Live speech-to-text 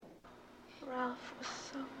Ralph was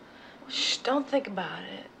so... Shh, don't think about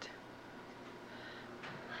it.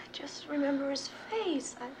 I just remember his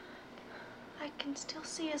face. I can still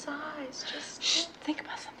see his eyes. Shh, think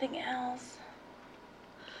about something else.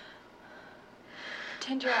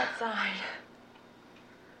 Pretend you're outside.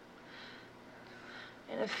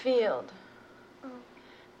 In a field. Oh.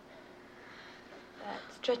 That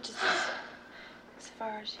stretches as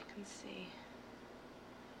far as you can see.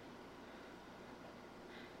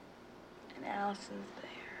 And Allison's there.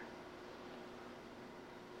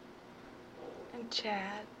 And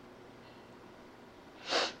Chad.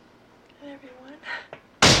 And everyone.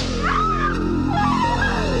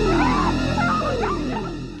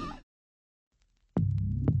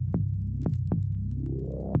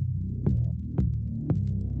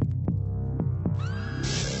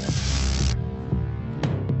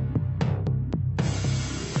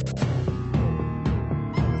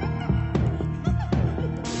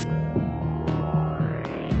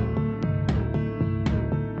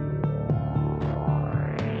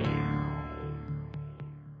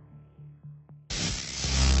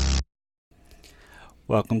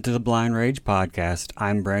 Welcome to the Blind Rage Podcast.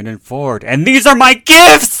 I'm Brandon Ford, and these are my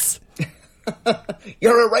gifts!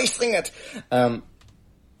 You're erasing it! And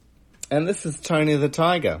this is Tony the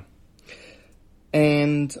Tiger.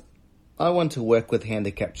 And I want to work with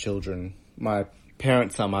handicapped children. My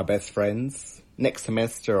parents are my best friends. Next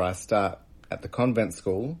semester I start at the convent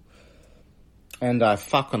school. And I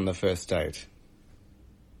fuck on the first date.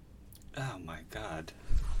 Oh my god.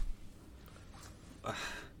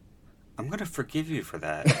 I'm gonna forgive you for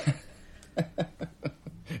that. The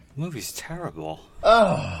movie's terrible.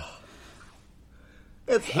 Oh.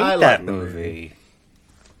 I hate that movie.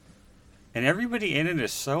 And everybody in it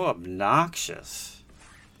is so obnoxious.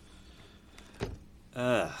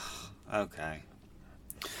 Ugh. Okay.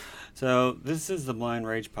 So, this is the Blind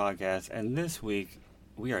Rage Podcast, and this week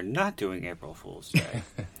we are not doing April Fool's Day.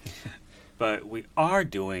 But we are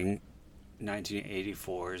doing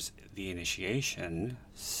 1984's The Initiation,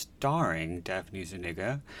 starring Daphne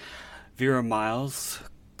Zuniga, Vera Miles,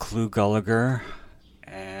 Clu Gulager,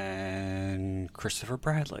 and Christopher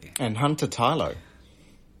Bradley. And Hunter Tylo.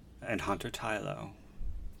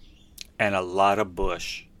 And a lot of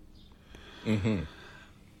Bush. Mm-hmm.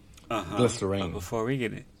 Uh-huh. Glycerine. But before we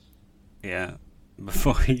get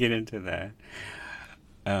into that,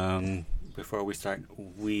 before we start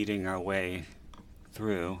weeding our way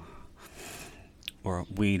through, or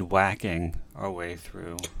weed whacking our way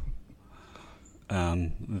through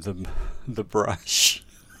the brush.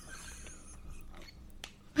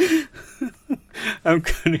 I'm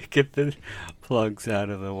gonna get the plugs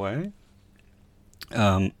out of the way.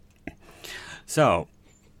 So,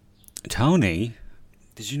 Tony,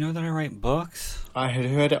 did you know that I write books? I had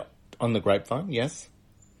heard it on the grapevine, yes.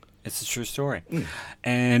 It's a true story.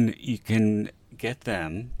 And you can get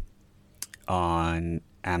them on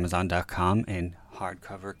Amazon.com in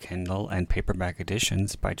hardcover, Kindle, and paperback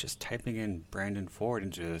editions by just typing in Brandon Ford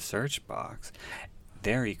into the search box.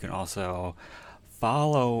 There you can also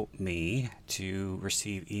follow me to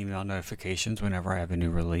receive email notifications whenever I have a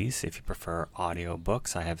new release. If you prefer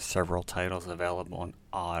audiobooks, I have several titles available on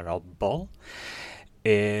Audible.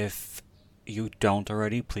 If you don't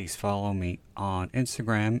already, please follow me on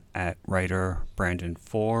Instagram at writer Brandon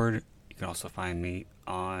Ford. You can also find me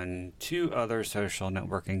on 2 other social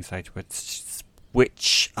networking sites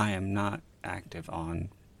which I am not active on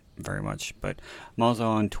very much, but I'm also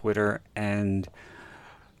on Twitter and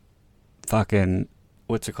fucking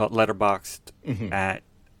Letterboxd at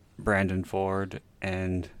Brandon Ford,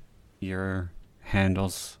 and your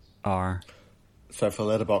handles are? So for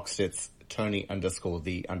Letterboxd it's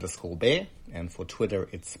Tony_the_bear, and for Twitter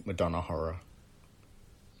it's Madonna Horror.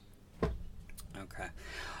 Okay.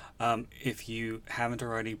 If you haven't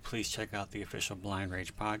already, please check out the official Blind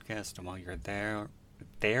Rage podcast. And while you're there,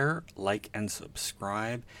 like and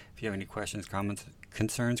subscribe. If you have any questions, comments,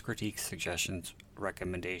 concerns, critiques, suggestions,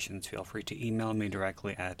 recommendations, feel free to email me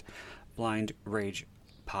directly at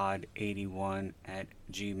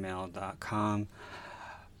blindragepod81@gmail.com.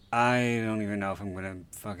 I don't even know if I'm going to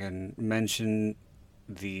fucking mention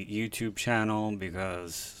the YouTube channel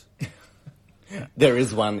because... There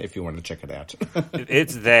is one if you want to check it out.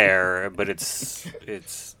 It's there, but it's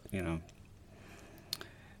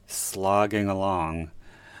slogging along.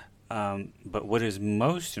 But what is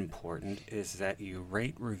most important is that you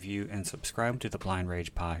rate, review, and subscribe to the Blind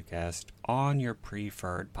Rage Podcast on your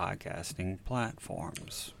preferred podcasting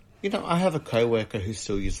platforms. You know, I have a coworker who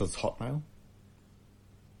still uses Hotmail.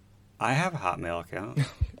 I have a Hotmail account.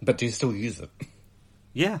 But do you still use it?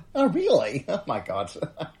 Yeah. Oh, really? Oh, my God.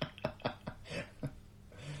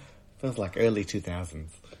 Feels like early 2000s.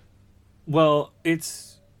 Well,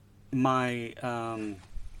 it's my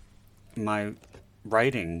my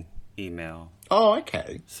writing email. Oh,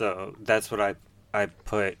 okay. So that's what I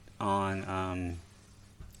put on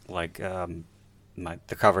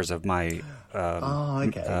the covers of my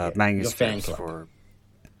Yeah. manuscripts Your fan club. for.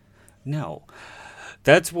 No,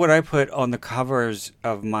 that's what I put on the covers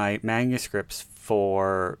of my manuscripts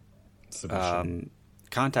for Submission.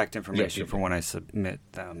 contact information Yeah. for when I submit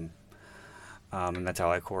them, and that's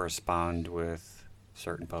how I correspond with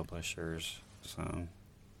certain publishers. So.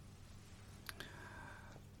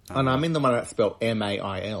 And I mean the one that's spelled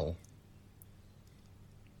MAIL.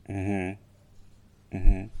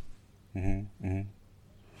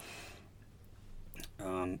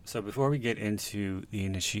 So before we get into the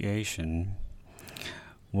initiation,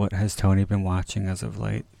 what has Tony been watching as of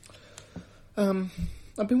late? I've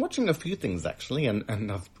been watching a few things actually,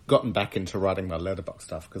 and I've gotten back into writing my letterbox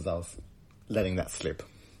stuff because I was letting that slip.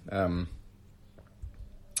 I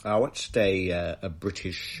watched a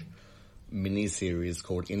British miniseries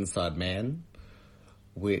called Inside Man,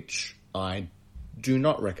 which I do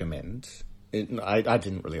not recommend. I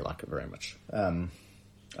didn't really like it very much.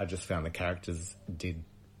 I just found the characters did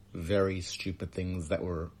very stupid things that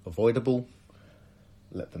were avoidable,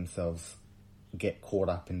 let themselves get caught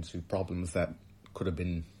up into problems that could have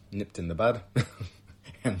been nipped in the bud,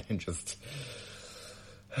 and then it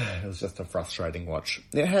was just a frustrating watch.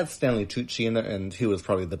 It had Stanley Tucci in it, and he was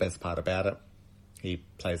probably the best part about it. He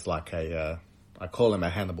plays like I call him a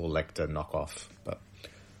Hannibal Lecter knockoff, but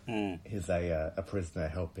he's a prisoner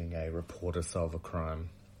helping a reporter solve a crime.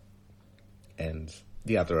 And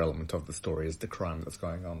the other element of the story is the crime that's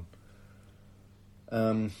going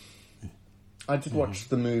on. I did watch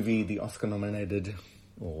the movie, the Oscar-nominated,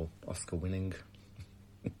 or Oscar-winning,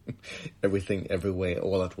 Everything, Everywhere,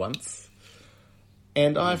 All at Once.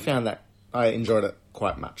 And I found that I enjoyed it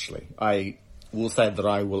quite muchly. I will say that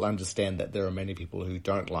I will understand that there are many people who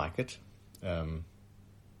don't like it.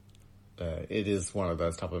 It is one of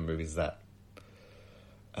those type of movies that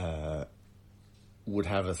would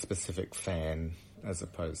have a specific fan, as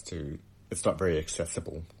opposed to, it's not very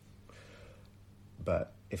accessible.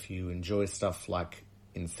 But if you enjoy stuff like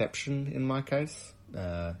Inception, in my case,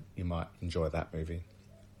 you might enjoy that movie.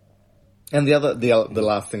 And the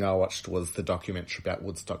last thing I watched was the documentary about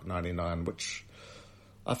Woodstock 99, which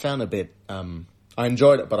I found a bit, I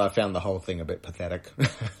enjoyed it, but I found the whole thing a bit pathetic,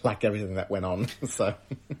 like everything that went on. So,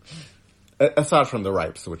 aside from the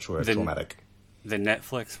rapes, which were traumatic. The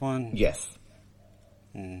Netflix one? Yes.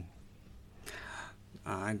 I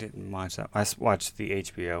didn't watch that. I watched the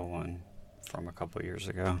HBO one from a couple of years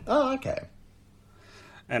ago. Oh, okay.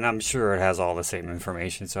 And I'm sure it has all the same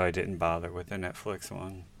information, so I didn't bother with the Netflix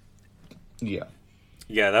one. Yeah.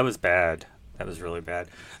 Yeah, that was bad. That was really bad.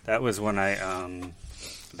 That was when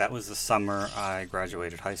that was the summer I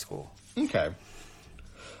graduated high school. Okay.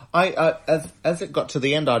 I as it got to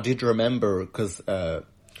the end, I did remember, because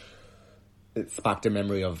it sparked a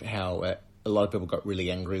memory of how a lot of people got really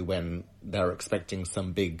angry when they were expecting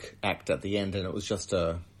some big act at the end, and it was just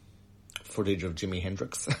a footage of Jimi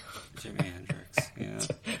Hendrix. Jimi Hendrix, yeah.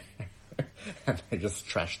 And they just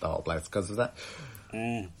trashed the whole place because of that.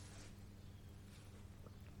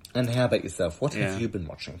 And how about yourself? What have you been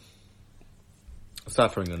watching?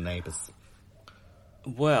 Aside from Your Neighbours.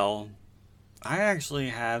 Well, I actually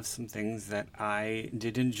have some things that I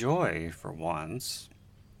did enjoy for once.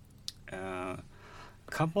 A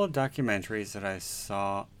couple of documentaries that I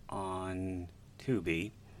saw on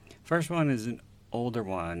Tubi. First one is an older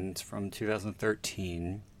one. It's from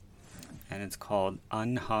 2013, and it's called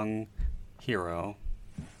Unhung Hero.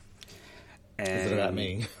 And is it about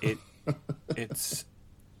me? It's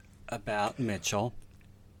about Mitchell.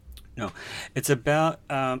 No, it's about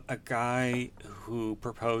a guy who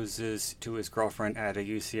proposes to his girlfriend at a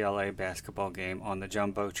UCLA basketball game on the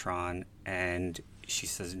Jumbotron, and she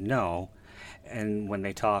says no. And when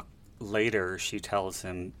they talk later, she tells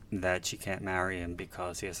him that she can't marry him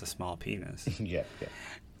because he has a small penis. Yeah.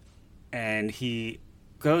 And he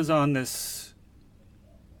goes on this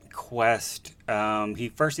quest. He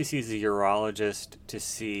sees a urologist to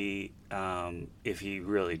see if he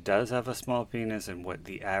really does have a small penis and what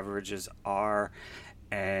the averages are.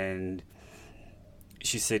 And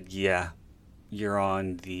she said, yeah, you're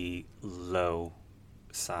on the low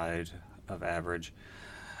side of average.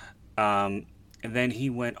 And then he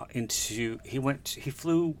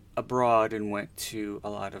flew abroad and went to a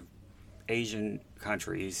lot of Asian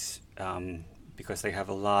countries because they have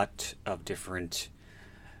a lot of different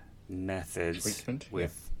methods Treatment?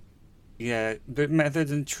 with but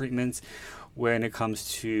methods and treatments when it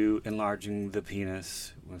comes to enlarging the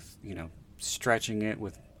penis with, stretching it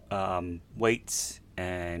with weights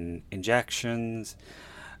and injections,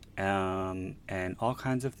 and all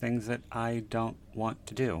kinds of things that I don't want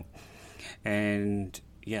to do. And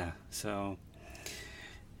yeah, so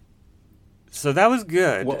that was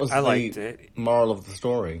good. What was I liked it. Moral of the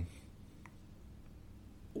story?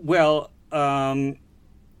 Well,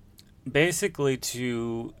 basically,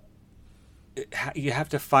 you have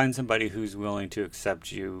to find somebody who's willing to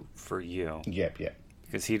accept you for you. Yep.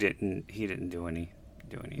 Because he didn't do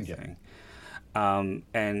anything. Yep.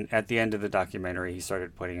 And at the end of the documentary, he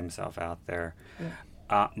started putting himself out there. Yeah.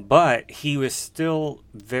 But he was still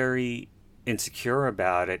very insecure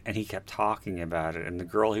about it, and he kept talking about it. And the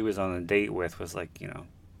girl he was on a date with was like, Can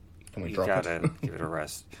we you drop gotta it? give it a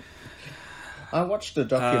rest. I watched a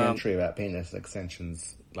documentary about penis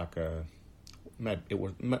extensions, it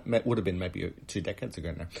would have been maybe 2 decades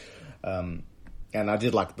ago now, and I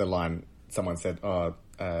did like the line someone said,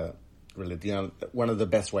 really, one of the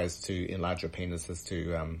best ways to enlarge your penis is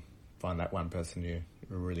to find that one person you're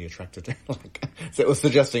really attracted to. So it was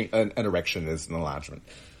suggesting an erection is an enlargement.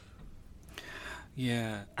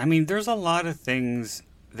 Yeah, I mean, there's a lot of things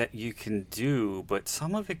that you can do, but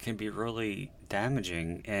some of it can be really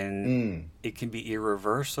damaging, and it can be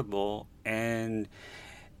irreversible, and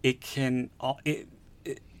it can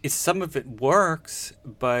some of it works,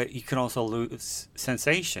 but you can also lose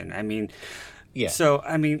sensation. I mean, Yeah. So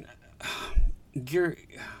I mean, you're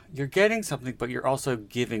getting something, but you're also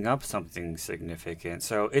giving up something significant.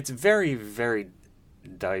 So it's very, very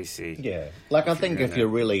dicey. Yeah, I think if you're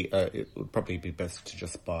really, it would probably be best to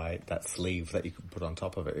just buy that sleeve that you can put on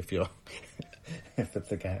top of it if you're, if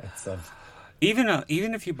it's a case of. Even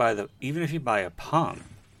if you buy a pump,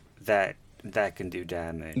 that can do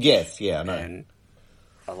damage. Yes, yeah, I know. And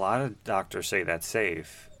a lot of doctors say that's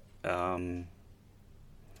safe. So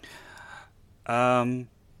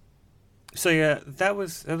yeah, that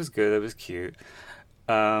was good. That was cute.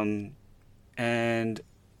 And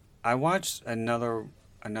I watched another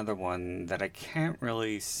one that I can't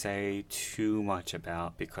really say too much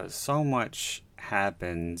about because so much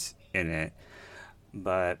happens in it.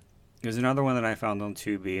 But there's another one that I found on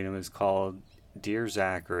Tubi, and it was called Dear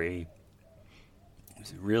Zachary. It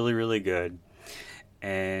was really, really good.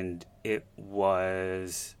 And it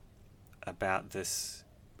was about this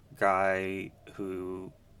guy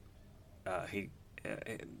who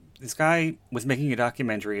this guy was making a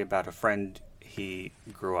documentary about a friend he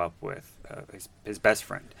grew up with, his best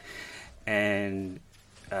friend, and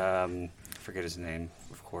I forget his name,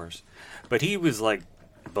 of course, but he was like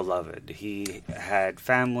beloved. He had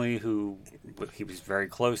family who he was very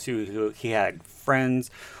close to. Who he had friends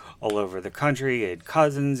all over the country. He had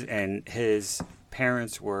cousins, and his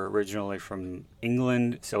parents were originally from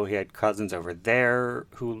England, so he had cousins over there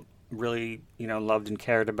who really, loved and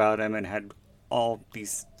cared about him and had all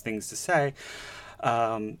these things to say,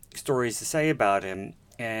 stories to say about him.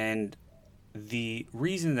 And the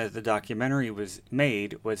reason that the documentary was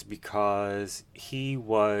made was because he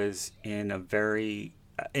was in a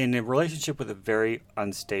relationship with a very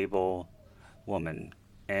unstable woman.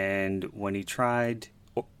 And when he tried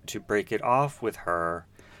to break it off with her,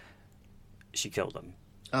 she killed him.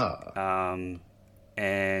 Oh.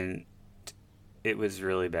 And it was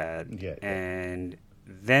really bad. Yeah. And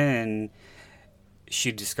then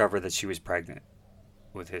she discovered that she was pregnant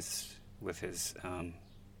with his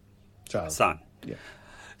Child. son. Yeah.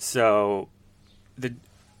 So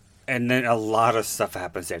and then a lot of stuff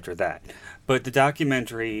happens after that. But the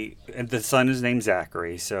documentary, and the son is named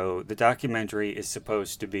Zachary, so the documentary is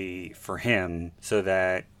supposed to be for him so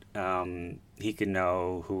that he can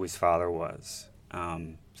know who his father was.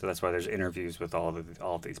 So that's why there's interviews with all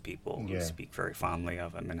of these people who speak very fondly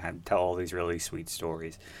of him and tell all these really sweet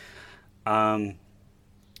stories.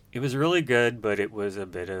 It was really good, but it was a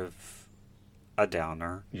bit of a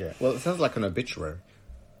downer. Yeah. Well, it sounds like an obituary.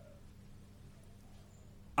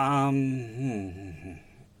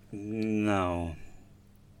 No.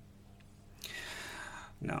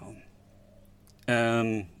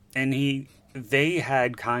 And they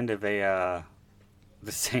had kind of the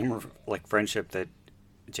same friendship that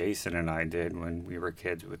Jason and I did when we were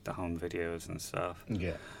kids with the home videos and stuff.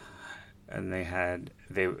 Yeah. And they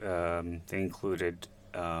included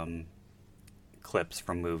clips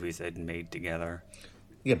from movies they'd made together.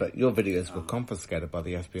 Yeah, but your videos were confiscated by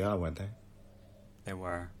the FBI, weren't they? They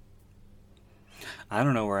were. I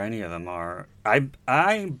don't know where any of them are.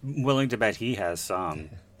 I'm willing to bet he has some.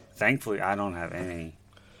 Thankfully, I don't have any.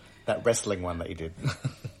 That wrestling one that you did.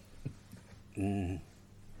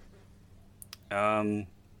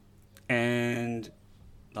 And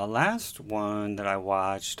the last one that I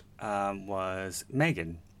watched was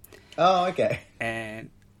Megan. Oh, okay. And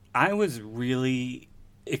I was really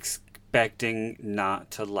expecting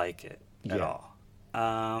not to like it at Yeah.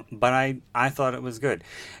 all. But I thought it was good.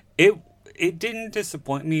 It didn't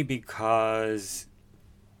disappoint me because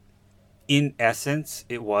in essence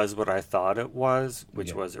it was what I thought it was, which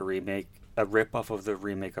Yeah. was a rip-off of the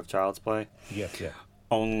remake of Child's Play. Yes, yeah.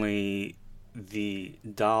 Only the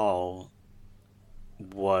doll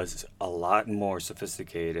was a lot more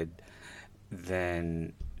sophisticated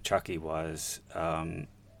than Chucky was.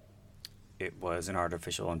 It was an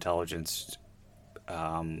artificial intelligence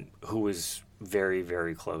who was very,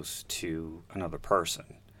 very close to another person.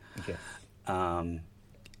 Yes.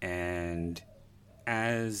 And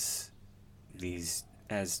as is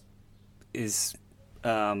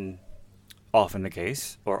often the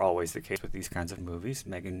case, or always the case with these kinds of movies,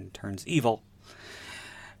 Megan turns evil.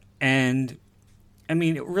 And I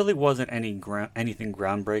mean, it really wasn't anything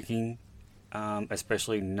groundbreaking,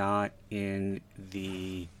 especially not in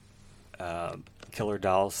the killer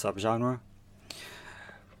doll subgenre.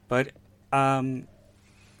 But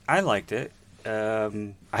I liked it.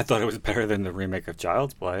 I thought it was better than the remake of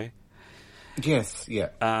Child's Play. Yes, yeah.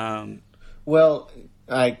 Um, Well,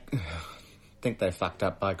 I think they fucked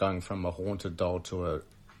up by going from a haunted doll to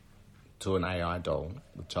an AI doll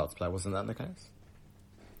with Child's Play. Wasn't that the case?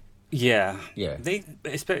 yeah, Yeah. They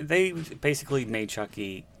basically made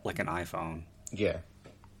Chucky like an iPhone. Yeah.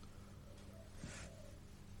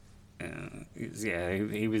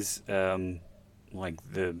 He was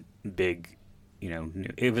like the big,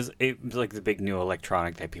 it was like the big new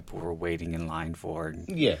electronic that people were waiting in line for. And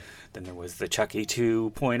Yeah. then there was the Chucky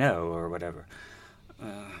 2.0 or whatever,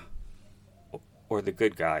 or the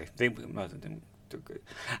good guy. They most of them they're good.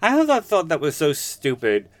 I thought that was so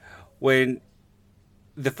stupid when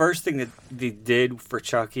the first thing that they did for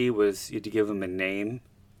Chucky was you had to give him a name,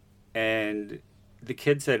 and the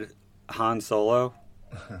kid said Han Solo.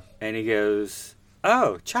 And he goes,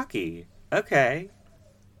 "Oh, Chucky. Okay."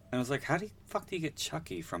 And I was like, "How the fuck do you get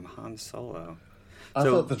Chucky from Han Solo?" I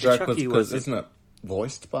So thought the joke was Chucky because, was- isn't it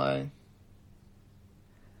voiced by...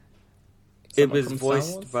 It someone was from Star Wars?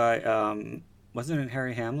 voiced by, wasn't it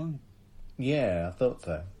Harry Hamlin? Yeah, I thought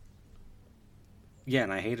so. Yeah,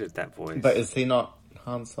 and I hated that voice. But is he not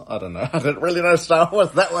Han Solo? I don't know. I didn't really know Star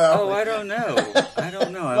Wars that well. Oh, I don't know. I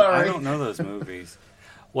don't know. I Sorry. don't know those movies.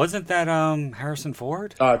 Wasn't that Harrison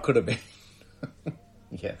Ford? Oh, it could have been.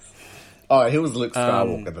 Yes. Oh, he was Luke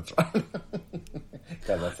Skywalker, that's right.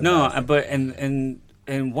 God, that's No, embarrassing. but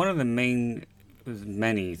and one of the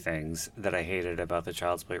many things that I hated about the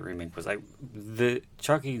Child's Play remake was the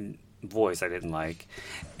Chucky voice I didn't like,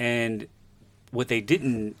 and what they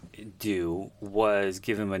didn't do was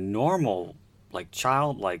give him a normal, like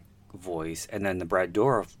childlike voice, and then the Brad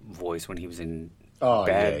Dourif voice when he was in Oh,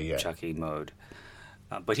 bad yeah. Chucky mode.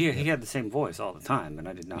 But he had the same voice all the time, and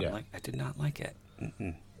I did not Yeah. like it.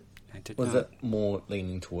 Mm-mm. I did Was not. it more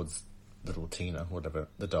leaning towards little Tina, whatever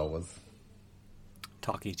the doll was?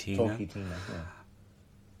 Talkie Tina? Talkie Tina,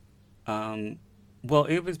 yeah. Well,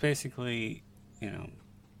 it was basically,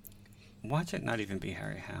 watch it not even be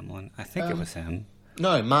Harry Hamlin. I think it was him.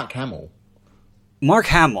 No, Mark Hamill. Mark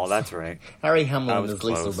Hamill, that's right. Harry I Hamlin was is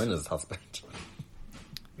Lisa close. Rinna's husband.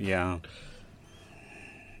 Yeah.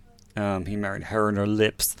 He married her and her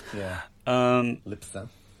lips. Yeah. Um, Lipsa.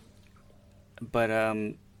 but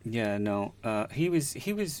yeah, no. It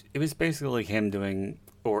was basically him doing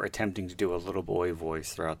or attempting to do a little boy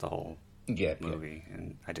voice throughout the whole Yeah. movie,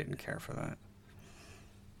 and I didn't care for that.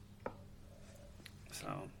 So,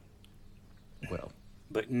 Well,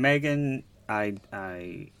 but Megan, I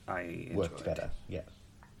enjoyed. worked better. Yeah.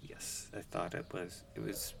 Yes, I thought it was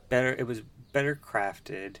better. It was better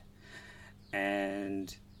crafted,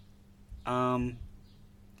 and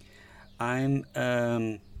I'm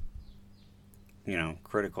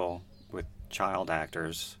critical with child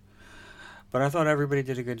actors, but I thought everybody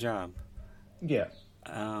did a good job. Yeah.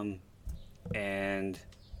 And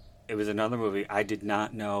it was another movie. I did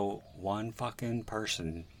not know one fucking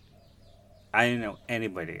person. I didn't know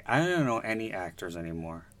anybody. I don't know any actors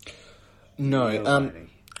anymore. No, Nobody.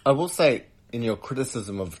 I will say, in your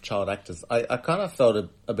criticism of child actors, I kind of felt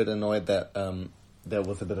a bit annoyed that there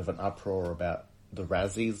was a bit of an uproar about the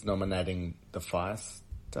Razzies nominating the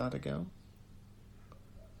Firestarter girl.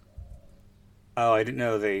 Oh, I didn't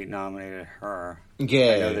know they nominated her.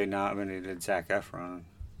 Yeah. I know they nominated Zac Efron.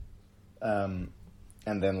 And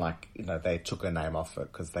then, they took her name off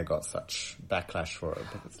it because they got such backlash for it.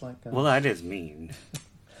 But it's like... Well, that is mean.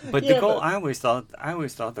 But Yeah, the goal, but- I always thought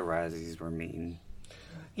the Razzies were mean.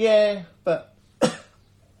 Yeah, but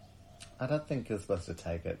I don't think you're supposed to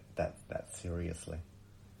take it that seriously.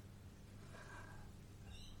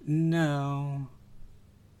 No.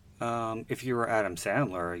 If you were Adam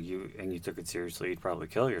Sandler, you took it seriously, you'd probably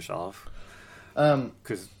kill yourself.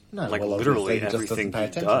 Because literally everything he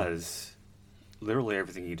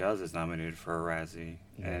does, is nominated for a Razzie,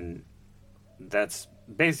 and that's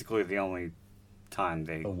basically the only time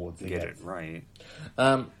they get it right.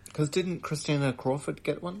 Because didn't Christina Crawford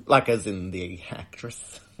get one? Like, as in the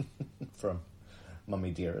actress from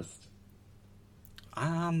Mummy Dearest.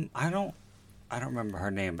 I don't remember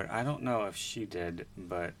her name, but I don't know if she did.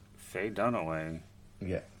 But Faye Dunaway.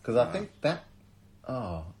 Yeah, because I think that.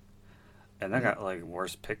 Oh. And that got like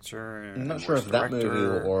worst picture. I'm not sure if that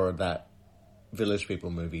movie or that Village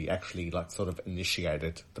People movie actually like sort of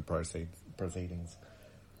initiated the proceedings.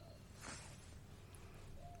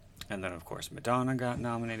 And then, of course, Madonna got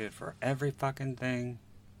nominated for every fucking thing.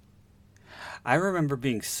 I remember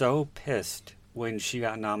being so pissed when she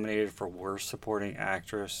got nominated for Worst Supporting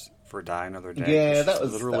Actress for Die Another Day. Yeah, that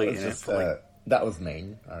was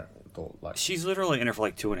mean. I thought, like, she's literally in it for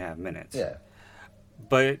like 2.5 minutes. Yeah.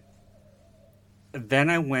 But then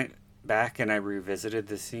I went back and I revisited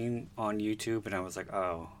the scene on YouTube, and I was like,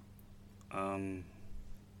 oh,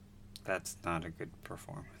 that's not a good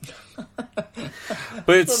performance.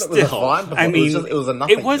 But still, I mean,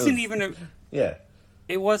 it wasn't even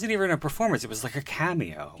a performance. It was like a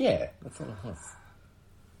cameo. Yeah, that's what it was.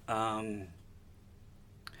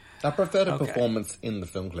 I preferred a performance in the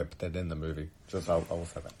film clip than in the movie. Just I will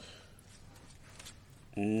say that.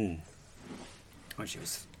 When she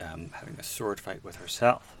was having a sword fight with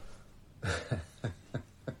herself.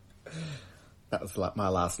 That was like my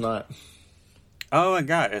last night. Oh my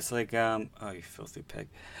god, it's like, oh, you filthy pig.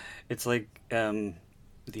 It's like The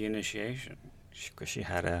Initiation. Because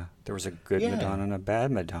there was a good Madonna and a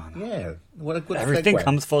bad Madonna. Yeah, what a good Everything segue.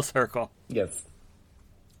 comes full circle. Yes.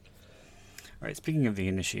 All right, speaking of The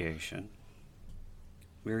Initiation,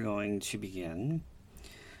 we're going to begin.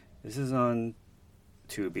 This is on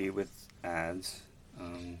Tubi with ads.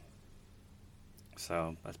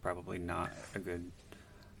 So that's probably not a good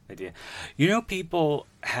idea. You know, people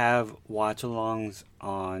have watch-alongs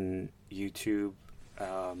on YouTube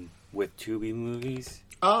with Tubi movies.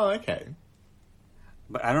 Oh, okay.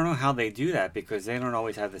 But I don't know how they do that because they don't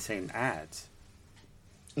always have the same ads.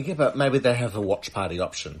 Yeah, but maybe they have a watch party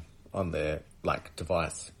option on their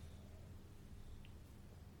device.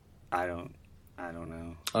 I don't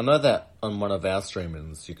know. I know that on one of our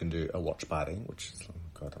streamings you can do a watch party, which is, oh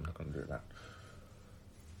God, I'm not going to do that.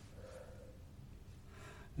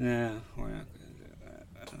 No, we're not going to do that.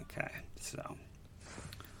 Okay, so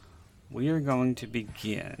we are going to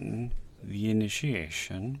begin The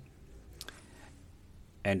Initiation,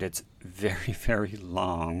 and it's very, very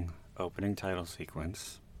long opening title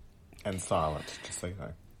sequence. And silent, just so you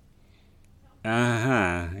know.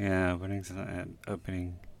 Yeah,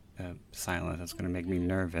 opening silent. That's going to make me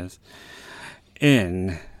nervous.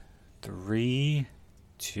 In 3,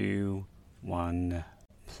 2, 1,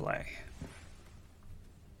 play.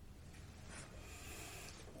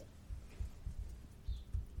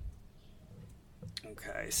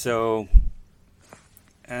 Okay, so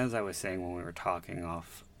as I was saying when we were talking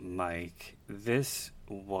off mic, this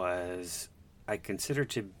was, I consider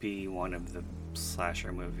to be one of the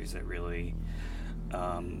slasher movies that really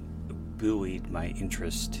buoyed my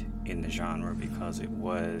interest in the genre, because it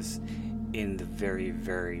was in the very,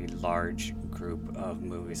 very large group of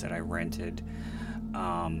movies that I rented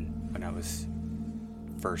when I was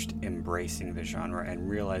first embracing the genre and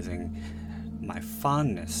realizing my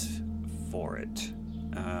fondness for it.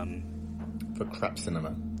 For crap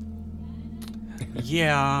cinema.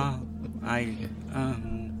 Yeah,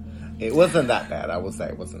 it wasn't that bad, I will say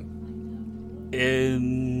it wasn't.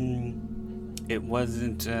 It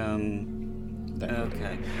wasn't,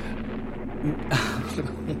 okay.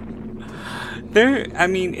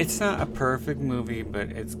 It's not a perfect movie,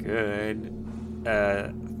 but it's good,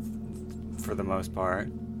 for the most part.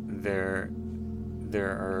 There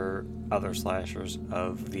are other slashers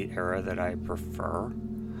of the era that I prefer.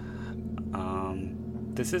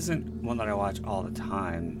 This isn't one that I watch all the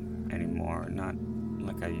time anymore, not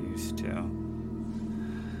like I used to.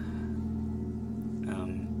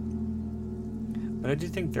 But I do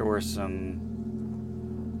think there were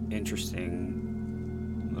some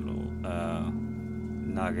interesting little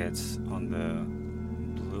nuggets on the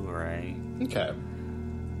Blu-ray. Okay.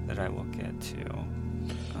 That I will get to.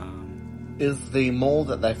 Is the mall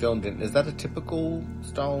that they filmed in, is that a typical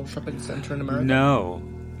style shopping center in America? No.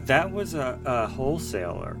 That was a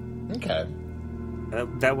wholesaler. Okay.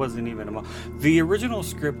 That wasn't even a mall. The original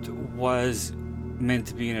script was meant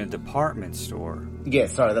to be in a department store. Yeah,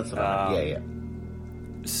 sorry, that's what I meant. Yeah.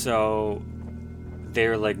 So they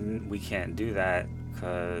were like, we can't do that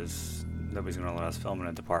because nobody's going to let us film in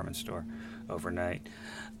a department store overnight.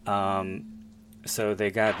 So they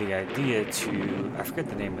got the idea to, I forget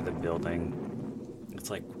the name of the building. It's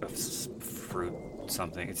like a fruit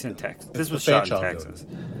something. It's in Texas. This was shot in Texas.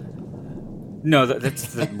 No,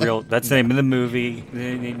 that's the real. That's the name of the movie.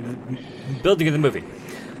 The building of the movie.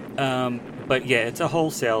 But yeah, it's a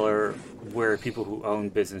wholesaler where people who own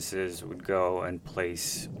businesses would go and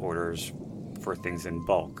place orders for things in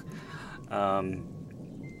bulk. And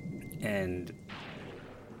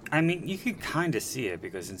I mean, you could kind of see it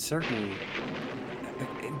because in certain,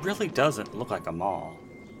 it really doesn't look like a mall,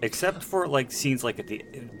 except for like scenes like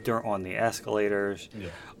on the escalators,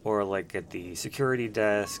 or like at the security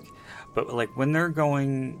desk. But like when they're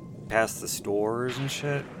going past the stores and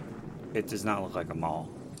shit, it does not look like a mall.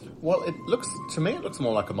 Well, it looks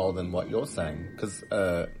more like a mall than what you're saying, because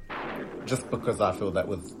just because I feel that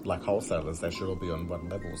with like wholesalers, they should all be on one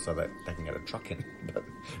level so that they can get a truck in.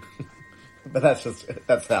 But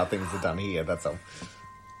that's how things are done here. That's all.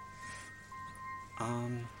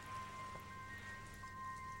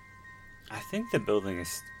 I think the building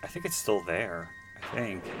is. I think it's still there. I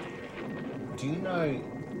think. Do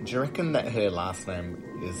you reckon that her last name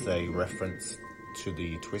is a reference to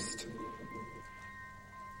the twist?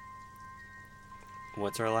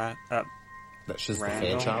 What's her last? That she's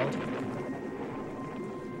Randall? the Fairchild?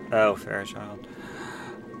 Oh, Fairchild.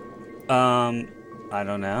 I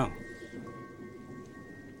don't know.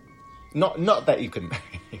 Not that you can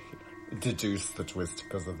deduce the twist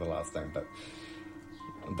because of the last name,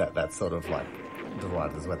 but that's sort of like the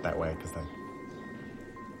writers went that way because they.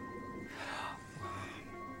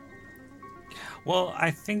 Well,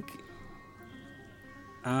 I think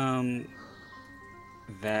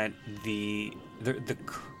that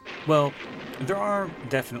there are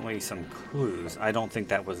definitely some clues. I don't think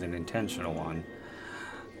that was an intentional one,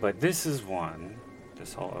 but this is one.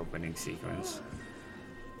 This whole opening sequence,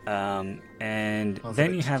 and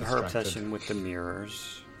then you have her obsession with the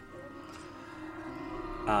mirrors,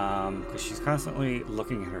 because she's constantly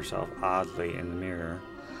looking at herself oddly in the mirror,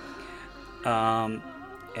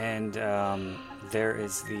 and there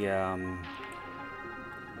is the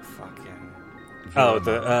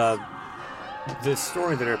the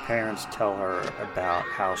story that her parents tell her about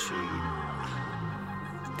how she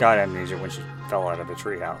got amnesia when she fell out of a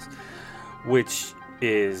treehouse, which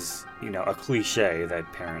is, a cliche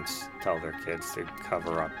that parents tell their kids to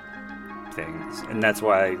cover up things, and that's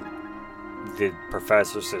why the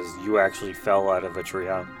professor says you actually fell out of a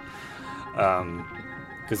treehouse,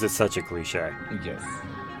 because it's such a cliche. Yes.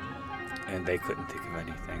 And they couldn't think of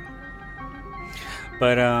anything.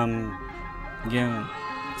 But,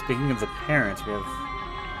 speaking of the parents, we have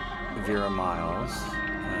Vera Miles,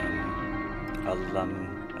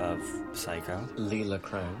 alum of Psycho. Lila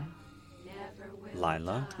Crane.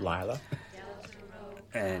 Lila.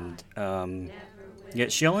 And,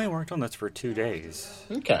 she only worked on this for 2 days.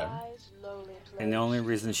 Okay. And the only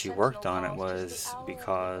reason she worked on it was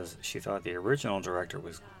because she thought the original director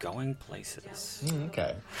was going places.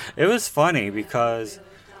 Okay. It was funny because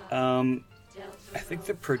I think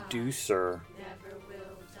the producer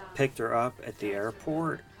picked her up at the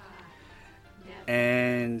airport,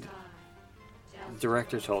 and the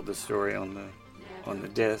director told the story on the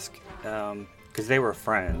disc because they were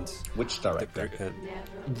friends. Which director?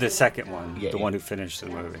 The second one, the one who finished the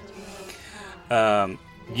movie.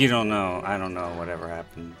 You don't know. I don't know whatever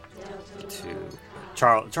happened to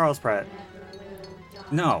Charles Pratt.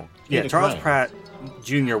 No. Yeah, Charles Pratt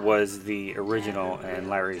Jr. was the original, and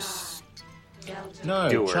Larry's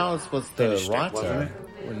Stewart. Charles was the writer.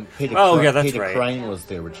 When Peter Crane was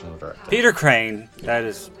the original director. Peter Crane. That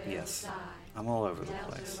is, yes. I'm all over the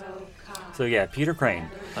place. So, yeah, Peter Crane.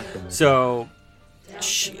 So,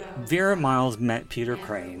 Vera Miles met Peter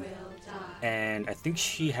Crane. And I think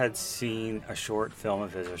she had seen a short film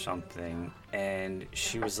of his or something, and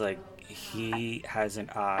she was like, he has an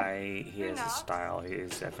eye, he has a style, he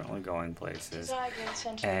is definitely going places.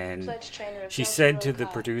 And she said to the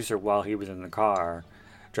producer while he was in the car,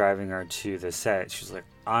 driving her to the set, she was like,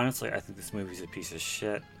 honestly, I think this movie's a piece of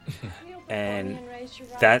shit. And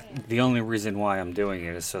that the only reason why I'm doing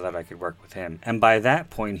it is so that I could work with him. And by that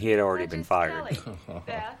point, he had already been fired.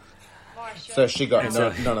 So she got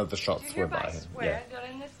none of the shots were by him. Yeah.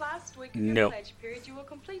 Nope.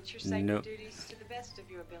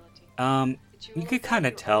 You could kind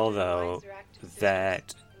of tell though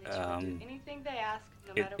that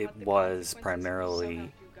it was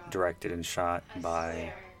primarily directed and shot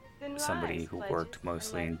by somebody who worked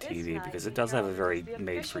mostly in TV, because it does have a very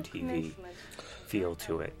made-for-TV feel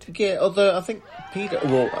to it. Yeah, although I think Peter...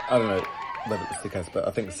 Well, I don't know whether it's the case, but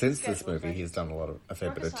I think since this movie, he's done a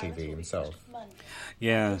fair bit of TV himself.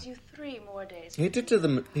 Yeah. He did do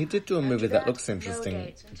a movie that looks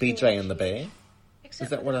interesting, BJ and the Bear. Is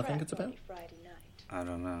that what I think it's about? I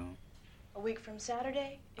don't know. A week from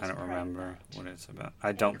Saturday, I don't remember what it's about.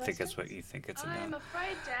 I don't think it's what you think it's I'm about.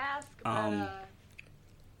 afraid to ask,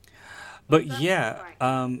 But yeah,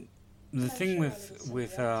 the thing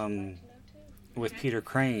with Peter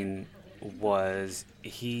Crane was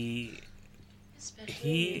he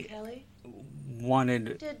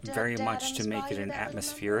wanted very much to make it an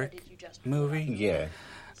atmospheric movie. Yeah.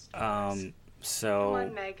 So,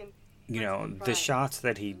 you know, the shots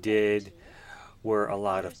that he did were a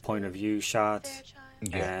lot of point of view shots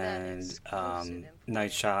and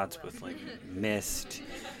night shots with like mist,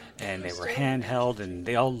 and they were handheld, and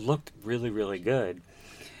they all looked really, really good.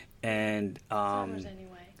 And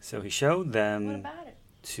so he showed them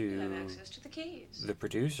to the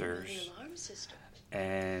producers,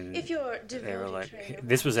 and they were like,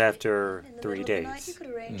 this was after 3 days,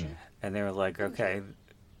 and they were like, okay,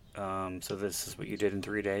 so this is what you did in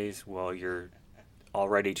 3 days. Well, you're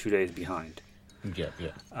already 2 days behind. Yeah.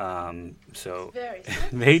 So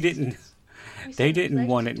they didn't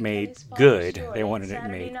want it made good. They wanted it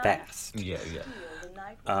made fast. Yeah.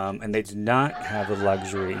 And they did not have the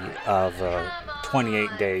luxury of a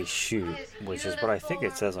 28-day shoot, which is what I think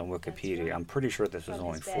it says on Wikipedia. I'm pretty sure this was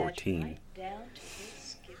only 14.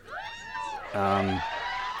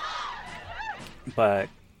 But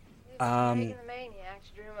I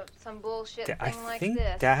think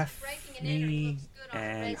Daphne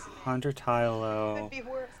and Hunter Tylo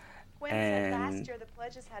and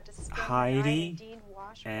Heidi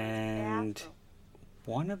and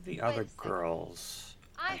one of the other girls,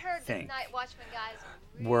 I think,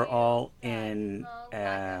 were all in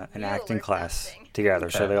an acting class together,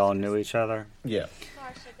 so they all knew each other. Yeah.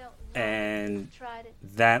 And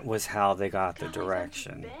that was how they got the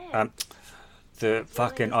direction. The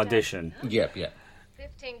fucking audition. Yeah.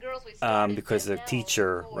 Because the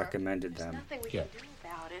teacher recommended them. Yeah.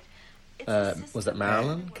 Was it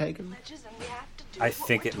Marilyn Kagan? I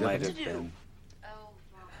think it might have been.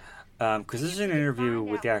 Because this is an interview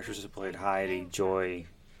with the actress who played Heidi, Joy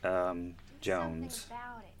Jones,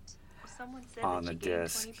 on the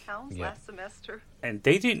disc. Yeah. And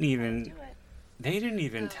they didn't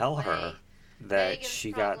even tell her that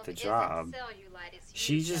she got the job.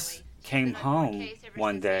 She just came home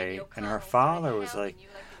one day, and her father was like,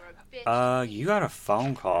 you got a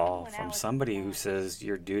phone call from somebody who says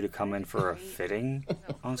you're due to come in for a fitting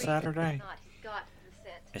on Saturday?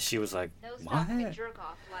 And she was like, what?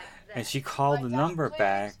 And she called the number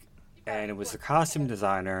back, and it was the costume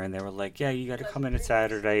designer, and they were like, yeah, you got to come in on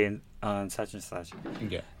Saturday and on such and such.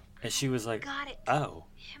 Yeah. And she was like, oh,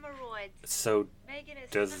 so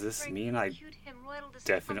does this mean I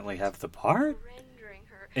definitely have the part?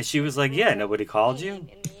 And she was like, yeah, nobody called you? And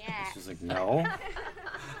she was like, no.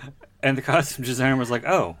 And the costume designer was like,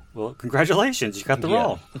 oh, well, congratulations, you got the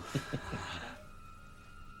role.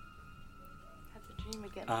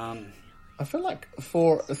 I feel like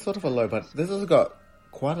for sort of a low budget, this has got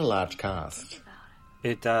quite a large cast.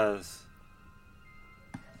 It does.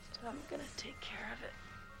 I'm gonna take care of it.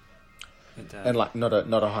 It does. And like not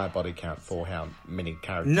a high body count for how many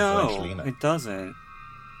characters are actually in No, it. it doesn't.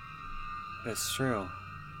 That's true.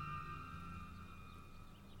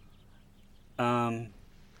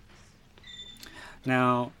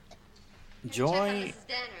 Now, Joy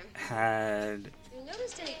had...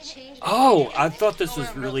 Oh, I thought this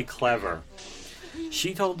was really clever.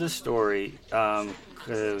 She told this story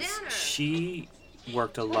because she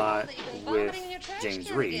worked a lot with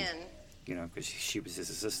James Reed, you know, because she was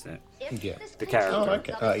his assistant, Yeah. the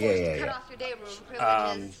character. Oh, okay.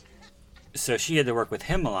 Yeah. So she had to work with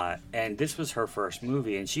him a lot, and this was her first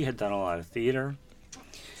movie, and she had done a lot of theater,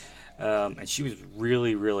 and she was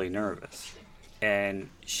really, really nervous. And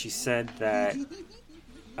she said that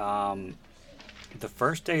the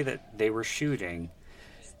first day that they were shooting,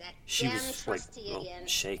 she was like a little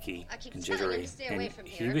shaky and jittery, and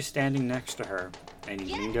he was standing next to her, and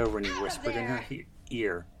he leaned over and he whispered in her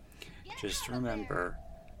ear, just remember,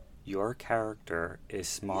 your character is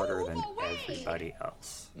smarter than everybody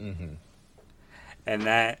else. Mm-hmm. And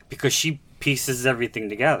that, because she pieces everything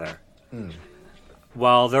together.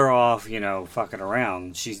 While they're off, you know, fucking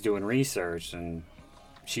around, she's doing research and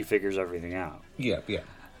she figures everything out. Yeah.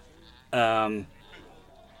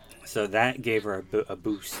 So that gave her a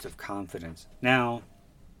boost of confidence. Now,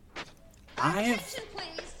 I have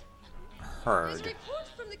heard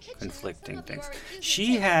conflicting things.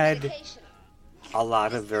 She had a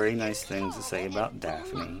lot of very nice things to say about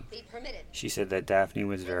Daphne. She said that Daphne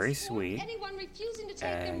was very sweet,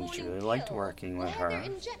 and she really liked working with her.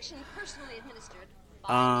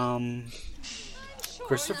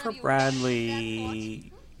 Christopher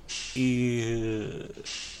Bradley,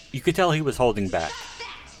 you could tell he was holding back.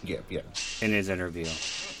 Yeah. In his interview.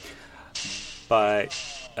 But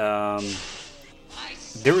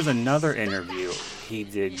there was another interview he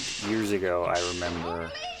did years ago, I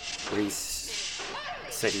remember, where he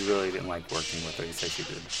said he really didn't like working with her. He said she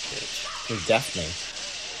was a bitch. With Daphne?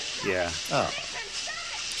 Yeah. Oh.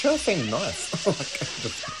 She all seemed nice.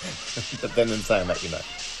 But then in saying that,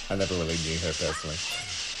 I never really knew her personally.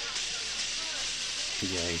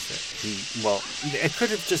 Yeah, well, it could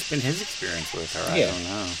have just been his experience with her. I don't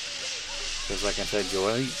know. Because, like I said,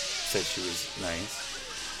 Joy said she was nice.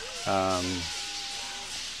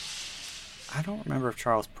 I don't remember if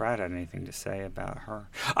Charles Pratt had anything to say about her.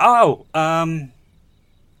 Oh,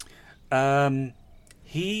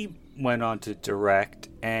 he went on to direct,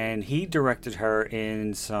 and he directed her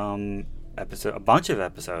in a bunch of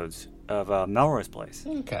episodes of Melrose Place.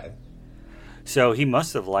 Okay. So he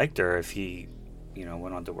must have liked her if he,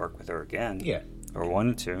 went on to work with her again. Yeah. Or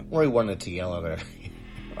wanted to. Or he wanted to yell at her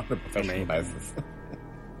on a professional basis.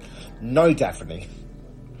 No, Daphne.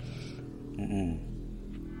 Mm-mm.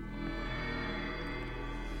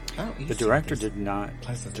 How The director did not.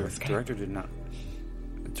 places to The escape? director did not.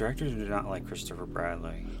 The director did not like Christopher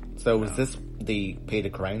Bradley. So was this the Peter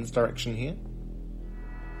Crane's direction here?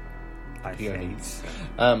 I think.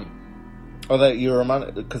 So. Although you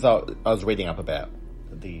reminded, because I was reading up about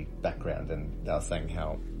the background, and they were saying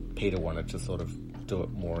how Peter wanted to sort of do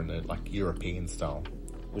it more in a European style,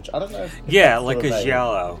 which I don't know. If Like a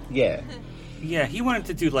giallo. Yeah, Yeah, he wanted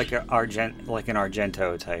to do like an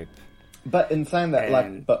Argento type. but in saying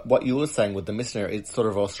that, but what you were saying with the missionary, it sort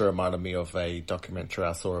of also reminded me of a documentary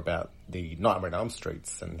I saw about the Nightmare on Elm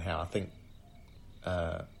Streets, and how I think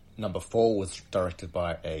number 4 was directed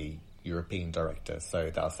by a European director. So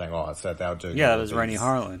they were saying, so they'll do. Yeah, that was Rennie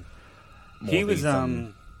Harlan. He was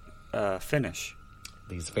Finnish.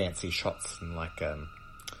 These fancy shots and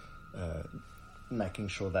making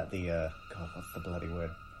sure that the what's the bloody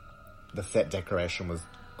word? The set decoration was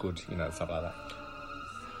good, stuff like that.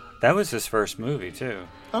 That was his first movie too.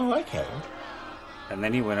 Oh, okay. And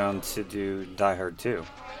then he went on to do Die Hard 2.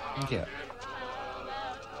 Yeah.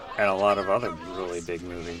 And a lot of other really big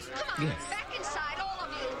movies. Yes.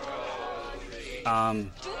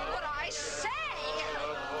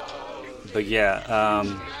 But yeah,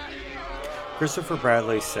 Christopher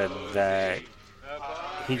Bradley said that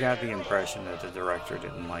he got the impression that the director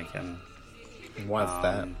didn't like him. Why is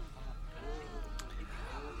that?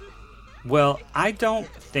 Well, I don't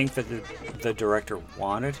think that the director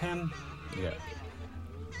wanted him. Yeah.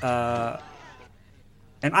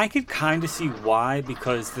 And I could kind of see why,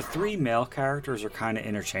 because the 3 male characters are kind of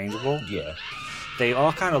interchangeable. Yeah. They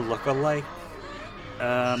all kind of look alike.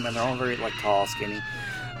 And they're all very, tall, skinny.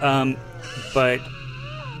 But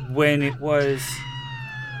when it was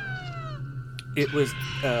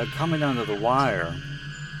coming down to the wire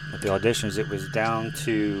with the auditions, it was down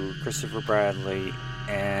to Christopher Bradley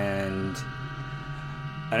and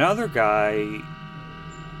another guy,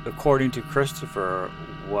 according to Christopher,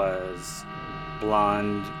 was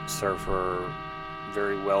blonde surfer,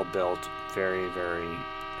 very well built, very, very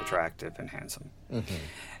attractive and handsome. Mm-hmm.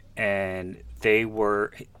 And they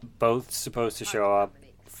were both supposed to show up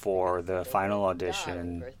for the final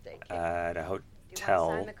audition at a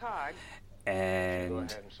hotel,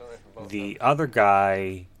 and the other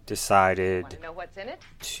guy decided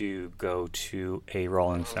to go to a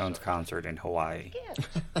Rolling Stones concert in Hawaii,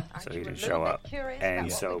 so he didn't show up.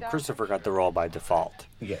 And so Christopher got the role by default.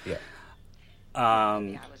 Yeah.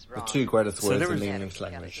 The The 2 greatest words in the English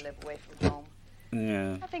language.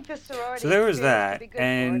 Yeah. I think the sorority So there was experience that, would be good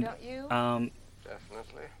and for her, don't you?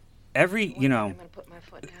 Definitely. every I'm gonna put my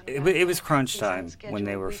foot down. it was crunch These on time when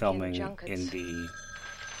they schedule were weekend filming junkets. in the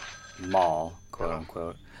mall, quote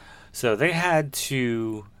unquote. So they had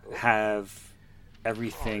to have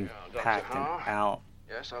everything packed and out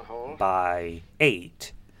Yes, I'll hold. by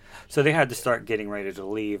 8. So they had to start getting ready to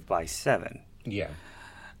leave by 7. Yeah.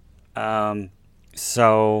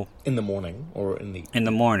 So In the morning or in the in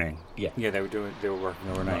the morning. Yeah. Yeah, they were working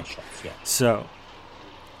night overnight. shots. Yeah. So,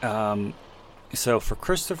 so for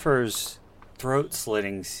Christopher's throat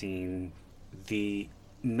slitting scene, the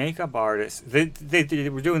makeup artist they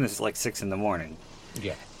were doing this at 6 a.m,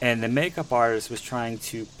 Yeah. and the makeup artist was trying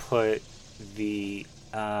to put the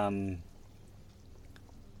what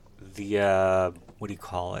do you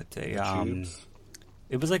call it? Tubes.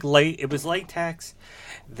 It was like it was latex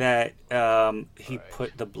that he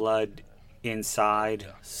put the blood inside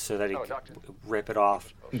so that he could rip it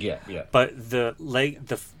off. Yeah, yeah. But the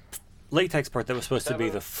latex part that was supposed to be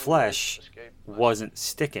the flesh wasn't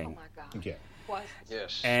sticking. Yeah.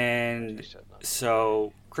 Yes. And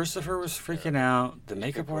so Christopher was freaking out. The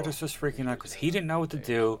makeup artist was freaking out because he didn't know what to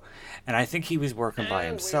do. And I think he was working by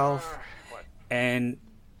himself. And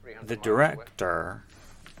the director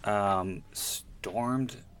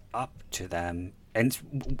stormed up to them and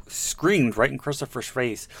screamed right in Christopher's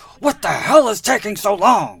face, "What the hell is taking so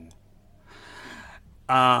long?"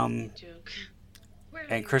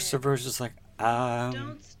 And Christopher's just like,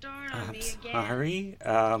 Don't start on I'm me again. sorry.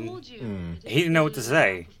 Told you. He didn't know what to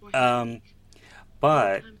say. But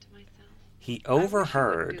Time to myself. he I wish you wouldn't do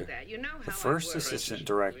overheard that. You know the how I first work. assistant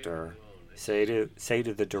director say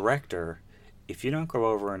to the director, "If you don't go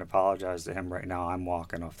over and apologize to him right now, I'm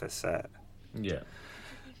walking off this set." Yeah.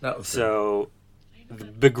 That was So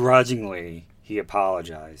begrudgingly, he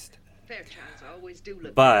apologized. Fairchilds always do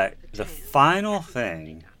look But good at the 10. final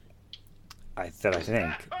thing that I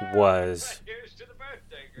think was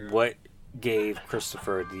what gave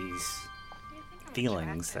Christopher these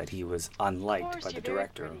feelings that he was unliked by the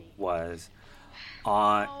director was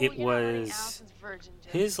it was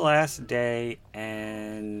his last day,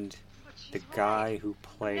 and the guy who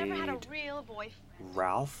played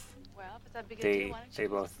Ralph, they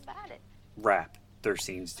both wrapped their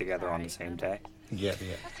scenes together on the same day. Yeah,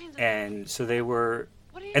 yeah. And so they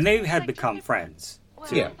had become friends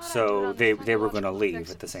too. Yeah. So they were going to leave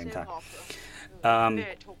at the same time.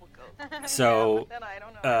 So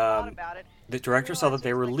the director saw that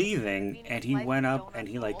they were leaving, and he went up and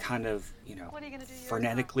he like kind of,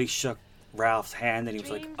 frenetically shook Ralph's hand, and he was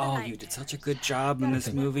like, "Oh, you did such a good job in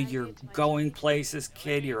this movie. You're going places,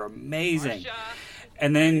 kid. You're amazing."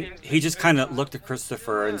 And then he just kind of looked at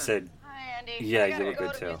Christopher and said, "Yeah, you look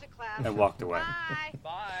good too," and walked away.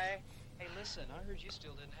 Bye. Hey, listen, I heard you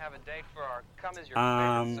still didn't have a date for our Come As Your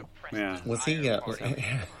Favorite Yeah. Suppressed Was he Desire party.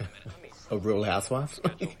 a Real Housewife?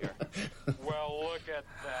 Well, look at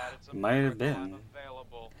that. It's a Might have marathon been.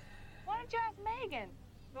 available. Why don't you ask Megan?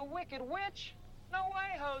 The Wicked Witch? No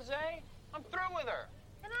way, Jose. I'm through with her.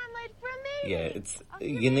 And I'm late for a meeting. Yeah, it's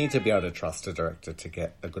you need to be able to trust a director to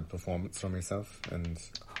get a good performance from yourself, and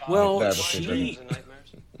Well, they're she- obviously Dreams and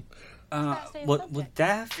nightmares? with Excuse me,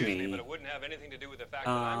 Daphne, but it wouldn't have anything to do with the fact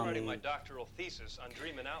that I'm writing my doctoral thesis on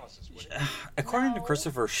dream analysis, would it? according to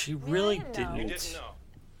Christopher, she really didn't know. You didn't didn't know.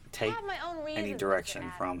 take I have my own reasons any for direction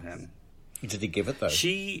that. from him. Did he give it though?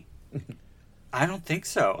 I don't think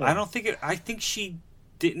so. I don't think I think she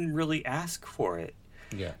didn't really ask for it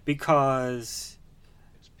Yeah. because,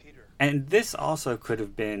 It's Peter. and this also could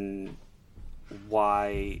have been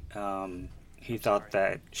why he thought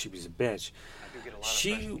that she was a bitch. I do get a lot of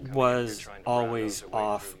She freshmen coming in was here trying to always brown nose their way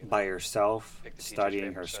off through, by herself, pick the teacher's studying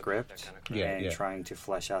favorite her subject, script that kind of crap. Yeah, and yeah. trying to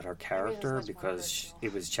flesh out her character much more because original.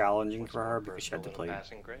 it was challenging What's for her more because she had to personal than play a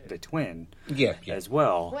passing grade? the twin Yeah, yeah. as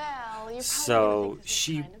well. Well, you probably So think this is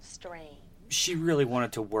she- kind of strange. She really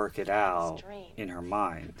wanted to work it out Strange. in her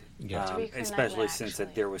mind, Yeah. To be clear, especially nightmare, since that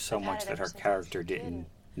actually. there was so I've had much it that ever her since I was character a kid. didn't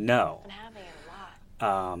know. Been having it a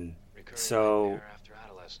lot. Recurring So nightmare after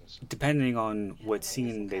adolescence. depending on what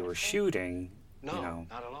scene they were shooting, No, you know,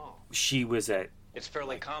 not at all. she was at It's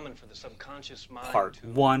fairly common for the subconscious mind part to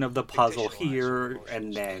 1 of the puzzle fictionalize here, emotions.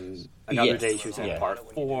 and then another Yes, day she was at yeah.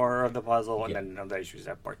 part 4 of the puzzle, and Yeah. then another day she was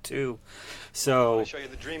at part 2. I'll So show you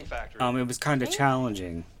the dream factory. it was kind of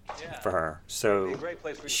challenging Yeah. for her. Be a So great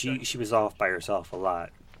place for you to study. she was off by herself a lot.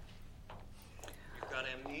 You've got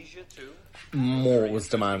amnesia too. More was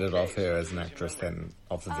demanded of her as an actress than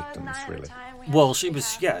of the victims, 9 at a really. time, we have Well, to she be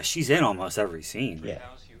was, happy. yeah, she's in almost every scene. Yeah.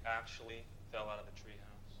 Treehouse, you actually fell out of the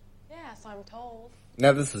treehouse. Yeah, so I'm told.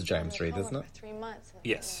 Now this is I James was Reed, in isn't coma it? for 3 months. And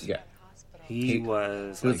Yes. in Yeah. hospital. He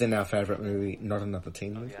was, He was like, in our favourite movie, Not Another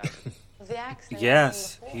Teen Movie. Yeah. The accident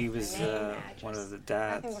yes, happened he before. was My name, one address, of the nothing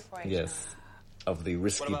dads. before I Yes, of the What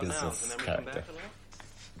risky about now? business Can that come character. back to life?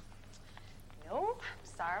 joined. Nope,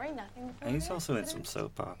 sorry, nothing before And he's the also in some accident.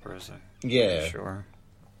 soap operas, I'm Yeah. sure.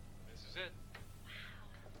 This is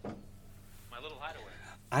it. My little hideaway.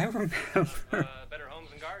 I remember Better homes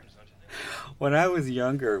and gardens, don't you think? when I was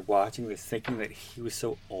younger watching this thinking that he was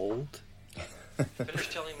so old. Finish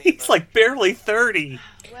telling me He's about- like barely 30.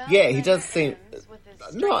 Well, Yeah, he then does it seem. ends with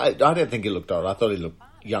his No, I strange don't think he looked old. I thought he looked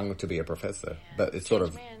young to be a professor, but it sort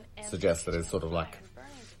of man and suggests that it's sort of like. burning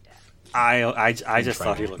to death. I just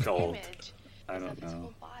thought he looked old. Image I is don't of his know.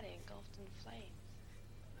 whole body engulfed in flames.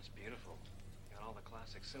 That's beautiful. Got all the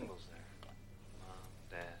classic symbols there.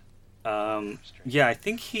 Mom, Dad. Yeah, I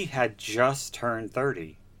think he had just turned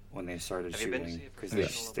 30. when they started Have you been to see shooting, a because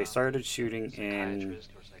professional they about started shooting in psychiatrist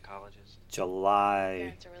or psychologist?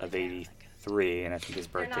 July Parents are really of Catholic. '83, and I think his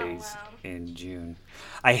They're not birthday's allowed. in June.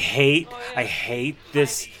 I hate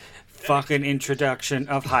this fucking introduction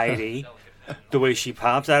of Heidi. The way she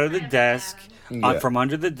pops out of the desk, Yeah. from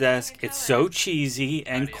under the desk, it's so cheesy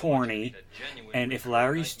and corny. And if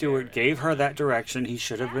Larry Stewart gave her that direction, he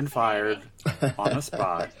should have been fired on the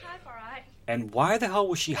spot. Type, all right. And why the hell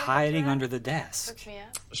was she hiding under the desk? Look me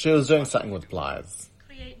up. She was doing something with pliers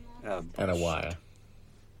Create more. Oh, and a wire.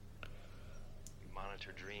 We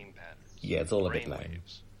monitor dream patterns. Yeah, it's all a bit brain lame.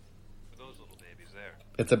 waves. For those little babies there.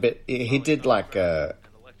 It's a bit. He did like An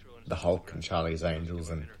the Hulk and Charlie's Angels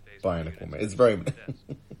and Bionic Woman. It's very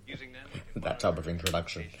Using them, we can that type of monitor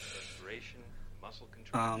introduction. respiration, muscle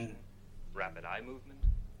contraction, rapid eye movement.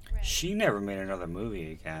 She never made another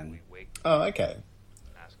movie again. Wake, Oh, okay.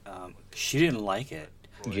 ask She didn't like it,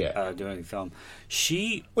 Yeah, doing film.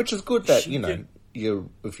 She which is good that she did-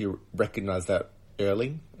 if you recognize that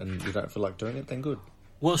early and you don't feel like doing it, then good.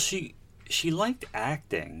 Well, she liked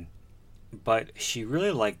acting, but she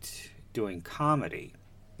really liked doing comedy.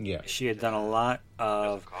 Yeah, She had done a lot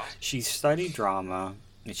of. cost. She studied drama,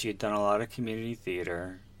 and she had done a lot of community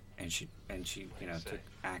theater, and she took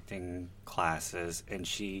acting classes, and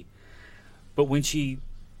she. But when she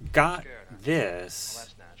got Well, this,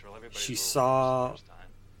 that's natural. Everybody's she a little saw nervous the first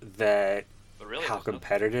time. that But really, how there's nothing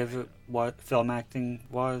competitive what film acting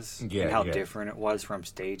was, Yeah, and how yeah. different it was from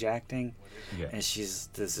stage acting. yeah. And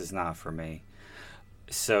this is not for me.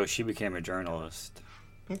 So she became a journalist.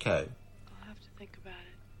 Okay. I'll have to think about it.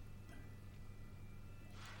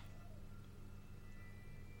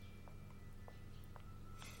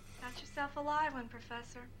 Got yourself a live one,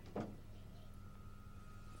 Professor.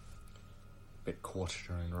 Bit caught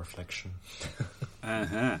during reflection. Uh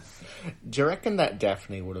huh. Do you reckon that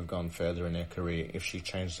Daphne would have gone further in her career if she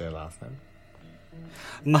changed her last name?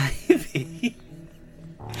 Maybe.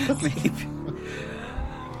 Maybe.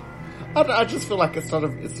 I just feel like it's not a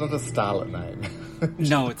starlet name.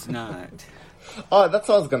 No, it's not. Oh, that's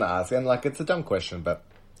what I was going to ask, and like it's a dumb question, but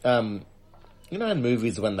you know, in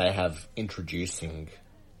movies when they have introducing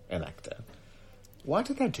an actor, why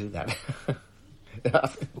do they do that?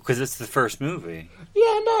 Because it's the first movie.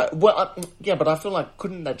 Yeah, no. Well, yeah, but I feel like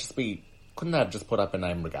couldn't they have just put up a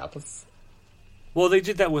name regardless? Well, they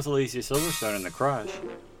did that with Alicia Silverstone in The Crush.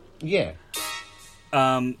 Yeah,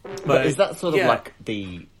 But is that sort of yeah. like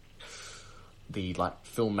the like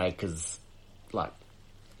filmmakers like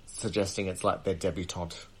suggesting it's like their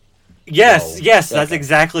debutante? Yes, Oh, yes, that's okay.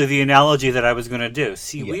 exactly the analogy that I was going to do.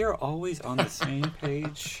 See, Yeah. we are always on the same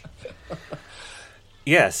page.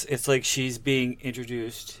 Yes, it's like she's being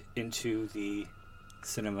introduced into the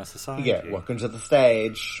cinema society. Yeah, welcome to the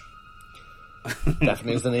stage.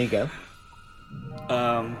 Daphne's an ego.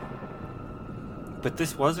 But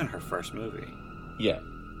this wasn't her first movie. Yeah.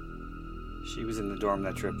 She was in The Dorm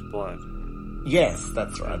That Dripped Blood. Yes,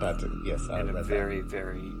 that's right. I did. Yes, I In a read very,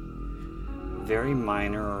 very, very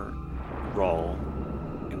minor role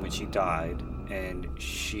in which she died, and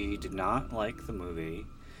she did not like the movie.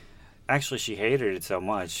 Actually, she hated it so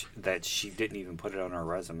much that she didn't even put it on her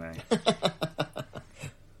resume.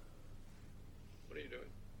 What are you doing?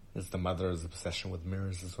 that. Is the mother's obsession with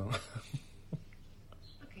mirrors as well?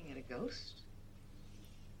 Looking at a ghost?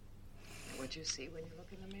 What you see when you look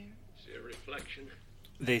in the mirror? See a reflection.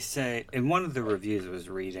 They say, in one of the reviews I was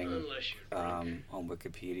reading Unless you're drunk. on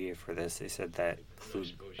Wikipedia for this, they said that Clu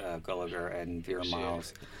Gallagher and Vera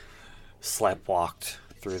Miles sleptwalked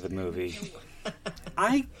through the movie.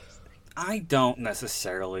 I don't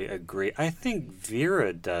necessarily agree. I think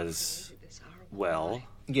Vera does This horrible well.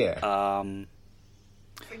 Yeah.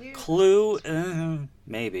 For you, Clue,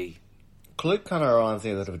 maybe. Clue kind of reminds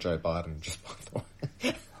me a little of Joe Biden, just by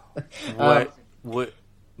the way. What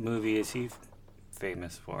movie is he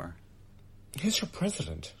famous for? Who's your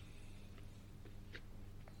president?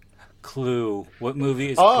 Clue. What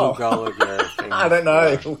movie is Oh. Clue Gallagher famous I don't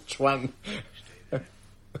know for? which one.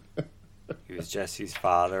 He was Jesse's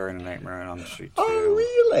father in A Nightmare on Elm Street 2. Oh,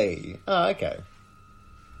 really? Oh, okay.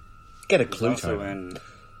 Get a He was clue, also Tony.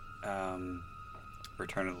 in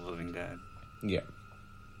Return of the Living Dead. Yeah.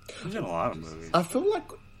 He's in a lot of movies. I feel like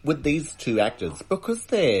with these two actors, because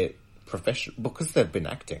they're because they've been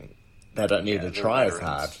acting, they don't need Yeah, to they're try as veterans.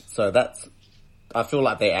 hard. So I feel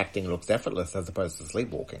like their acting looks effortless as opposed to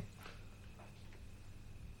sleepwalking.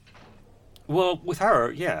 Well, with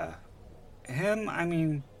her, yeah. Him, I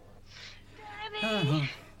mean, Daddy!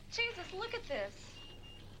 Jesus, look at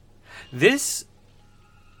this.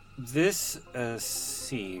 this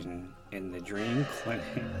scene in the dream clinic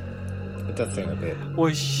It does seem a bit.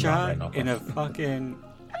 was shot knockoff. in a fucking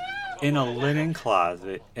in a linen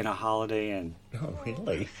closet in a Holiday Inn. Oh,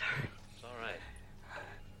 really? It's all right.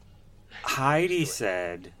 Heidi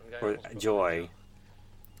said, or Joy,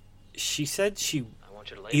 she said I want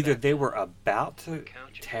you to lay either back. they were about to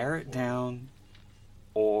tear it down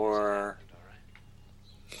or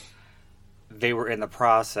they were in the What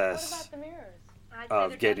process about the mirrors?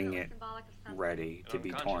 of getting it ready to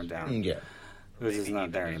be torn down. Yeah. This is Maybe not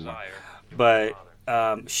even there anymore. desire to But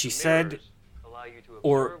bother. she said Mirrors allow you to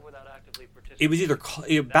or observe without actively it was either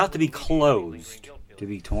participating. about to be That will alleviate any lingering closed guilt to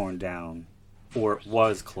feelings. be torn down, or it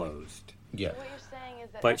was closed. Yeah. What you're saying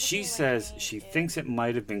is that But she everything says Lane she is thinks it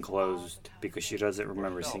might have been closed because she doesn't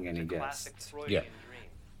remember seeing any It's a classic guests. Freudian Yeah.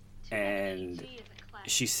 dream. And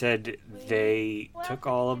she said they took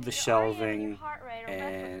all of the shelving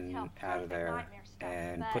and out of there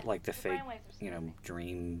and put like the fake,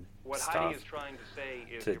 dream What stuff Heidi is trying to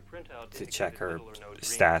say is to- your printout to indicated check her little or no dream,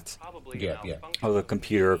 stats. probably Yeah, a yeah. malfunction all the of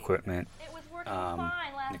computer equipment, It was working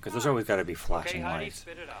fine last because there's month. always got to be Okay, flashing Heidi, lights.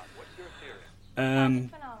 spit it out. What's your theory? Phenomena.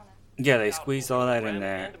 Yeah, they squeezed all that in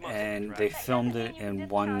there, and they filmed it in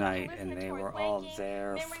one night, and they were all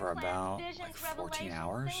there for about like 14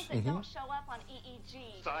 hours.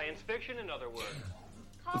 Science fiction, in other words.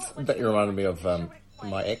 That reminded me of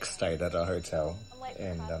my ex stayed at a hotel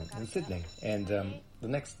in Sydney, and the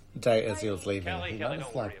next day as he was leaving, he Kelly,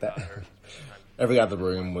 noticed don't like worry that about her. every other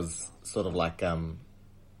room was sort of like Kelly.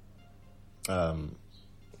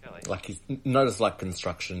 he noticed like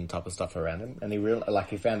construction type of stuff around him, and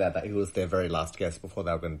he found out that he was their very last guest before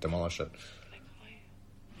they were going to demolish it.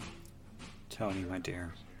 Tony, my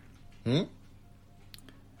dear, Hmm?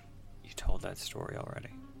 you told that story already.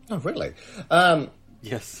 Oh, really?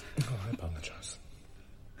 Yes. Oh, I apologize.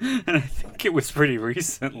 And I think it was pretty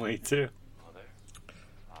recently, too.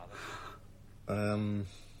 Oh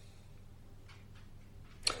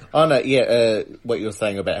no, yeah. What you were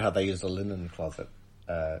saying about how they used a linen closet.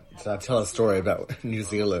 So I tell a story about New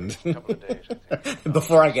Zealand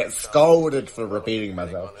before I get scolded for repeating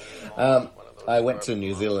myself. I went to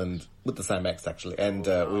New Zealand with the same ex actually, and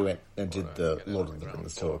we went and did the Lord of the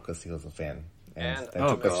Rings tour because he was a fan, and they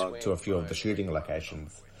took us to a few of the shooting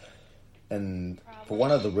locations. And for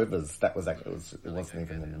one of the rivers, that was actually, it wasn't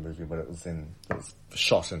even in the movie, but it was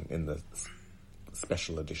shot in the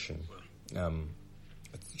special edition.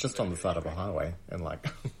 It's just on the side of a highway, and like,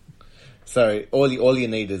 so all you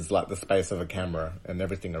need is like the space of a camera, and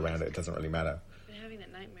everything around it doesn't really matter. Been having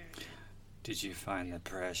that nightmare. Did you find the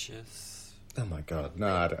precious? Oh my god, no,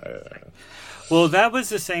 I don't. Well, that was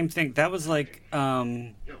the same thing. That was like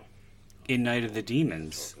in Night of the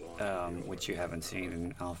Demons, which you haven't seen,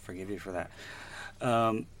 and I'll forgive you for that.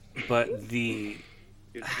 But the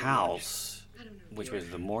house, which was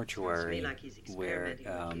the mortuary where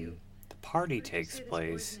the party takes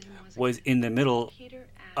place, was in the middle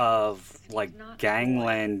of like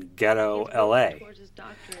gangland ghetto LA.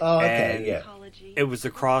 Oh, okay, And yeah. It was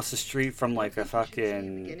across the street from like a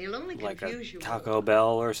fucking like a Taco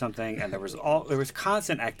Bell or something, and there was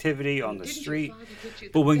constant activity on the street.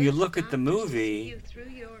 But when you look at the movie,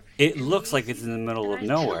 it looks like it's in the middle of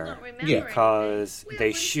nowhere. Yeah. Because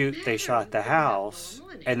they shot the house,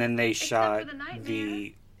 and then they shot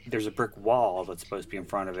there's a brick wall that's supposed to be in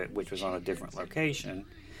front of it, which was on a different location.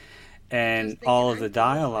 And all of the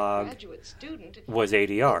dialogue was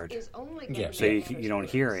ADR'd. Yeah. So you don't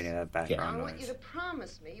hear any of that background noise.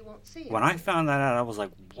 When I found that out, I was like,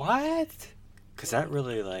 what? Because that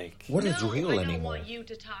really, like... What is No, real I don't anymore? want you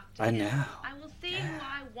to talk to I him. know. I will say who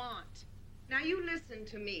I want. Now you listen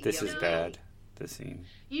to me. This is young bad, this scene.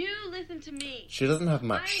 You listen to me. She doesn't have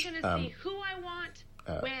much I'm gonna say who I want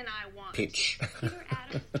when I want. pitch, Peter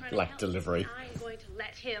Adams is trying to like help delivery. me. I'm going to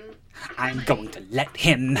let him. I'm going to let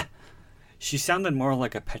him... She sounded more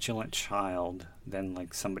like a petulant child than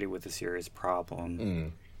like somebody with a serious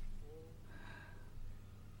problem.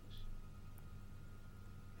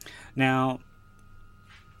 Now,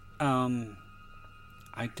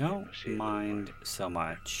 I don't mind so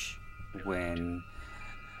much when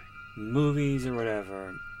movies or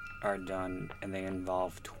whatever are done and they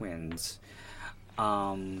involve twins,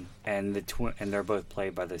 and and they're both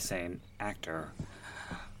played by the same actor.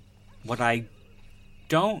 What I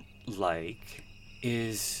don't like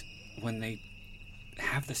is when they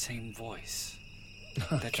have the same voice.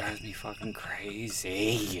 That drives me fucking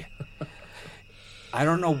crazy. I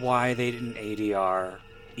don't know why they didn't ADR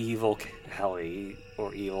evil Kelly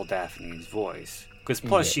or evil Daphne's voice. Because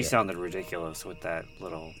plus she sounded ridiculous with that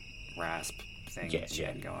little rasp thing that she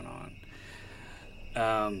had going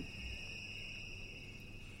on.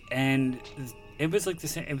 And it was like the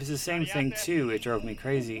same. It was the same thing too. It drove me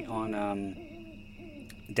crazy on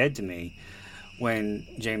Dead to Me, when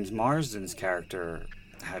James Marsden's character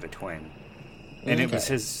had a twin. And it was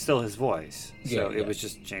still his voice. So it was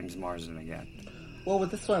just James Marsden again. Well, with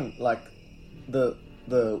this one, like, the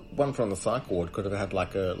one from the psych ward could have had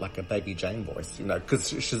like a baby Jane voice, you know, because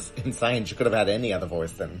she's insane. She could have had any other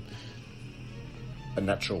voice than a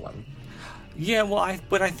natural one. Yeah, well, I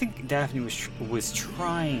think Daphne was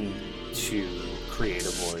trying to create a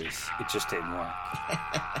voice. It just didn't work.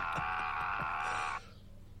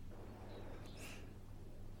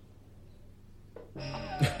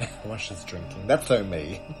 While she's drinking. That's so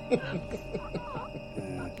me.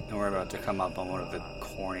 And we're about to come up on one of the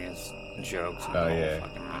corniest jokes in the whole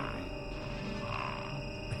fucking movie.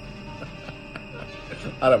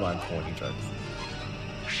 I don't mind corny jokes.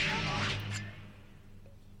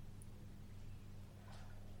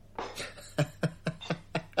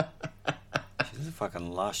 She's a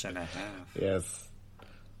fucking lush and a half. Yes.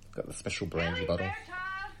 Got the special brandy bottle.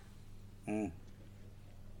 Mm.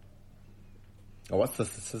 Oh, what's the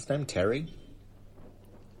sister's name? Terry?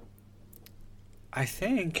 I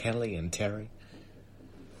think. Kelly and Terry.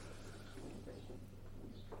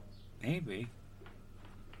 Maybe.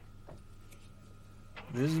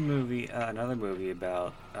 This is a movie, another movie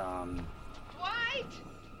about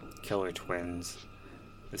killer twins.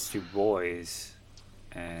 There's two boys,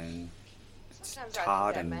 and it's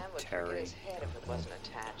Todd and Terry.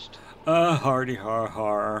 Hardy har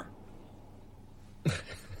har.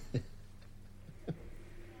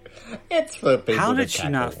 It's for people. How to did she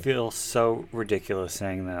not cackle. feel so ridiculous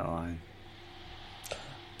saying that line?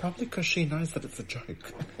 Probably because she knows that it's a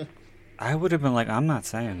joke. I would have been like, I'm not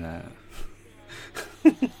saying that.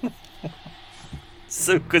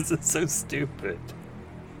 So, because it's so stupid.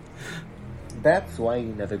 That's why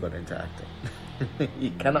you never got into acting.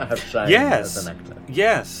 You cannot have shame Yes. as an actor.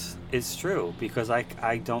 Yes, it's true. Because I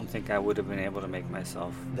don't think I would have been able to make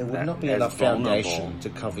myself There would that not be as enough vulnerable. foundation to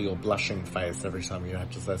cover your blushing face every time you have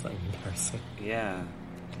to say something embarrassing. Yeah.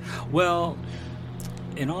 Well,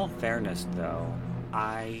 in all fairness, though,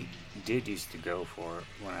 I did used to go for it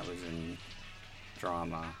when I was in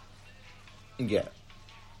drama. Yeah.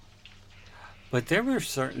 But there were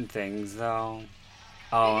certain things, though.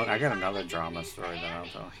 Oh, I got another drama story that I'll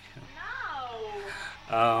tell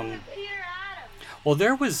you. Well,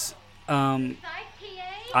 there was. I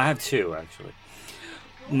have two, actually.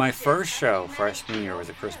 My first show, freshman year, was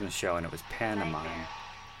a Christmas show, and it was pantomime.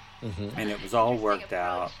 Mm-hmm. And it was all worked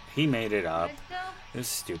out. He made it up. It was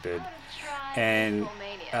stupid. And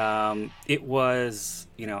it was,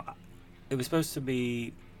 it was supposed to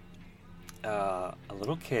be a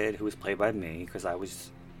little kid who was played by me because I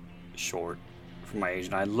was short for my age,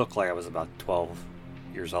 and I looked like I was about 12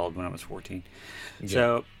 years old when I was 14. Yeah.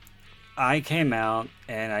 So I came out,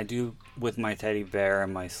 and I do with my teddy bear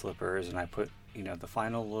and my slippers, and I put, the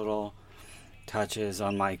final little touches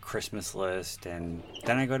on my Christmas list, and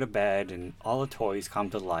then I go to bed, and all the toys come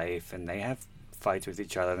to life, and they have fights with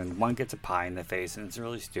each other, and one gets a pie in the face, and it's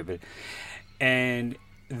really stupid. And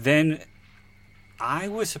then I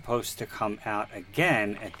was supposed to come out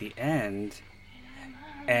again at the end,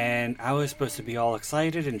 and I was supposed to be all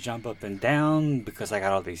excited and jump up and down because I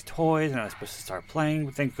got all these toys, and I was supposed to start playing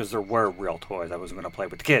with things because there were real toys. I wasn't going to play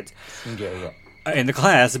with the kids in the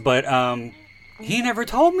class, but he never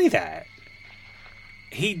told me that.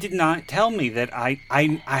 He did not tell me that. I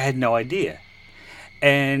had no idea.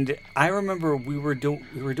 And I remember we were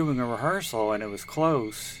doing a rehearsal, and it was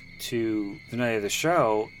close to the night of the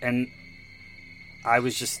show, and I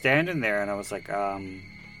was just standing there, and I was like, what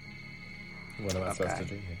am I supposed to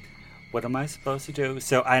do here? What am I supposed to do?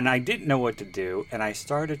 So, and I didn't know what to do, and I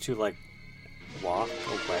started to, walk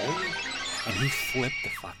away, and he flipped the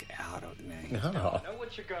fuck out of me. Oh. I know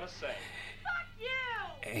what you're gonna say.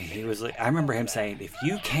 And he was like, I remember him saying, if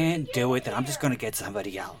you can't do it, then I'm just going to get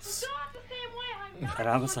somebody else. And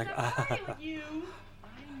I was like,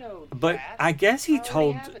 But I guess he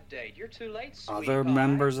told other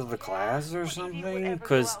members of the class or something,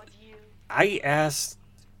 because I asked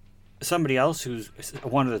somebody else who's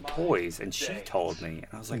one of the toys, and she told me. And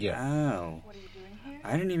I was like, oh,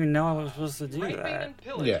 I didn't even know I was supposed to do that.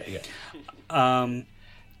 Yeah.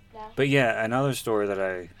 But yeah, another story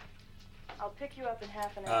that I'll pick you up in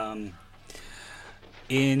half an hour.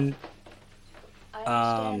 I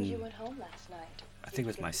understand you went home last night. I think it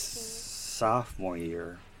was my sophomore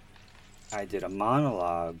year, I did a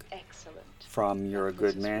monologue from You're a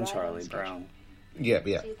Good Man, Charlie Brown. Yeah.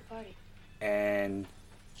 See you at the party. And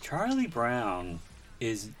Charlie Brown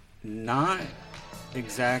is not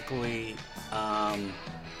exactly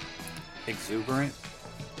exuberant.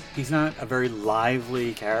 He's not a very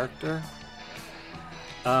lively character.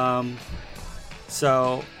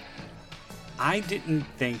 So I didn't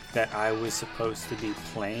think that I was supposed to be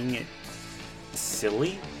playing it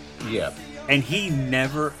silly. Yeah. And he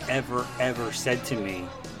never, ever, ever said to me,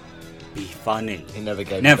 be funny. He never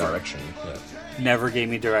gave Never. you direction. Yeah. Never gave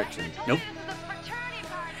me direction. Nope.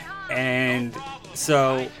 And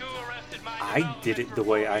so I did it the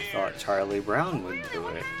way I thought Charlie Brown would do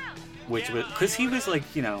it. Which was, because he was like,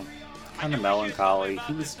 you know, kind of melancholy.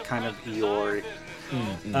 He was kind of Eeyore.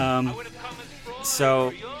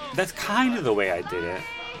 So that's kind of the way I did it.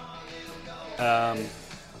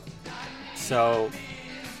 So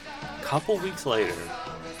a couple weeks later,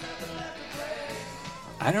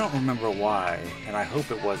 I don't remember why, and I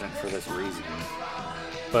hope it wasn't for this reason,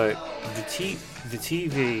 but the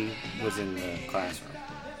TV was in the classroom,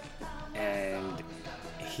 and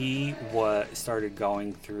he started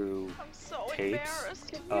going through tapes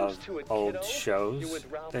of old shows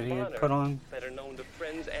that he had put on,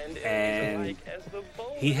 and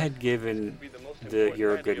he had given the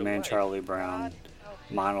 "You're a Good Man, Charlie Brown"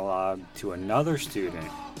 monologue to another student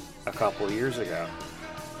a couple years ago.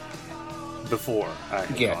 Before I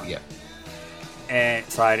had gone. Yeah. And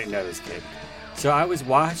so I didn't know this kid. So I was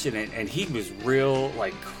watching it, and he was real,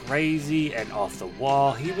 like, crazy and off the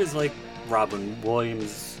wall. He was like Robin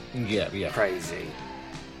Williams Yeah. crazy.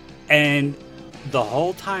 And the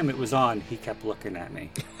whole time it was on, he kept looking at me.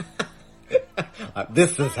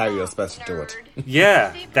 This is how you're supposed to do it.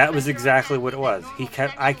 Yeah, that was exactly what it was. He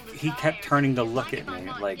kept turning to look at me,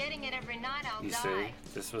 like, you see,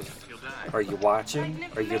 this was. Are you watching?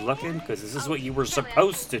 Are you looking? Because this is what you were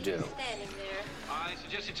supposed to do. I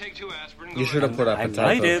suggest you take 2 aspirin. You should have put up I a might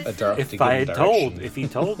type have of a if I had told. If he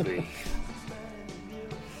told me,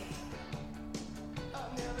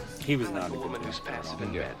 he was not a good woman who's man. passive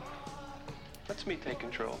in Yeah. bed. Let's me take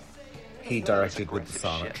control. He directed with the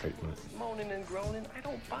silent Shit. treatment. Moaning and groaning, I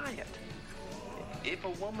don't buy it. If a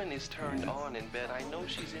woman is turned on in bed, I know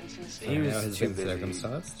she's insincere. He was Now he's too been busy.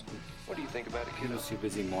 circumcised. What do you think about it, He kiddo? was too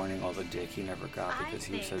busy mourning all the dick he never got because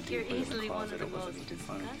he was so deeply in the closet it wasn't even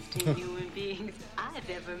funny. disgusting human beings I've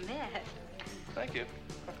ever met. Thank you.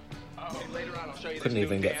 Later on, I'll show you Couldn't this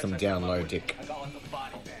even new get some dance down I low come up dick. with. I call it the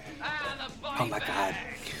body bag. Oh my god.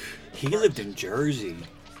 He lived in Jersey,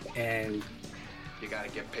 and You gotta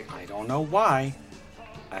get picked. I don't know why.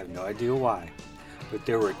 I have no idea why. But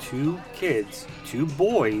there were 2 kids, 2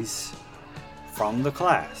 boys from the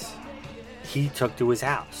class he took to his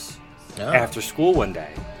house Oh. after school one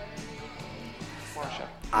day. Marsha,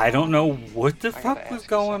 I don't know what the I gotta fuck ask was you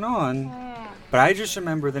going on, but I just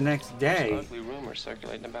remember the next some day ugly rumors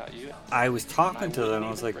circulating about you. I was talking to them and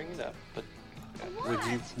I was like, bring it up, but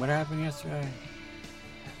what happened yesterday?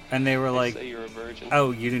 And they were they like, say you're a virgin.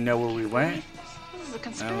 oh, you didn't know where we went? This is a And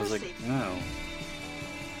conspiracy. I was like, no.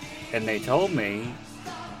 And they told me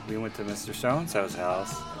we went to Mr. So-and-so's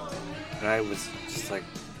house, and I was just like,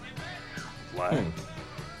 what?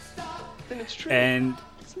 Then it's true. And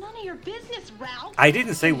It's none of your business, Ralph. I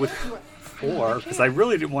didn't say what for, because I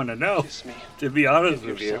really didn't want to know, Kiss me. to be honest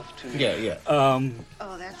with you. Yourself to me. Yeah.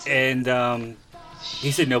 Oh, that's And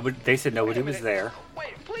he said nobody. They said nobody was there.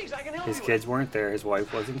 Wait, please, I can help His you. kids weren't there. His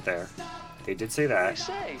wife wasn't there. They did say What that.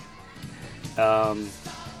 do you say?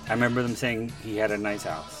 I remember them saying he had a nice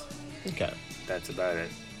house. Okay. That's about it.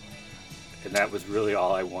 And that was really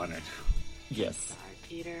all I wanted. Yes. Sorry,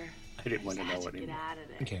 Peter. I didn't want to know Get anymore. out of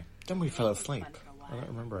there. Okay. Then we fell asleep. I don't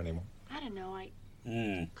remember anymore. I don't know. I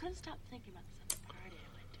Mm. couldn't stop thinking about this other party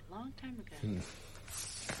I went to a long time ago.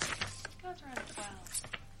 Goes around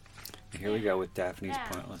 12. Here we go with Daphne's Yeah.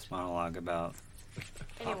 pointless monologue about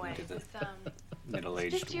Anyway, to the this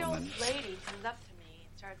middle-aged 50-year-old woman. lady comes up to me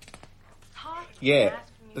and starts talking. Yeah. and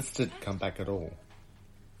asking me This didn't come back at all.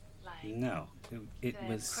 like, No, it Said,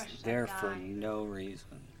 was "Crush that there for guy." no reason.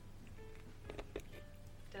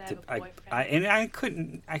 did I have a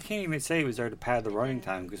boyfriend? I can't even say it was there to pad the running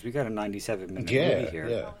time because we got a 97-minute Yeah. movie here.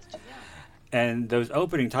 Yeah. I was too young. And those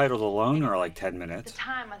opening titles alone are like 10 At the minutes.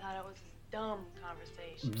 time, I thought it was this dumb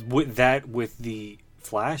conversation. With the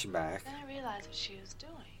flashback. Then I realized what she was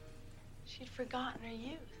doing. She'd forgotten her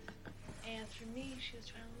youth. And through me, she was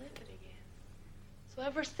trying to live it again. So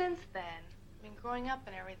ever since then, I mean, growing up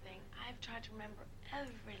and everything, I've tried to remember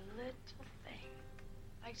every little thing.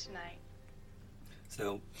 Like tonight.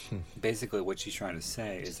 So basically what she's trying to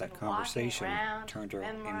say is that Just walking conversation around, turned her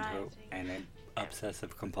into memorizing. an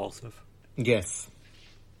obsessive compulsive. Yes.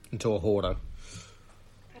 Into a hoarder.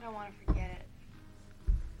 I don't want to forget it.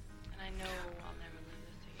 And I know I'll never live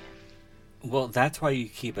this again. Well, that's why you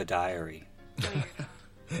keep a diary.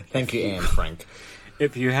 Thank you, Anne Frank.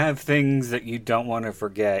 If you have things that you don't want to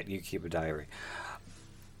forget, you keep a diary.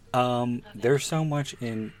 There's so much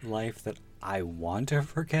in life that I want to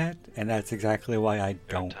forget, and that's exactly why I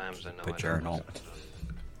don't times I know keep a I journal. don't.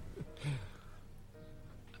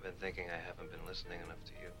 I've been thinking I haven't been listening enough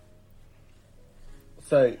to you.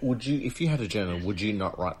 So, would you, if you had a journal, would you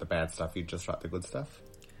not write the bad stuff? You'd just write the good stuff?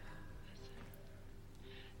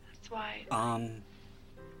 That's why.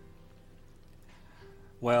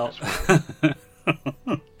 Well, if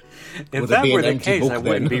Would it that be were an the empty case, book I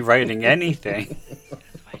wouldn't then? be writing anything.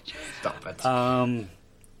 Stop it.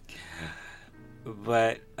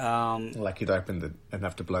 But Like you'd open and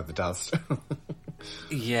have to blow the dust.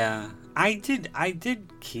 yeah, I did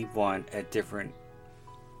keep one at different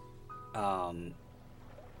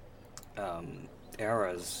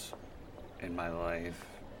eras in my life.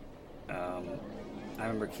 I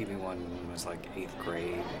remember keeping one when I was like 8th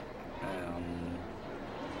grade.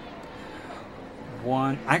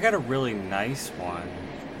 I got a really nice one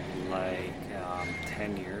like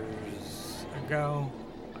 10 years ago.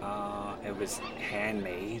 It was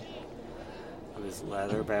handmade. It was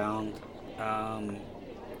leather bound.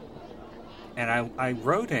 And I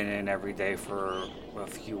wrote in it every day for a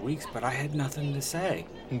few weeks, but I had nothing to say.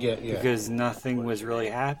 Yeah. Because nothing was really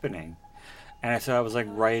happening. And so I was like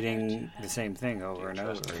writing the same thing over and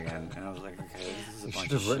over again. And I was like, okay, this is a You bunch should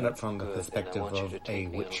of have written shit. it from the Good, perspective and I want you of to a take me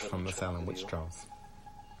on a witch little from the trip Salem with Witch you. Trials.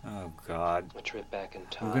 Oh, God. A trip back in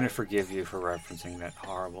time. I'm going to forgive you for referencing that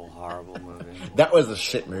horrible, horrible movie. That was a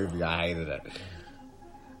shit movie. I hated it.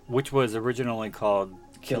 Which was originally called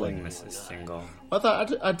Killing Mrs. Single. I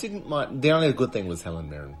thought I didn't mind. The only good thing was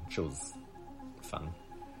Helen Mirren. She was fun.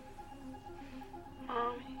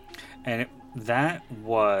 And that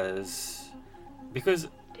was because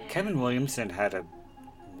Kevin Williamson had a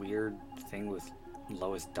weird thing with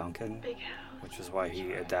Lois Duncan, Big house. which is why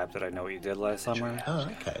he adapted I Know What You Did Last Summer. Oh,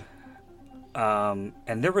 okay.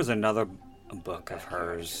 And there was another book of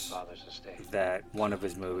hers Father's estate. that one of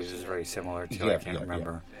his movies is very similar to. Yeah, I can't yeah,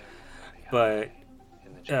 remember. But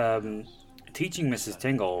In the jail. Teaching Mrs.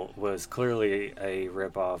 Tingle was clearly a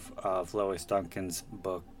ripoff of Lois Duncan's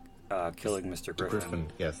book, Killing Mr.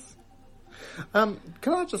 Griffin, yes. Can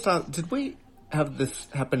I just ask, did we have this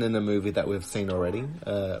happen in a movie that we've seen already,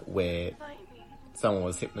 where Lightning. someone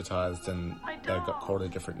was hypnotized and My they got doll. called a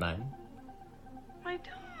different name? My dolls.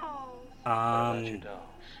 What about your doll?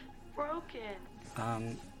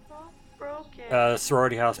 Broken. All broken.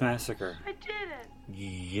 Sorority House Massacre. I didn't.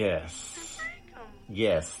 Yes. Break 'em.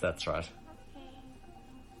 Yes, that's right.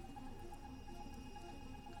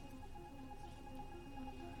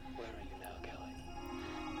 Where are you now, Kelly?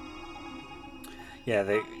 Yeah,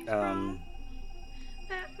 That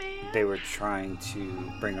man. they were trying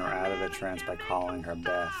to bring her out of the trance by calling her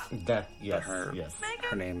Beth. That, yes, her, yes.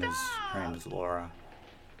 her name is Laura.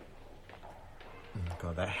 Oh,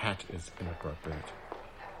 God, that hat is inappropriate.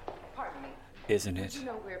 Pardon me. Isn't Do it? you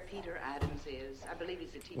know where Peter Adams is? I believe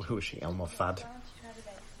he's a teacher. Who is she, Elmer Fudd?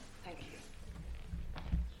 Thank you.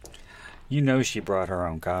 You know she brought her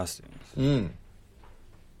own costumes.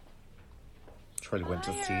 Charlie went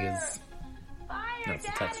to Sears. That's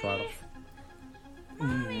the tax write-off.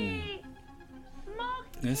 Mommy.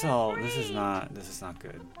 This is not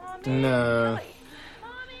good. No.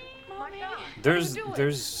 Mommy. There's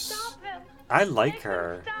I like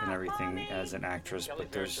her and everything as an actress,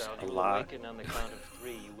 but there's a lot On the count of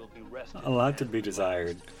 3, you will be rested. to be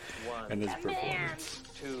desired in this performance.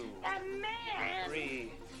 2, That man.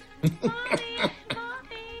 3. Mommy.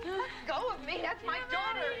 Go with me. That's my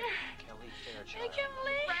daughter. Kelly Fairchild. Make him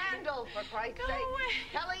leave. Randall, for Christ's Go sake. away.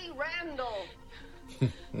 Kelly Randall.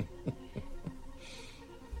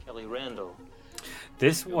 Kelly Randall.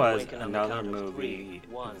 This You'll was awaken on the another count of movie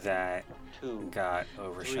 3. 1, that 2. got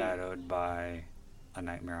overshadowed by A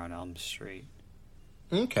Nightmare on Elm Street.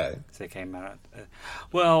 Okay. They came out.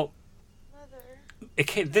 Well,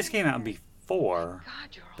 Mother. this came out before,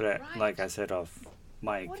 God, you're all but right. like I said off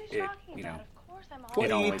mic, What are you it talking about? Of course I'm all What It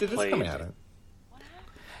year only did this played- come out in?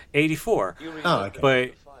 84. Oh, okay.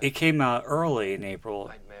 But it came out early in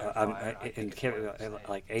April. It came out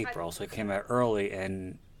like April, so it came out early,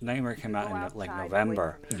 and Nightmare came out in like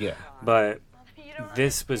November. Yeah. But You don't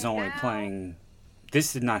this was understand only now. playing.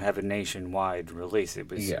 This did not have a nationwide release. It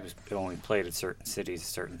was, Yeah. it only played at certain cities at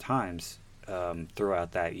certain times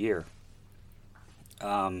throughout that year.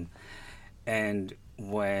 And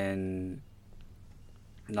when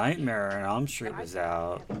Nightmare on Elm Street was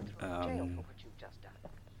out, Jail for what you've just done.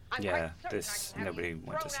 I'm yeah, quite certain I can have nobody you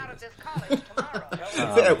went to thrown see out of this. this college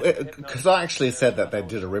tomorrow. Because I actually said that they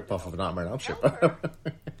did a rip-off of Nightmare on Elm Street How?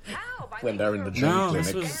 By when they're in the gym No, clinic.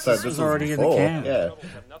 this was- So this was already in the before. can. Yeah.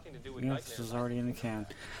 Yeah, this was already in the can.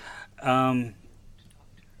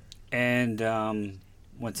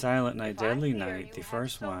 when Silent Night, Deadly Night, the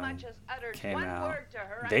first one, came out,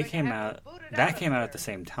 that came out at the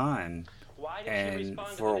same time, and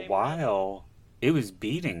for a while, it was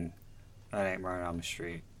beating A Nightmare on Elm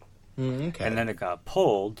Street. Okay. And then it got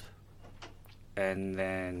pulled, and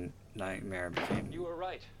then Nightmare became You were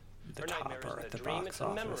right. the Her nightmare topper isn't at the a dream, box it's a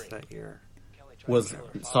office memory. that year. Was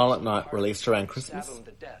Silent Night released around Christmas? Stab him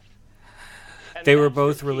to death. And They were that's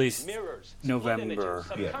both the key. released Mirrors, November. split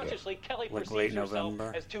images. Yeah, yeah. Subconsciously, Kelly Like perceives late herself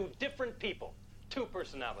November. as two different people, two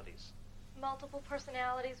personalities. Multiple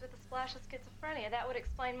personalities with a splash of schizophrenia. That would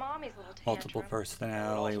explain Mommy's little tantrum. Multiple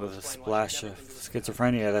personality with a explain why she splash never of can do it.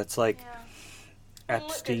 schizophrenia. That's like Yeah.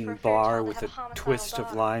 Epstein Look good for a Barr fairy tale to with have a a homicidal twist of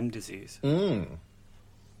dog. Lyme disease. You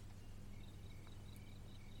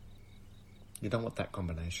don't want that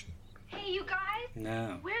combination. Hey, you guys,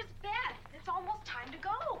 No. where's Beth? It's almost time to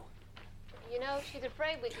go. You know, she's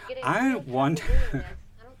afraid we could get in I real trouble wonder- doing this.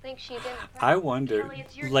 I don't think she's in. I wonder, Kelly,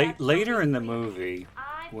 it's your late, dad's later in the favorite. movie,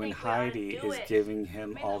 I when think we ought to Heidi do is it. giving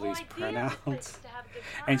him I mean, all the whole these idea of this place is printouts, to have a good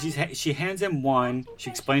and time. she hands him one, she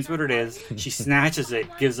explains what it is, she snatches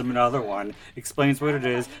it, gives him another one, explains what it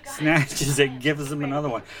is, snatches it, gives him another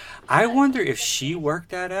one. I wonder if she worked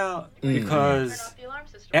that out, Turn because off the alarm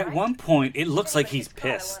system, at right? one point it looks like he's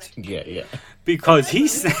pissed, Yeah, yeah. because he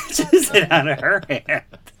snatches it out of her hand.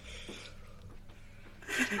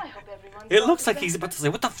 I hope everyone's It all looks like together. he's about to say,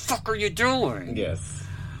 "What the fuck are you doing?" Yes.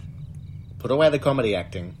 Put away the comedy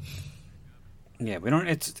acting. Yeah, we don't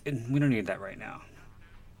need that right now.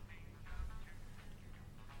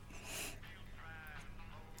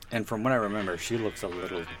 And from what I remember, she looks a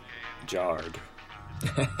little jarred.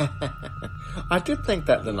 I did think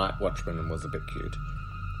that the Night Watchman was a bit cute.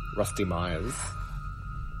 Rusty Myers.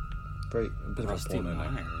 A bit Rusty of a porno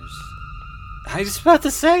name. Myers. I was just about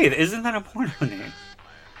to say, isn't that a porno name?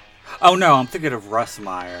 Oh no, I'm thinking of Russ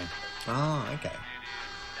Meyer. Oh, okay.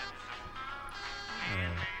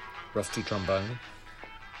 Rusty Trombone.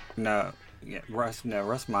 No, yeah, Russ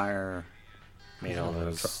Meyer made all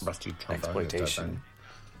those Rusty Trombone. exploitation.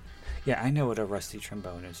 Yeah, I know what a rusty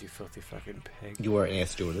trombone is, you filthy fucking pig. You were an air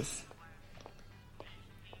stewardess.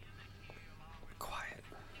 Quiet.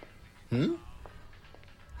 Huh?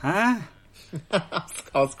 Huh?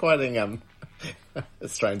 I was quoting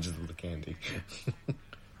Strangers with the Candy.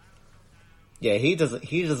 Yeah, he doesn't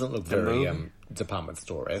look very movie? department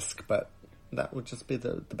store-esque, but that would just be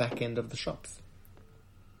the back end of the shops.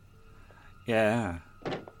 Yeah.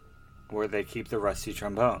 Where they keep the rusty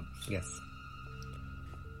trombones. Yes.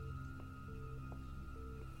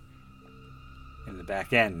 In the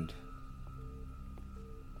back end.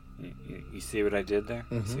 You see what I did there?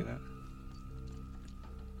 You see that?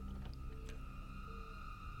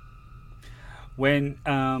 When,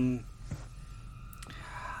 I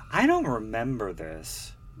don't remember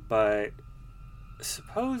this, but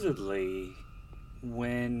supposedly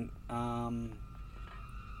when, I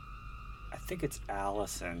think it's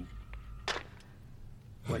Allison.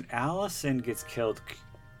 When Allison gets killed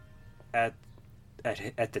at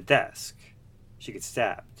the desk, she gets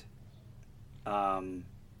stabbed. When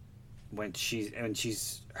she's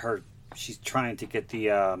trying to get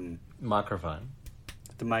the microphone,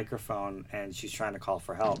 and she's trying to call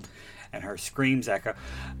for help, and her screams echo.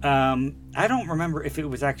 I don't remember if it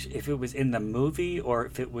was in the movie or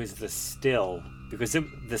if it was the still, because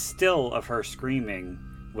the still of her screaming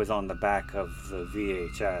was on the back of the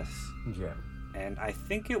VHS. Yeah. And I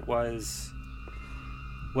think it was.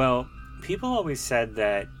 Well, people always said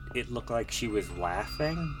that it looked like she was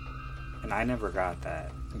laughing, and I never got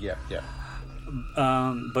that. Yeah, yeah.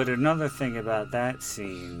 But another thing about that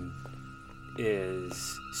scene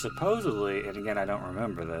is supposedly, and again I don't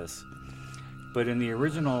remember this, but in the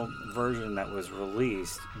original version that was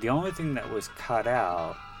released, the only thing that was cut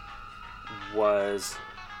out was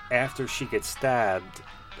after she gets stabbed,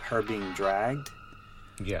 her being dragged.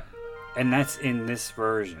 Yeah. And that's in this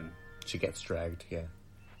version. She gets dragged, yeah.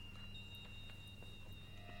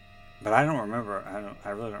 But I don't remember. I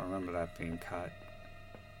really don't remember that being cut.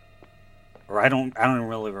 Or I don't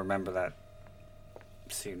really remember that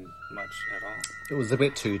scene much at all. It was a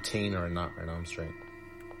bit too Tina and Nightmare on Elm Street.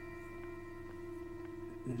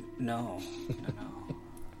 No.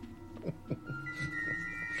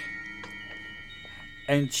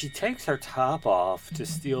 And she takes her top off to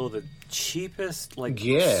steal the cheapest,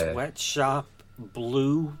 sweatshop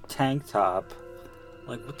blue tank top.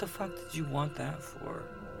 Like, what the fuck did you want that for?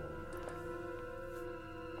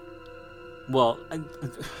 Well,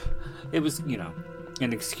 it was,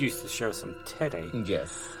 an excuse to show some titty.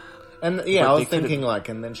 Yes. And, yeah, I was thinking,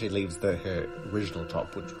 and then she leaves her original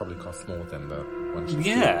top, which probably costs more than the one she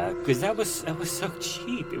Yeah, because that was so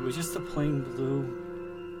cheap. It was just a plain blue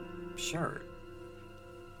shirt.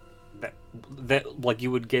 That like you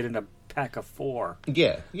would get in a pack of 4.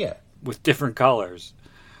 Yeah, yeah. With different colors.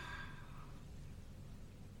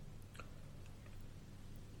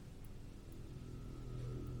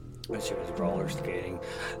 When she was roller skating.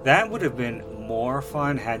 That would have been more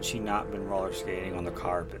fun had she not been roller skating on the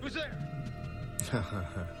carpet. Who's there?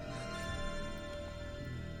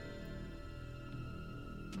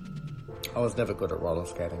 I was never good at roller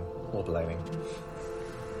skating or blading.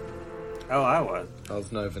 Oh, I was. I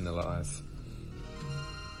was no Vanilla Ice.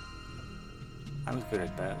 I was good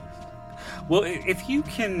at both. Well, if you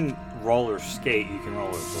can roller skate, you can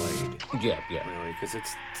roller blade. Yeah, yeah. Really, because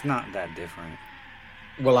it's not that different.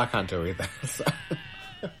 Well, I can't do either. So.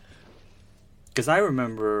 Because I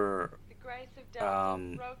remember, The grace of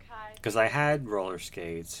Delta, because I had roller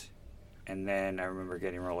skates, and then I remember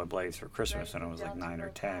getting roller blades for Christmas when I was like 9 or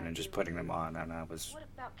 10, and just putting them on, and I was What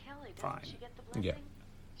about Kelly? fine. Doesn't she get the blessing? Yeah.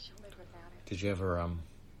 She'll live without it. Did you ever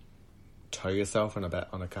tow yourself on a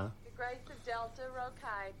car? The grace of Delta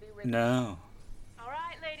Rokai be with No. All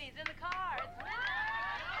right, ladies, in the car.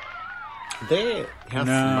 Their house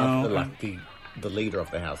No. mother, like the leader of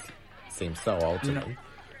the house, seems so old to me.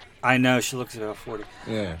 I know, she looks about 40.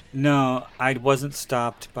 Yeah. No, I wasn't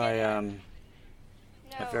stopped by a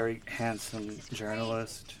very handsome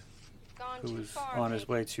journalist who was on his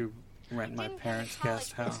way to rent my parents'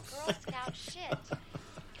 guest house. Girl Scout shit.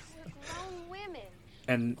 We're grown women.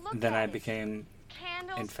 And Look then at I it. became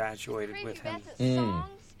Candles, infatuated creepy with him. Beth's songs.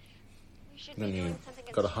 We should be Then you doing something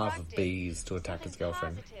got a half of constructive, bees to attack his something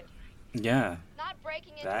girlfriend. positive. Yeah. Not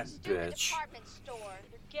breaking into That a stupid bitch. department store.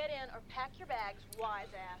 Either get in or pack your bags, wise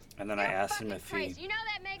ass. And then I You're asked him fucking if he crazy. You know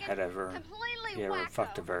that, Megan? had ever Completely ever wacko.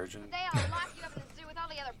 fucked a virgin. They ought to lock you up in the zoo with all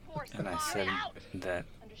the other poor And I swine said out. that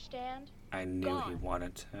Understand? I knew he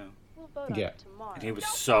wanted to. We'll vote on Yeah. it tomorrow. And he was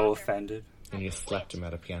so offended. And you slapped him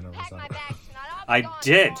at a piano Pack my result. bags tonight. I'll be I gone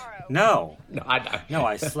did. tomorrow. No. No, I don't. No,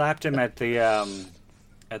 I slapped him at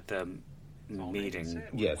the meeting.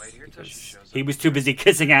 Yes. Because he was too busy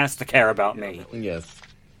kissing ass to care about me. Yes.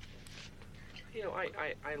 You know,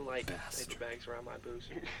 I like paper bags around my boots.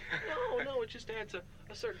 No, it just adds a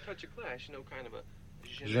certain touch of class. You know, kind of a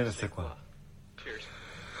Je ne sais quoi. Cheers.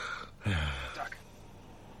 Doc.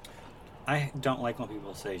 I don't like when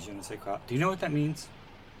people say je ne sais quoi. Do you know what that means?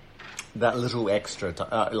 That little extra,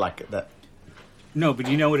 like that. No, but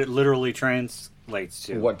do you know what it literally translates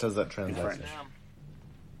to? What does that in translate French? to?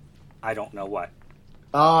 I don't know what.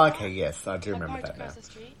 Oh, okay, yes, I do I remember parked that now. across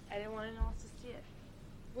the street. I didn't want anyone else to see it.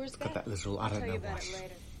 Where's Got Beth? that little, I I'll don't tell know you about what. it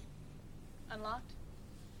later. Unlocked?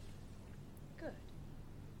 Good.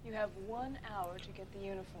 You have 1 hour to get the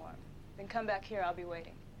uniform. Then come back here. I'll be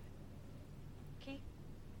waiting. Key?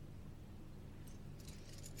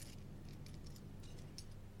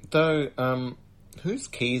 Though, whose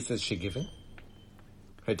keys is she giving?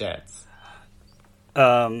 Her dad's.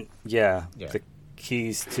 Yeah. Yeah. The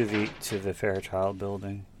keys to the Fairchild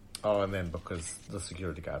building. Oh, and then because the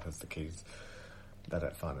security guard has the keys, they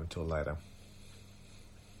don't find until later.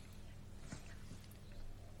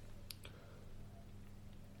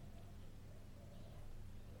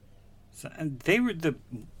 So, and they were the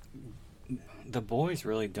boys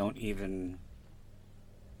really don't even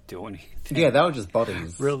do anything. Yeah, they were just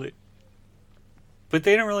bodies. Really. But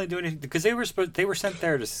they don't really do anything because they were sent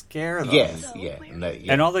there to scare them. Yes, yeah, and,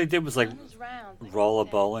 yeah. And all they did was like roll a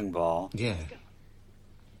bowling ball. Yeah.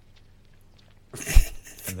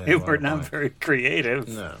 And then They roll were a not bike. very creative.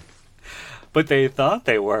 No. But they thought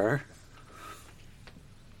they were.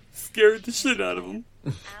 Scared the shit out of them.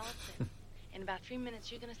 Allison, in about 3 minutes,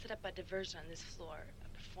 you're going to set up a diversion on this floor,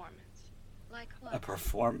 a performance. Like A what? I'm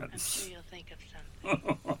performance. sure you'll think of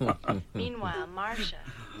something. Meanwhile, Marcia,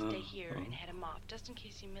 stay here and head him off, just in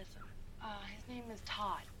case you miss him. His name is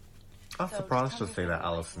Todd. I was So surprised just to tell me see when that you're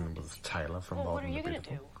Alison was Taylor from Well, Bold what are and you the going to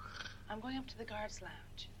do? Beautiful. I'm going up to the guards'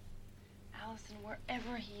 lounge. Allison,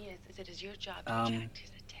 wherever he is, it is your job to Um, attract his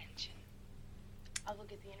attention. I'll go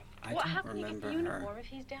get the uniform. I Well, don't how can he get remember the her. uniform if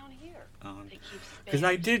he's down here? They keep Because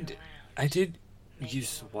spares in the I did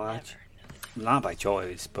used to watch, not by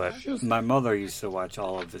choice, but my mother used to watch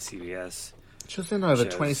all of the CBS. She was in over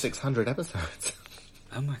shows. 2,600 episodes.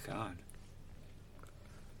 Oh my god.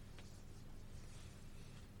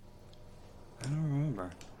 I don't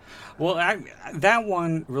remember. Well, that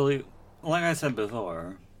one really, like I said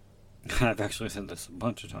before, I've actually said this a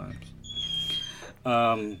bunch of times.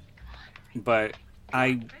 But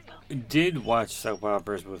I did watch soap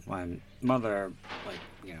operas with my mother,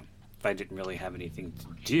 like, I didn't really have anything to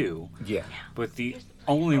do. Yeah. But the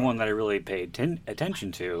only one that I really paid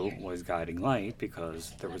attention to was Guiding Light,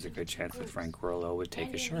 because there was a good chance that Frank Grillo would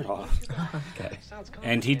take his shirt off. Okay.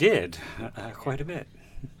 And he did, quite a bit.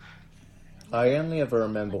 I only ever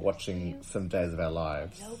remember watching some Days of Our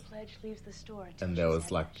Lives, No pledge leaves the store. and there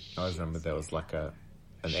was like, I always remember there was like an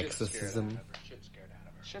exorcism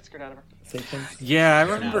Shit scared out of her. sequence. Yeah, I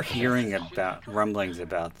remember hearing about rumblings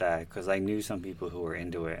about that, because I knew some people who were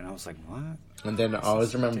into it, and I was like, what? And then I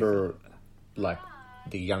always remember like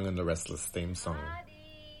the Young and the Restless theme song,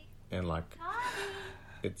 and like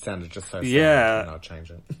it sounded just so sad, Yeah. and I'll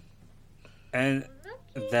change it. And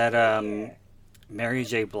that Mary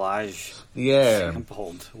J. Blige Yeah.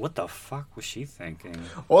 sampled. What the fuck was she thinking?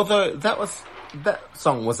 Although that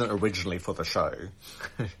song wasn't originally for the show.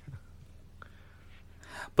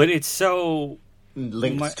 But it's so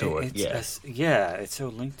Linked to it, yeah. Yeah, it's so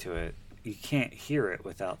linked to it. You can't hear it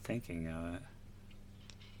without thinking of it.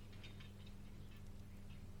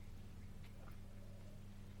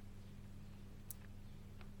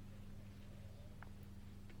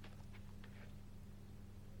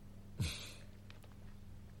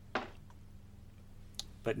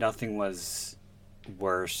 But nothing was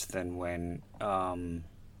worse than when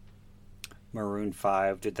Maroon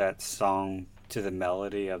 5 did that song to the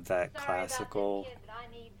melody of that classical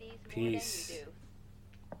piece.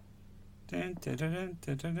 Dun, dun, dun, dun,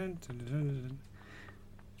 dun, dun, dun, dun, dun.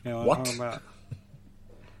 You know what I'm talking about?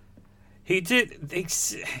 He did.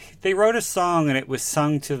 They wrote a song and it was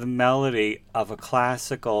sung to the melody of a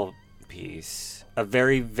classical piece, a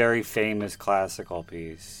very, very famous classical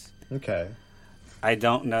piece. Okay. I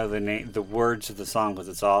don't know the words of the song because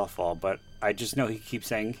it's awful, but I just know he keeps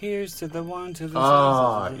saying, "Here's to the one, to the."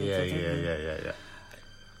 Oh, yeah.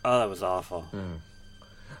 Oh, that was awful.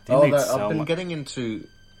 I've been getting into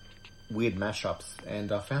weird mashups,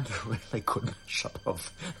 and I found a really good mashup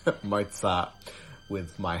of Mozart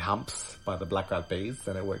with My Humps by the Black Eyed Peas,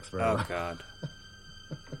 and it works very well. Oh, God.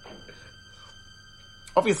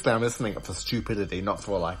 Obviously, I'm listening for stupidity, not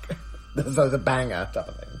for, like, the banger type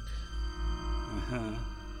of thing. Uh-huh.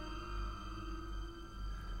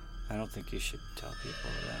 I don't think you should tell people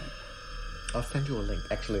that. I'll send you a link.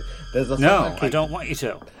 Actually, there's a song No, I don't want you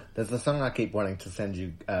to. There's a song I keep wanting to send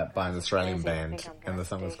you by an Australian band, and the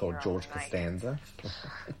song is called George Costanza.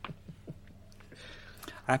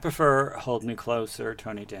 I prefer Hold Me Closer,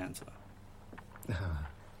 Tony Danza.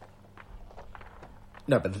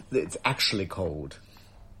 No, but it's actually called.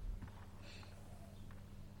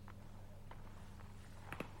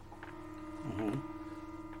 Mm-hmm.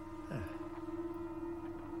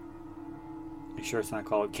 You sure it's not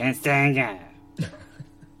called Can't Stand Ya?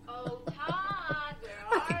 Oh, Todd, where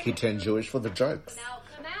I are think he turned Jewish for the jokes.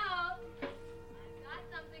 Come out. I've got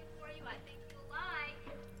something for you I think you'll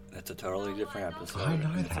like. That's a totally different episode. I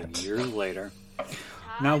know It's that. years later.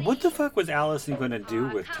 Now, what the fuck was Allison going to do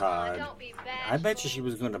with Todd? I bet you she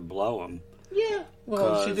was going to blow him. Yeah.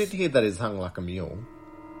 Well, she did hear that he's hung like a mule.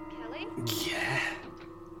 Kelly? Yeah.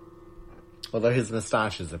 Although his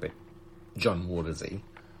moustache is a bit John Watersy.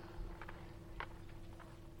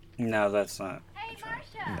 No, that's not. Hey, Marcia.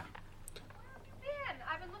 No. Where have you been?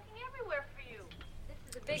 I've been looking everywhere for you. This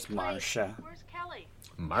is a big There's place. Marcia. Where's Kelly?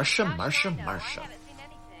 Marcia. I haven't seen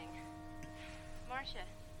anything. Marcia.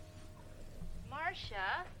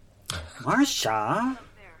 Marcia?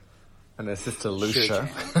 And her sister Lucia.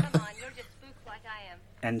 Come on, you're just spooked like I am.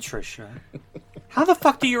 And Trisha. How the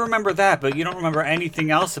fuck do you remember that, but you don't remember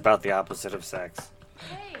anything else about the opposite of sex?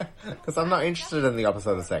 Hey. Because I'm not interested in the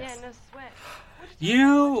opposite of sex. Yeah, no sweat. You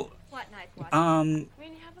know, What nice watch? I mean, you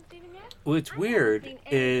haven't seen him yet? what's weird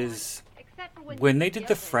is Except for when they did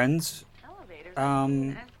the Friends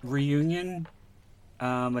Elevators. reunion,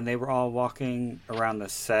 and they were all walking around the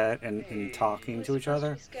set and talking to each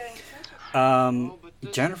other,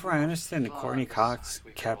 Jennifer Aniston and Courtney Cox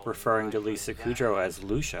kept referring to Lisa Kudrow as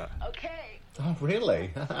Lucia. Okay. Oh,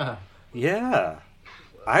 really? Yeah.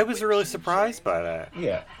 I was really surprised by that.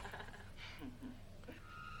 Yeah.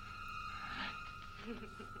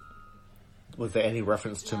 Was there any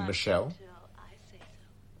reference to Michelle?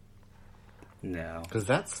 No. Because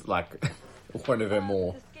that's like one of her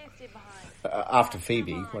more, after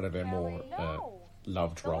Phoebe, one of her more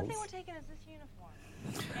loved roles. We're taking is this uniform.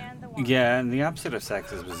 And the one. Yeah, and the opposite of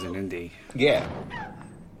sexes was in Indy. Yeah.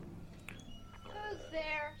 Who's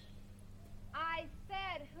there? I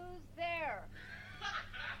said, who's there?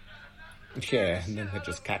 Yeah, and then they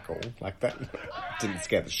just cackle like that. Didn't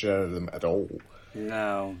scare the shit out of them at all.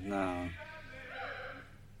 No.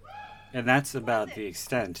 And that's about the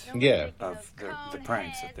extent Yeah. of the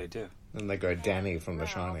pranks that they do. And they go Danny from The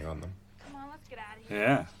Shining on them. Come on, let's get out of here.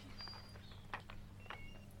 Yeah.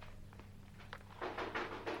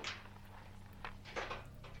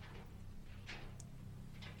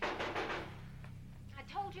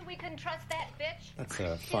 That's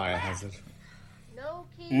a fire hazard. No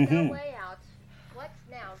key, Mhm. no way out. What's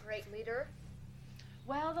now, great leader?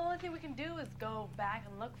 Well, the only thing we can do is go back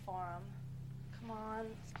and look for him. Come on,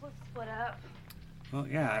 split up. Well,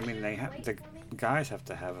 yeah, I mean, the guys have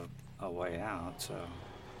to have a way out, so.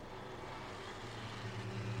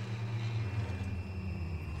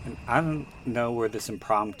 And I don't know where this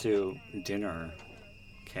impromptu dinner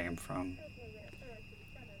came from.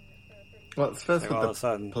 Well, it's first Like, all of with a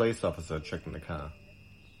sudden- the police officer checking the car.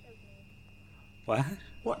 What?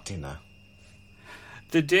 What dinner?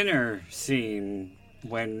 The dinner scene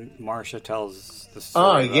when Marcia tells the Oh,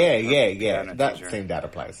 story. about yeah, her yeah. piano That teacher. seemed out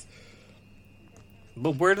of place.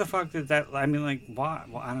 But where the fuck did that? I mean, like, why?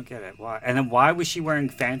 Well, I don't get it. Why? And then why was she wearing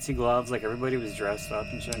fancy gloves? Like everybody was dressed up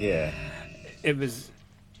and shit. Yeah. It was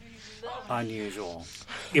unusual.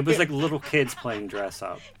 It was like little kids playing dress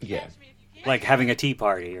up. Yeah. Like having a tea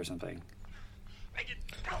party or something.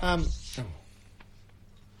 Oh.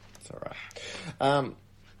 It's alright.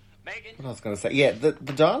 What I was going to say. Yeah, the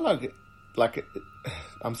dialogue, like,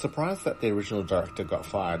 I'm surprised that the original director got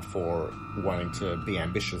fired for wanting to be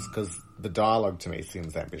ambitious, because the dialogue to me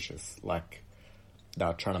seems ambitious. Like,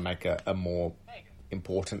 they're trying to make a more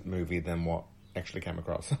important movie than what actually came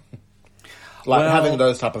across. Like, having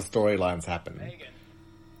those type of storylines happen.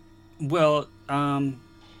 Well,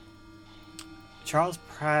 Charles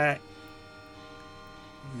Pratt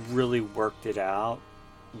really worked it out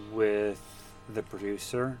with the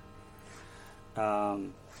producer.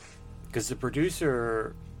 Because the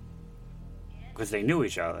producer, because they knew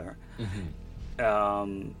each other,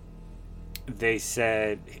 they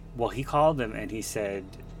said, well, he called them and he said,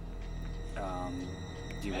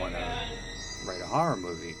 do you want to write a horror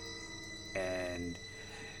movie? And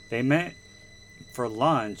they met for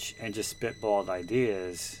lunch and just spitballed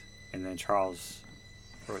ideas, and then Charles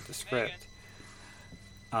wrote the script.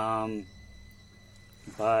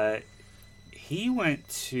 But he went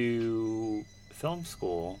to film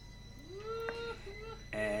school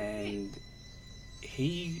and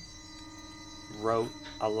he wrote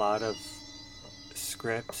a lot of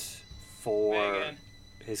scripts for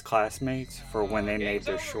his classmates for when they made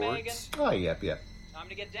their shorts. Oh, yep.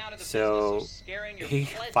 So he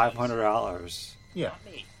 $500 Yeah.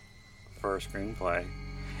 for a screenplay,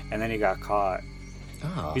 and then he got caught.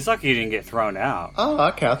 Oh. He's lucky he didn't get thrown out. Oh,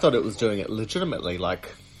 okay. I thought it was doing it legitimately, like.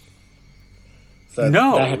 So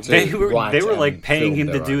No, had to they were write like and paying film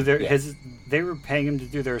him to do own. their Yeah. They were paying him to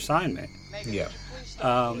do their assignment. Yeah.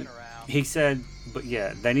 He said, but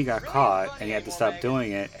yeah, then he got caught and he had to stop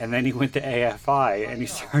doing it, and then he went to AFI and he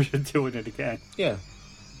started doing it again. Yeah.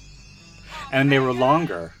 And they were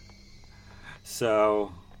longer,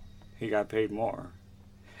 so he got paid more.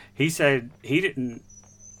 He said he didn't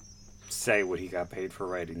say what he got paid for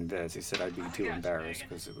writing this. He said, I'd be too embarrassed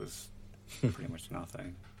because it was pretty much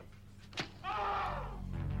nothing.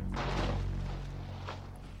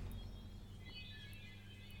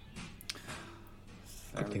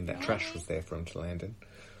 Good thing that trash was there for him to land in.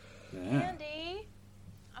 Yeah. Andy,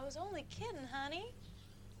 I was only kidding, honey.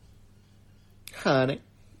 Honey.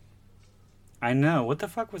 I know. What the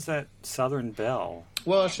fuck was that Southern Belle?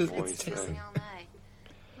 Well, voice it's thing? Texan.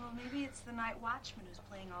 Well, maybe it's the night watchman who's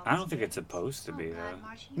playing all I don't think it's supposed to be, though.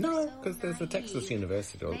 No, because there's a Texas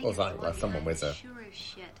University, or something, like someone wears a...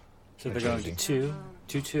 So they're going to 2?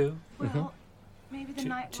 2-2? Well, maybe the Two-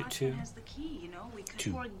 night two- watchman two. has the key, you know? We could...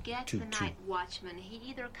 Two. Forget Two, the two. night watchman. He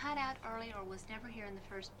either cut out early or was never here in the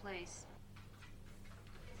first place.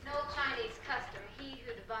 It's an old Chinese custom. He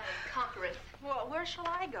who divided conquereth. Well, where shall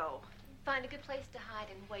I go? Find a good place to hide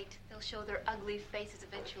and wait. They'll show their ugly faces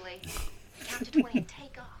eventually. Count to 20 and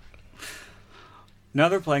take off. Now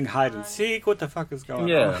they're playing hide and seek. What the fuck is going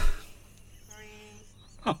Yeah.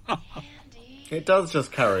 on? It does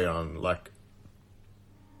just carry on, like...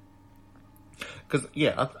 Because,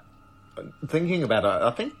 yeah, thinking about it,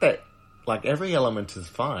 I think that, like, every element is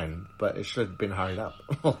fine, but it should have been hurried up.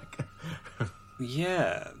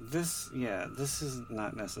 This is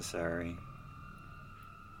not necessary.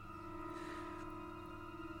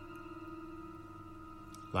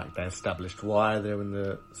 Like, they established why they're in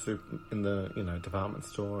the department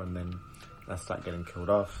store, and then they start getting killed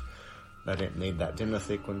off. They didn't need that dinner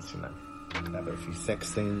sequence, They have a few sex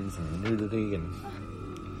scenes and nudity and...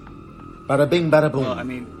 Bada bing, bada boom. Well, I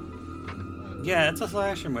mean, yeah, it's a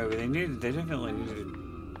slasher movie. They definitely needed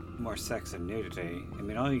more sex and nudity. I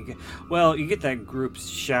mean, you get that group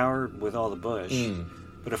shower with all the bush,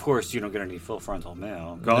 but of course you don't get any full frontal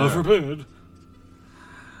male. God forbid.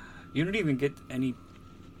 You don't even get any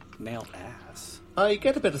male ass. Oh, you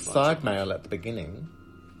get a bit of side mail at the beginning.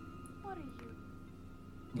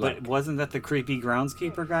 But wasn't that the creepy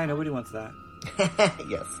groundskeeper guy? Nobody wants that.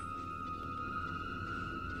 Yes.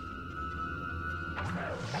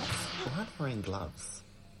 Why are they wearing gloves?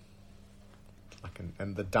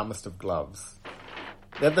 And the dumbest of gloves.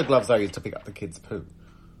 They're the gloves I use to pick up the kids' poo.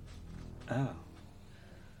 Oh.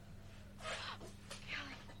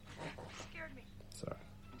 Scared me. Sorry.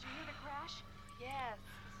 Did you hear the crash? Yes,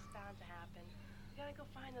 this is bound to happen. We gotta go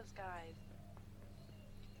find those guys.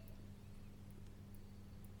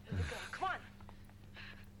 Here we go. Come on.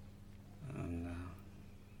 Oh no.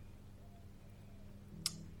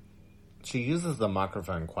 She uses the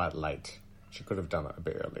microphone quite late. She could have done it a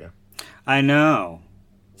bit earlier. I know.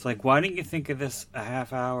 It's like, why didn't you think of this a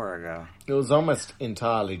half hour ago? It was almost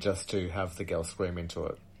entirely just to have the girl scream into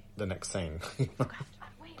it the next scene. Wait.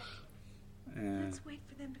 Yeah. Let's wait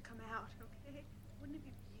for them to come out, okay? Wouldn't it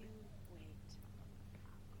be you? Wait.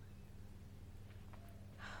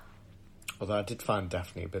 Although I did find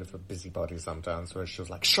Daphne a bit of a busybody sometimes, where she was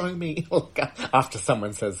like, show me, after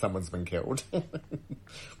someone says someone's been killed.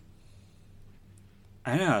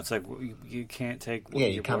 I know, it's like, you can't take... Yeah,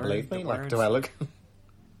 you can't believe me? Like, do I look...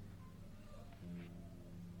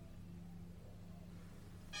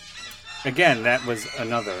 Again, that was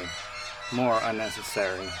another more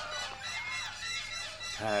unnecessary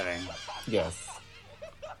padding. Yes.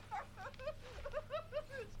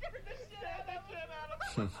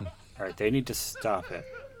 Alright, they need to stop it.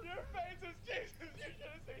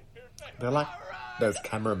 They're like those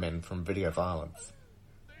cameramen from Video Violence.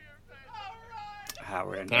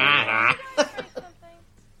 Howard.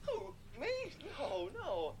 Who? Me?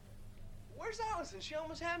 No. Where's Allison? She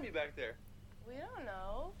almost had me back there. We don't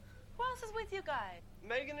know. Who else is with you guys?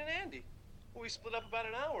 Megan and Andy. We split up about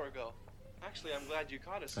an hour ago. Actually, I'm glad you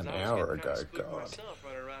caught us. An I was hour getting kinda ago, spooked God. myself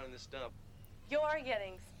running around in this dump. You're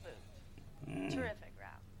getting spooked. Terrific,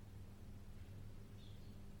 Ralph.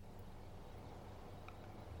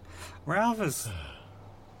 Ralph is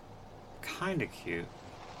kind of cute.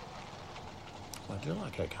 I do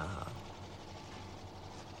like her car.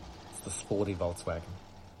 It's the sporty Volkswagen.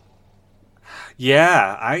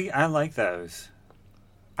 Yeah, I like those.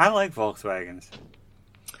 I like Volkswagens.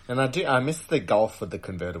 And I miss the Golf with the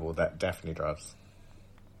convertible that Daphne drives.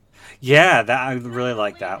 Yeah, I really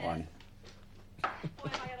like that one.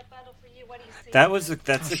 That's a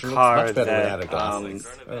She looks car much better without her that glasses.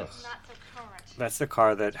 that's the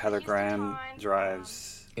car that Heather Graham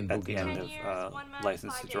drives In at the Boogie end Nights. of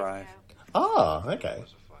License to Drive. Oh, okay.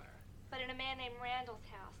 But in a man named Randall's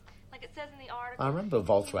house. Like it says in the article. I remember he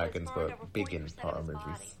was Volkswagens burned were over big in 40% of horror his movies.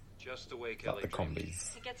 body. Just the way Like Kelly the dreamed.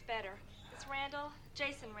 combis. It gets better. It's Randall,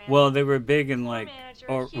 Jason Randall. Well, they were big in like, manager,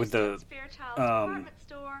 or with the Houston's Fairchild department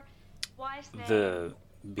store. Wife's name. the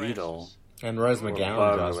Beetle. And Rose Or McGowan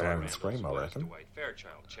Bug or drives whatever. around and Scream, I reckon. Dwight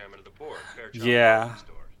Fairchild, chairman of the board. Fairchild Yeah, Department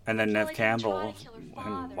Store. and then Nev Kelly didn't Campbell try to kill her and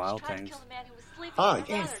father. Wild She tried to Things. kill the man who was sleeping Ah, with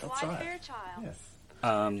her yes, brother, that's Dwight right. Fairchild. Yes.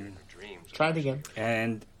 Dreams. Try it again.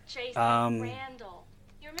 And Jason Randall.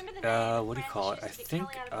 You remember the name what do you friend call that it? I used to get think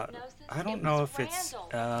Kelly out of hypnosis? I don't It know was if it's Randall.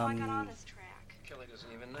 That's how I got on this track. Kelly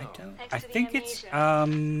doesn't even know. I don't. Thanks I to the think it's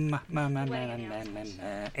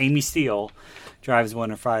amnesia. Amy Steele drives one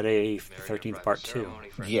on Friday the 13th Part 2.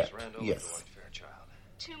 Yeah. Yes.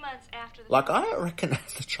 2 months after the Like, I reckon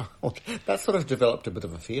as a child, that sort of developed a bit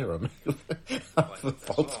of a fear of me. Of the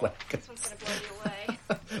Volkswagen. This one's gonna blow you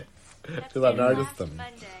away. Because I noticed Last them.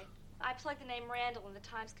 Monday, I plugged the name Randall in the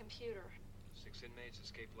Times computer. 6 inmates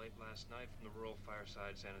escaped late last night from the rural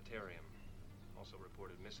fireside sanitarium. Also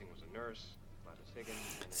reported missing was a nurse, Gladys Higgins.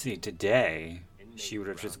 and See, today she would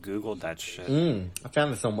have just Googled that shit. I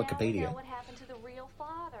found this on Now we know Wikipedia. what happened to the real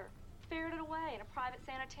father. Ferreted away in a private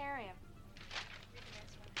sanitarium.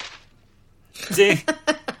 See,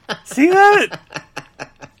 see that?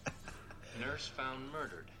 Nurse found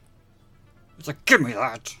murdered. It's like, give me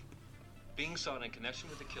that. Being sought in connection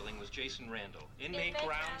with the killing was Jason Randall, inmate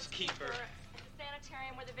groundskeeper. At the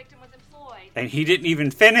sanitarium where the victim was employed. And he didn't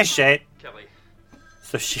even finish it. Kelly.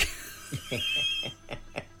 So she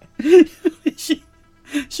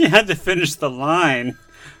she had to finish the line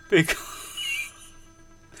because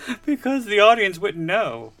the audience wouldn't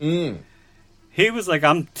know. He was like,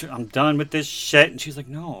 I'm done with this shit. And she's like,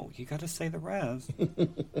 no, you got to say the rest.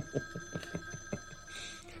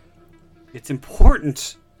 It's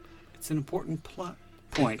important. It's an important plot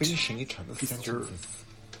point. Finishing each other's sentences.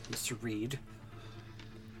 Mr. Reed.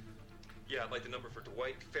 Yeah, I'd like the number for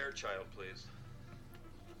Dwight Fairchild, please.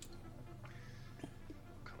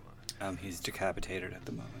 He's decapitated at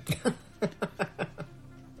the moment. Thank you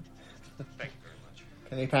very much.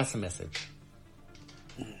 Can you pass a message?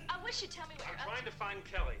 I wish you'd tell me what you're I'm up trying to find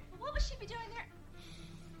Kelly. to. What would she be doing there?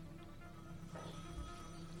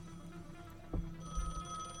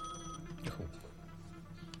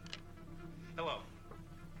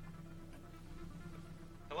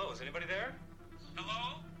 Hello, is anybody there?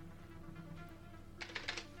 Hello?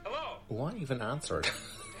 Hello? Why even answer it?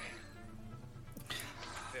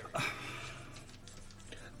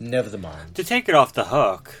 Never mind. To take it off the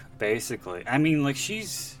hook, basically. I mean, like,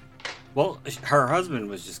 she's... Well, her husband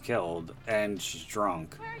was just killed, and she's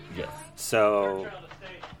drunk. Yeah. So...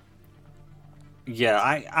 Yeah,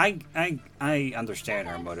 I understand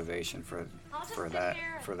her motivation for that,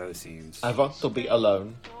 for those scenes. I want to be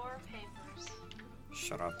alone.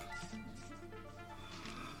 Shut up.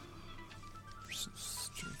 So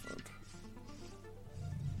stupid.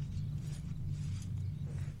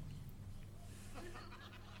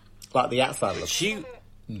 Like the outside looks She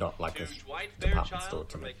not like a Dwight department store Fairchild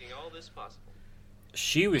to for me. making all this possible.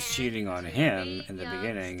 She was cheating on him in the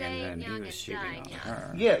beginning, and then he was cheating on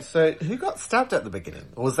her. Yeah, so who got stabbed at the beginning?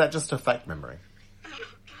 Or was that just a fake memory? I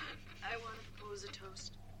want to propose a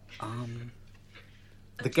toast.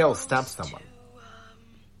 The girl stabbed someone.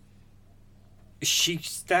 She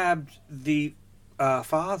stabbed the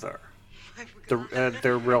father,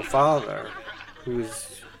 their real father,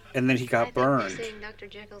 who's, and then he got burned. Dr.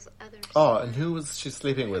 Jekyll's other Oh, and who was she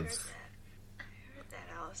sleeping with?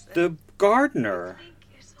 The gardener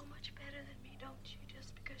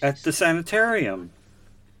at the sanitarium.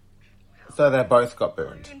 So they both got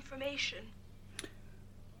burned. Information.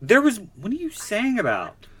 There was. What are you saying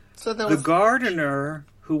about? So there the was gardener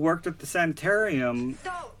who worked at the sanitarium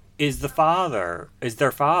is the father. Is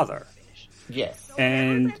their father? Yes.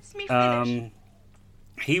 And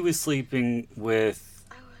he was sleeping with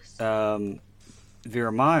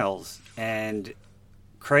Vera Miles, and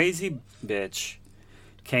crazy bitch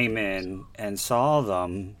came in and saw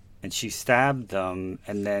them, and she stabbed them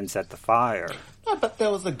and then set the fire. No, but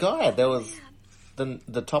there was a guy. There was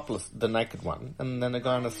the topless, the naked one, and then a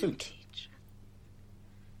guy in a suit.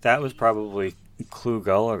 That was probably Clu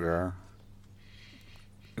Gallagher,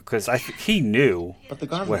 because I think he knew But the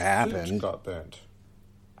guy in what the happened. suit got burned.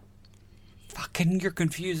 Fucking, you're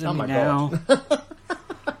confusing Oh me my now. God.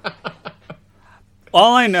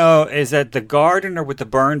 All I know is that the gardener with the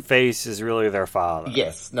burned face is really their father.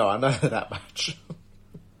 Yes, no, I know that much.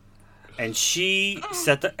 And she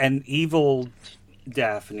an evil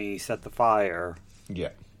Daphne set the fire.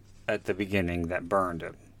 Yeah. At the beginning that burned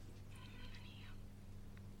him.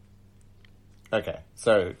 Okay,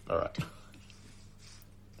 so, alright.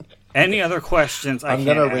 Any other questions? I'm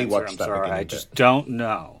can't gonna answer. rewatch I'm that sorry, beginning I just bit. don't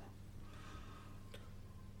know.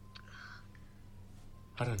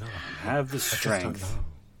 I don't know. I have the I just don't strength.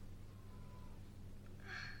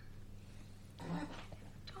 know.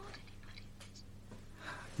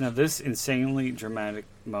 Now, this insanely dramatic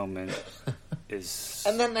moment is.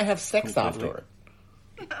 And then they have sex completely- after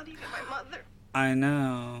it. Not even my mother. I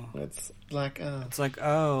know. It's like, It's like,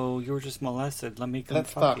 oh, you were just molested. Let me come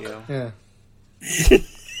let's fuck fuck. you. Yeah.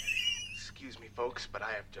 Excuse me, folks, but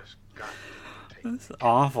I have just got to take... This is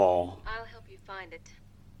awful. I'll help you find it.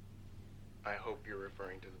 I hope you're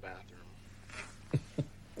referring to the bathroom.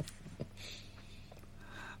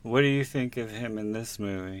 What do you think of him in this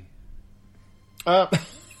movie?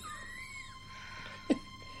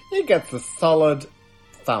 He gets a solid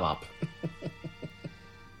thumb up.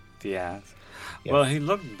 The ass. Yes. Well, he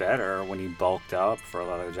looked better when he bulked up for a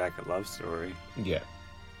Leather Jacket Love Story. Yeah.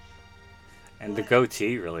 And the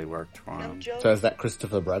goatee really worked for him. So is that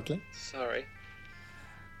Christopher Bradley? Sorry.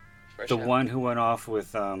 Fresh The out. one who went off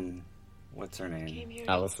with, what's her name? Came here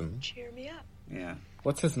Allison. to cheer me up. Yeah.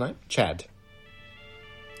 What's his name? Chad.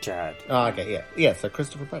 Chad. Oh, okay, yeah. Yeah, so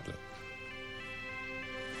Christopher Bradley.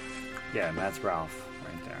 Yeah, and that's Ralph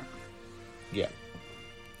right there. Yeah.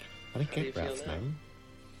 I didn't How do you get feel Ralph's now? name.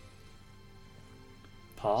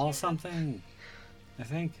 Paul something, I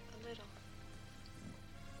think. A little.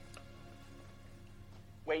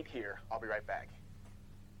 Wait here. I'll be right back.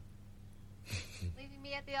 Leaving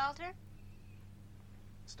me at the altar?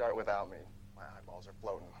 Start without me. My eyeballs are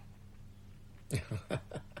floating.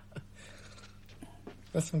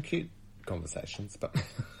 There's some cute conversations, but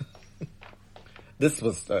this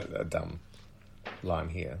was a dumb line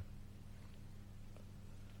here.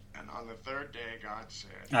 And on the third day, God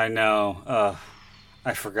said, I know.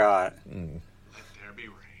 I forgot. let there be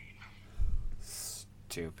rain.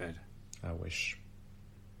 Stupid. I wish.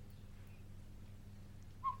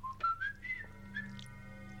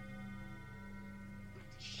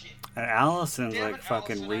 And Allison's Damn like it,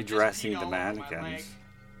 fucking Allison, I just redressing peed the all over my mannequins. leg.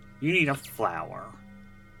 You need a flower.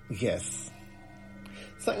 Yes.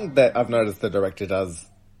 Something that I've noticed the director does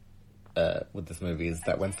with this movie is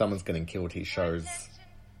that when someone's getting killed, he shows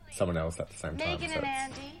someone else at the same time. Megan so and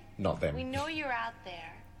it's Andy, not them. we know you're out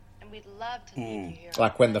there, and we'd love to leave you here.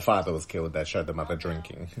 Like when the father was killed, they showed the mother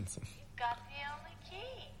drinking. Got the only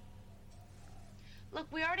key. Look,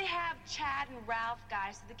 we already have Chad and Ralph,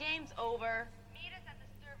 guys, so the game's over. Meet us at the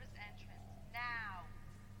service entrance, now.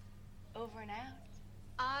 Over and out.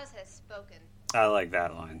 Oz has spoken. I like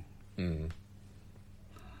that line.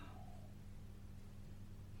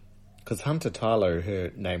 Because Hunter Tyler,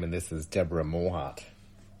 her name in this is Deborah Morhart.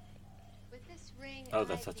 With this ring, Oh,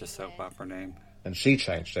 that's such a soap opera name. And she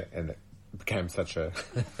changed it, and it became such a...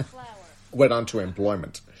 went on to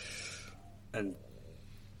employment. And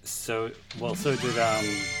so did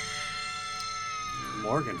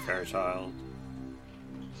Morgan Fairchild.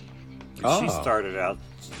 She started out...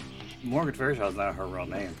 Morgan Fairchild's not her real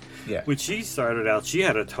name. Yeah. When she started out, she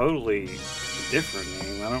had a totally different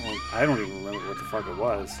name. I don't even remember what the fuck it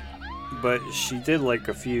was. But she did like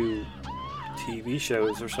a few TV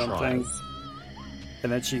shows or something. Tries.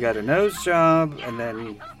 And then she got a nose job, and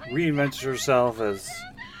then reinvented herself as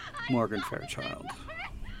Morgan Fairchild.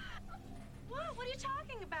 What are you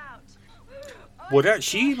talking about?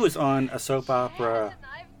 She was on a soap opera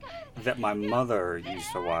that my mother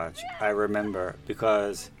used to watch. I remember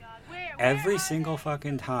because every single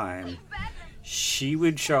fucking time she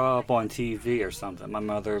would show up on TV or something, my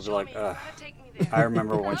mother would be like, ugh. I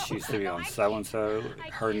remember when she used to be on So and So.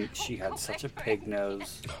 She had such a pig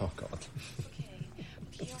nose. Oh God.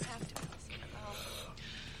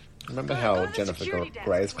 Remember how Jennifer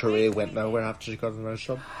Grey's career went nowhere after she got a nose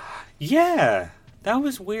job? Yeah, that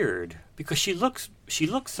was weird because she looks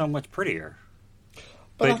so much prettier.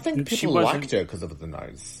 But I think people liked her because of the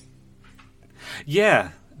nose.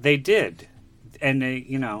 Yeah, they did, and they,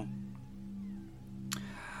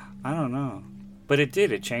 I don't know, but it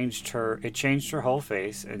did. It changed her. It changed her whole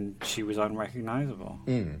face, and she was unrecognizable.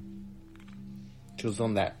 She was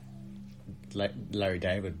on that Larry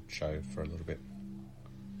David show for a little bit.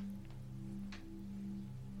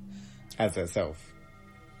 As herself.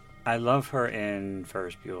 I love her in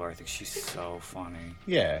Ferris Bueller. I think she's so funny.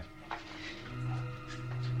 Yeah.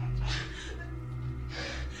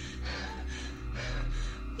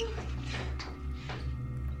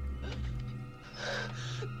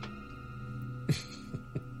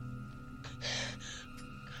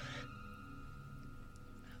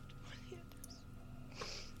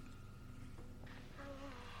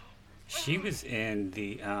 She was in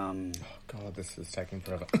the oh God, this is taking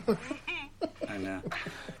forever. I know.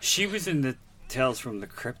 She was in the Tales from the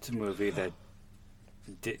Crypt movie that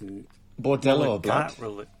didn't... Bordello or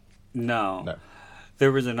Blood? No.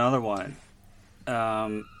 There was another one.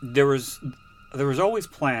 There was always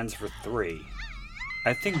plans for 3.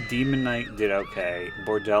 I think Demon Knight did okay.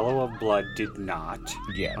 Bordello of Blood did not.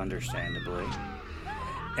 Yeah. Understandably.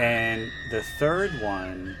 And the third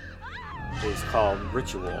one is called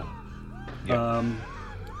Ritual. Yeah.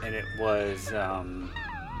 And it was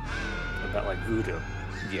about like voodoo.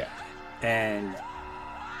 Yeah. And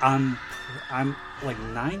I'm like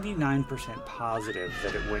 99% positive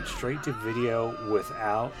that it went straight to video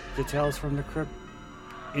without the Tales from the Crypt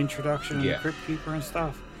introduction and the Crypt Keeper and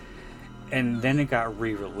stuff. And then it got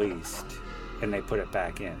re-released and they put it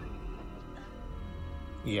back in.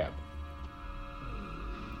 Yeah.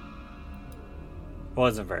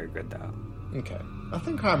 Wasn't very good though. Okay. I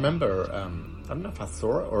think I remember, I don't know if I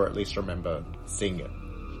saw it or at least remember seeing it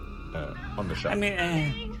on the show. I mean,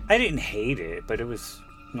 I didn't hate it, but it was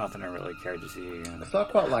nothing I really cared to see again. So I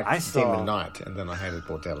quite liked Demon Knight, and then I hated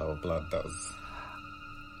Bordello of Blood. That was...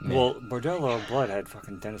 Well, Bordello of Blood had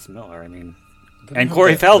fucking Dennis Miller, I mean... And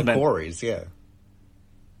Corey Feldman. The Corys, yeah.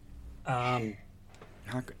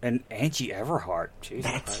 And Angie Everhart. Jesus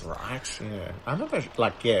That's right, yeah. I remember,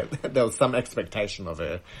 there was some expectation of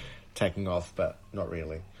her taking off, but not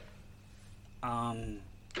really.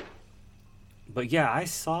 But yeah, I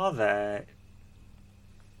saw that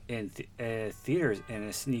in theaters in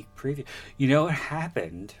a sneak preview. You know what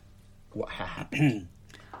happened? What happened?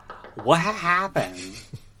 What happened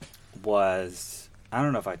was... I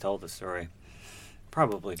don't know if I told the story.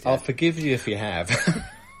 Probably did. I'll forgive you if you have.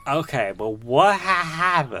 Okay, but what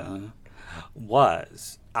happened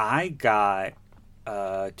was I got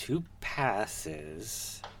 2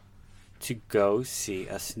 passes to go see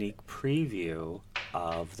a sneak preview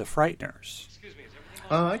of The Frighteners.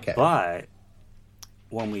 Oh, okay. But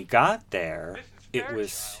when we got there, it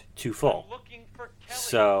was too full.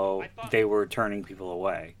 So they were turning people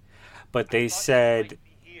away. But they said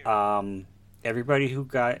everybody who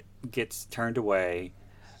gets turned away,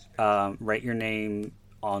 write your name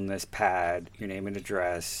on this pad, your name and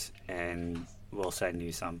address, and we'll send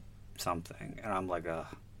you something. And I'm like,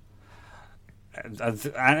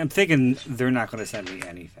 I'm thinking they're not going to send me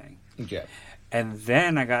anything. Yeah. And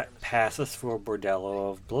then I got passes for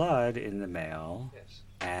Bordello of Blood in the mail,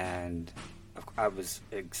 and I was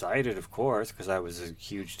excited, of course, because I was a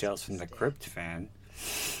huge Tales from the Crypt fan.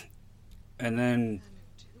 And then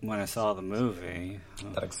when I saw the movie,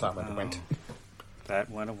 that excitement went. That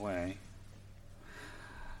went away.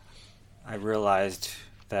 I realized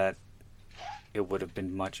that it would have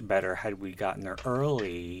been much better had we gotten there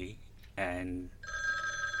early and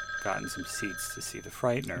gotten some seats to see the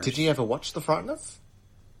Frighteners. Did you ever watch The Frighteners?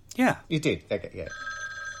 Yeah. You did? Okay, yeah.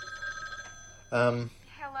 Hello?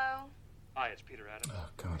 Hi, it's Peter Adams. Oh,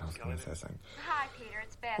 God, I was going to say something. Hi, Peter.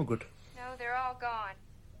 It's Beth. Oh, good. No, they're all gone.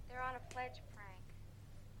 They're on a pledge prank.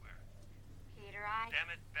 Where? Peter, Damn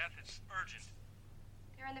it, Beth, it's urgent.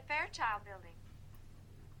 They're in the Fairchild building.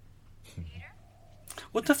 Peter?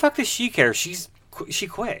 What the fuck does she care? She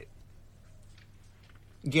quit.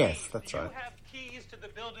 Yes, that's Do right. you have keys to the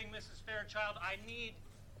building, Mrs. Fairchild? I need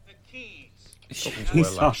the keys.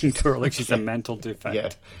 He's talking to her like she's a mental defect. Yeah.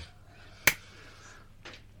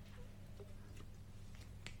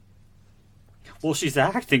 Well, she's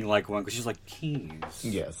acting like one because she's like, keys.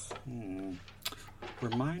 Yes.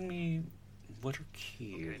 Remind me, what are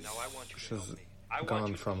keys? Okay, now I want you to She's help me. I want gone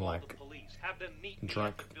you to from, call like, the police. Have them meet me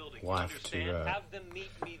drunk at the building. wife Understand? to, Have them meet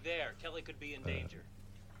me there. Kelly could be in danger.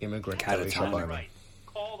 Immigrant Catatonic. coffee shop owner. Right.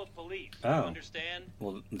 Call the police. Oh. You understand?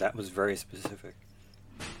 Well, that was very specific.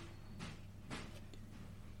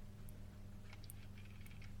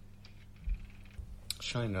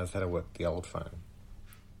 Shani knows how to work the old phone.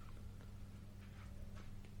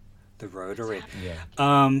 The rotary. Yeah.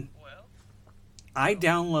 I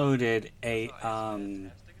downloaded a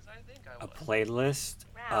playlist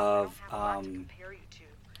of fucking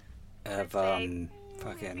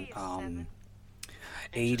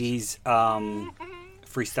 80s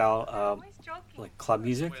freestyle like club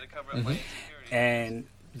music. Mhm. And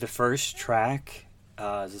the first track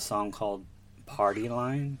is a song called Party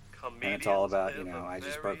Line. And it's all about, I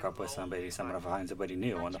just broke up with somebody, someone to find somebody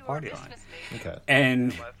new on the party line. Okay.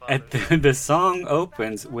 And the song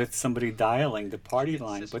opens with somebody dialing the party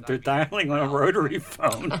line, but they're dialing on a rotary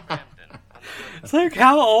phone. It's like,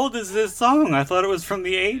 how old is this song? I thought it was from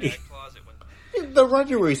the 80s. The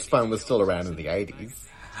rotary phone was still around in the 80s.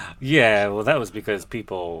 Yeah, well, that was because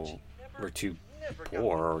people were too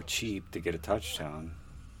poor or cheap to get a touchtone.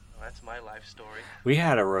 That's my life story. We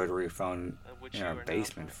had a rotary phone Which in you our are now.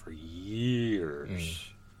 basement for years.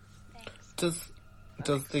 Does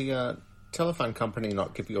the telephone company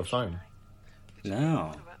not give you a phone?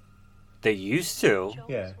 No. They used to.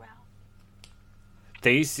 Yeah.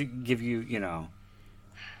 They used to give you,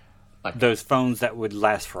 like those phones that would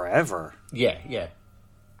last forever. Yeah, yeah.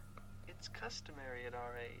 It's customary at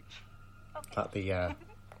our age. Like the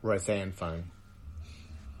Roseanne phone.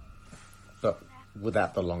 But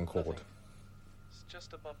without the long cord. It's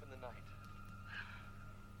just a bump in the night.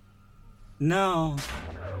 No.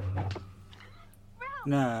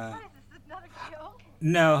 No.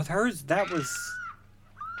 No, hers, that was...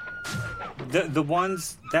 The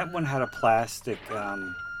ones... That one had a plastic,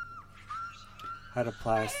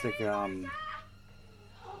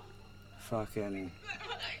 fucking...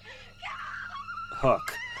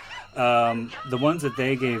 hook. The ones that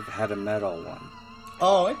they gave had a metal one.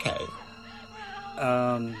 Oh, okay.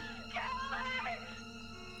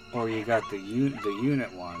 Or you got the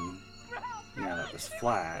unit one, that was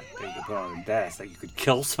flat, that you could put on the desk, that you could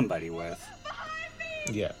kill somebody with.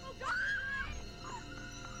 Yeah.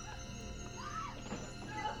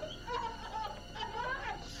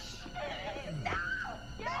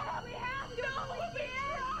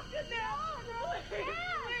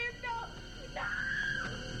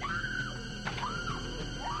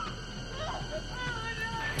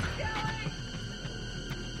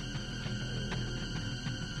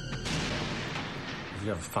 Have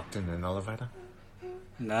you ever fucked in an elevator?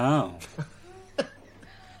 No.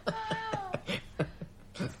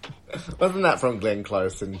 Wasn't that from Glenn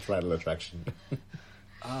Close in Fatal Attraction?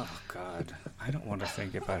 Oh, God. I don't want to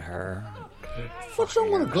think about her. What's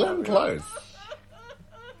wrong with Glenn Close?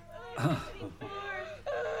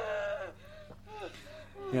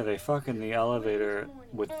 Yeah, they fuck in the elevator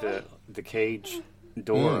with the cage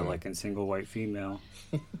door, Mm. like in Single White Female.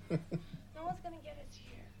 No one's gonna get us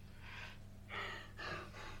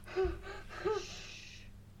here.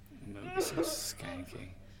 Movie's so skanky.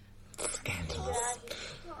 Scandalous.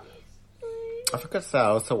 I forgot to say, I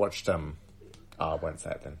also watched, I won't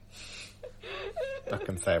say it then. I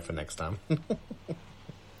can say it for next time.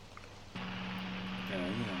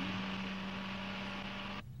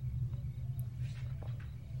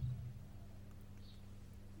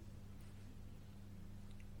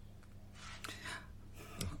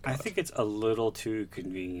 I think it's a little too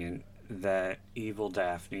convenient that Evil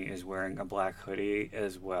Daphne is wearing a black hoodie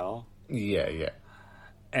as well. Yeah.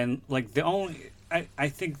 And, like, the only... I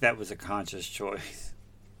think that was a conscious choice.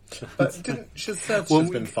 But she said she's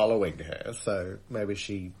been following her, so maybe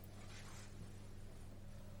she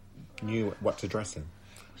knew what to dress in.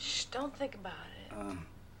 Shh, don't think about it. I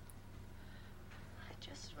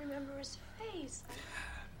just remember his face.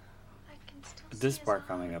 I can still see This his part eyes.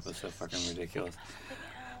 coming up is so fucking ridiculous.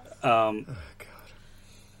 Oh, God.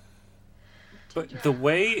 But the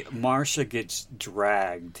way Marcia gets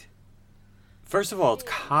dragged, first of all, it's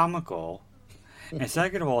comical, and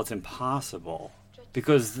second of all, it's impossible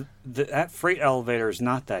because that freight elevator is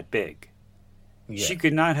not that big. Yeah. She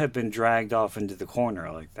could not have been dragged off into the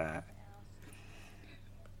corner like that.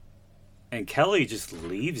 And Kelly just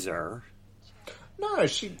leaves her. No,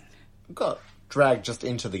 she got dragged just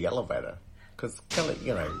into the elevator because Kelly,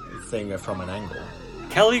 is seeing her from an angle.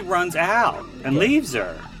 Kelly runs out and leaves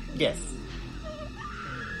her. Yes.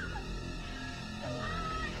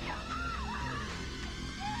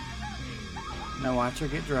 Now watch her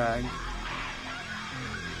get dragged.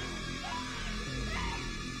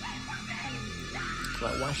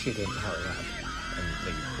 Like, why she didn't hurry up and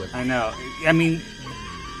leave with I know. I mean,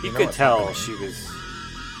 you know could what's tell happening. she was...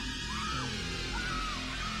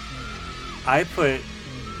 I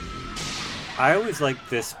always like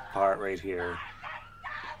this part right here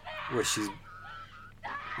where she's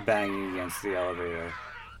banging against the elevator.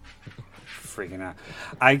 Freaking out.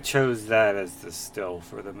 I chose that as the still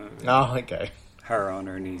for the movie. Oh, okay. Her on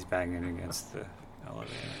her knees banging against the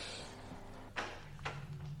elevator.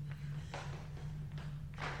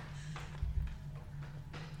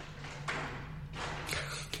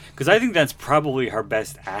 Because I think that's probably her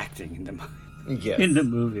best acting in the Yes. in the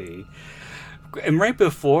movie. And right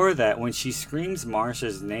before that, when she screams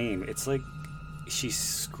Marcia's name, it's like she's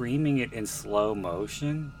screaming it in slow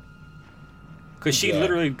motion. Because she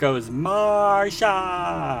literally goes,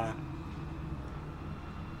 Marcia!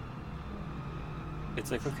 It's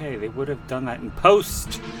like, okay, they would have done that in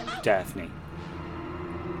post, Daphne.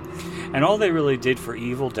 And all they really did for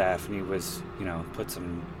evil Daphne was, put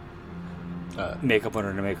some makeup on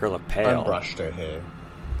her to make her look pale. Unbrushed her hair.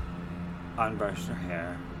 Unbrushed her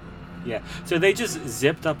hair. Yeah. So they just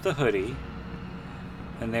zipped up the hoodie.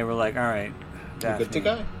 And they were like, all right, Daphne. You're good to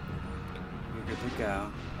go. You're good to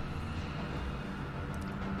go.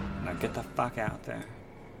 Now get the fuck out there.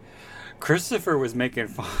 Christopher was making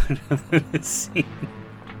fun of this scene.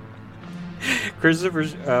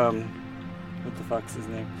 Christopher's, what the fuck's his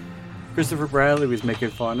name? Christopher Bradley was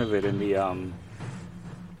making fun of it in the,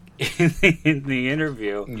 in the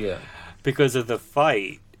interview. Yeah. Because of the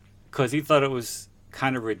fight. Because he thought it was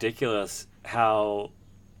kind of ridiculous how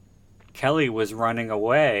Kelly was running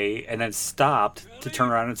away and then stopped to turn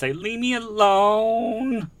around and say, leave me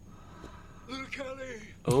alone. Little Kelly.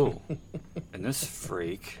 Oh, and this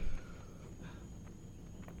freak.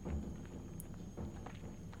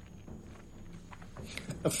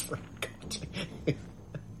 A freak.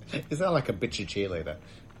 Is that like a bitchy cheerleader?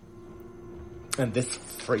 And this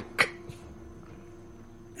freak.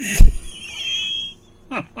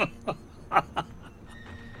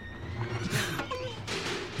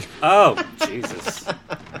 Oh, Jesus.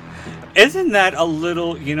 Isn't that a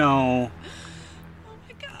little,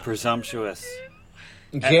 presumptuous?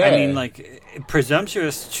 Yeah. I mean, like,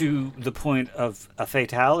 presumptuous to the point of a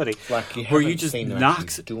fatality. Like you where you haven't just seen them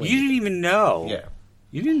knocks. actually You doing didn't even know. Yeah.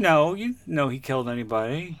 You didn't know. You didn't know he killed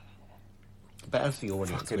anybody. But as the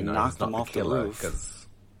audience, Fucking we know knocked he's not him the off the killer roof. because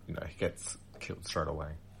he gets killed straight away.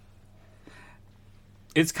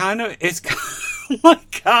 It's kind of. Oh my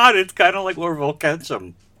God! It's kind of like Orville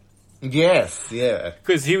Ketchum. Yes, yeah.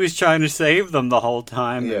 Because he was trying to save them the whole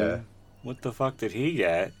time. Yeah. And what the fuck did he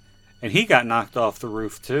get? And he got knocked off the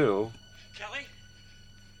roof too. Kelly?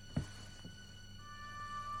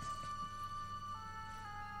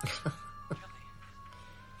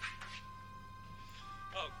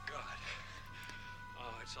 Oh, God.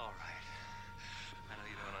 Oh, it's all right. I know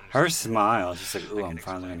you don't understand. Her smile, she's like, "Ooh, I'm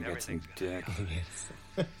finally gonna get some dick."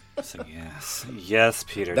 So yes, yes,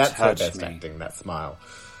 Peter, That's her touch best me. acting, that smile.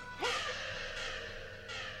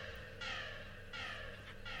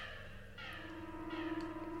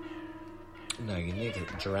 No, you need to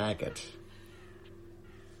drag it.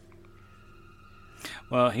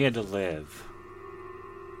 Well, he had to live.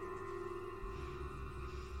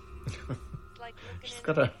 She's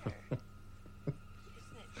got a...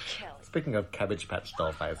 Speaking of Cabbage Patch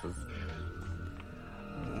Doll faces.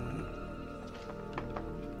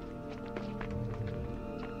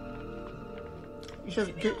 You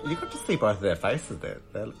got to see both of their faces there.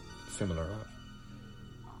 They're similar, right?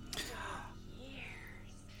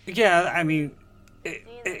 Yeah, I mean,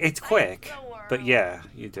 it's quick, But yeah,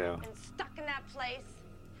 you do. And stuck in that place.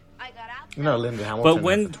 I got out. You know, Linda Hamilton But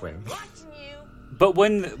when- was the twin. Watching you. But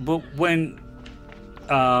when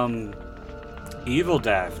evil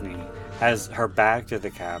Daphne has her back to the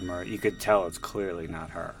camera, you could tell it's clearly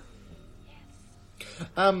not her.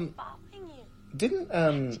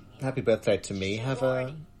 Didn't Happy Birthday to Me have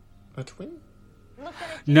a twin?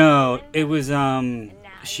 No, it was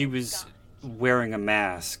she was wearing a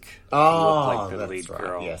mask. to Oh, look like the that's lead right.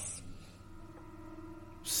 girl. Yes.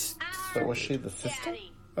 But was she the sister?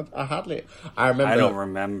 I remember. I don't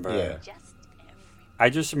remember. Yeah. I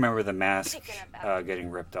just remember the mask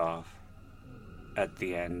getting ripped off at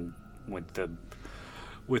the end with the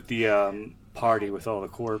party with all the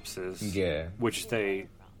corpses. Yeah. Which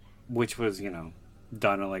was,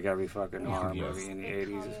 done in like every fucking horror Yes. movie in the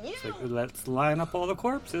 80s. It's like, let's line up all the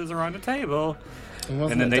corpses around the table.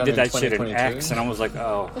 Wasn't And then it they done did in that shit in 2022? X, and I was like,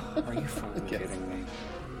 oh, are you fucking kidding me?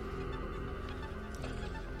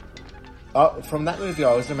 From that movie, I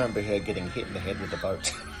always remember her getting hit in the head with a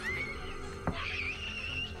boat.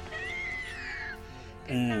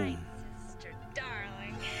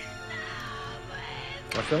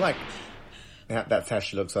 I feel like that's how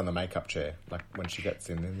she looks on the makeup chair, like when she gets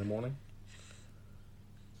in the morning.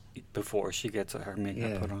 Before she gets her makeup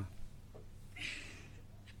Yeah. put on.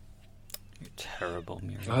 You're terrible,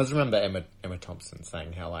 Muriel. I always remember Emma Thompson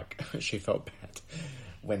saying how like she felt bad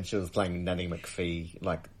when she was playing Nanny McPhee.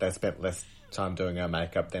 Like they spent less time doing her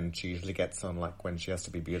makeup than she usually gets on, like when she has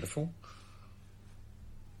to be beautiful.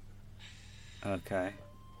 Okay.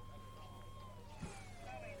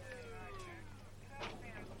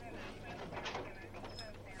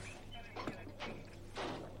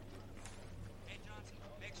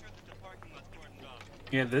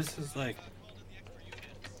 Yeah, this is like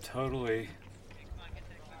totally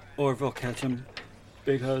Orville Ketchum,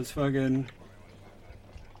 because fucking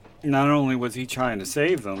not only was he trying to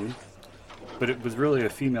save them, but it was really a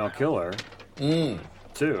female killer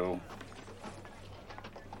too.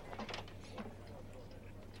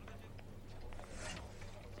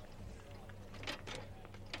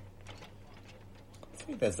 I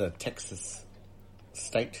think there's a Texas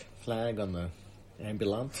state flag on the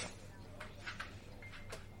ambulance.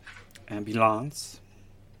 Ambulance.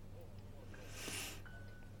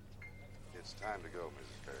 It's time to go,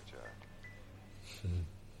 Mrs. Fairchild.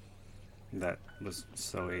 That was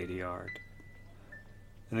so 80-yard.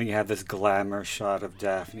 And then you have this glamour shot of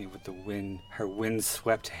Daphne with her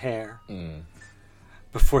wind-swept hair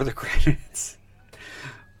before the credits.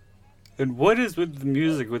 And what is with the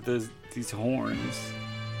music with these horns?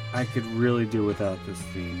 I could really do without this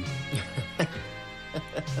theme.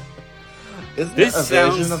 Isn't This it a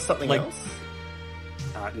sounds version of something like-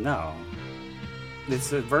 else? No.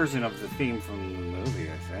 It's a version of the theme from the movie,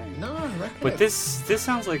 I think. No, I reckon But it- this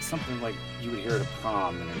sounds like something like you would hear at a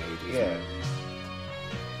prom in an 80s Yeah. movie.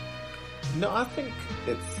 No, I think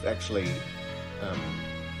it's actually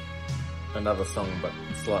another song, but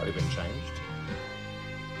slightly been changed.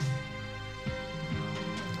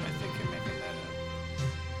 I think you're making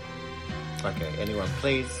that up. Okay, anyone,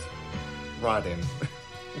 please write in.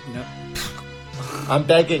 Nope. I'm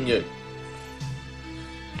begging you.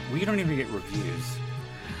 We don't even get reviews.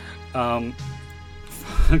 Fucking.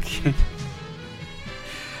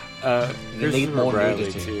 You need Christopher more Bradley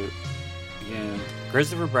nudity. too. Yeah,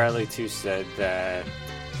 Christopher Bradley too said that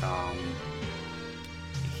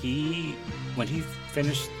when he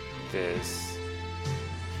finished this,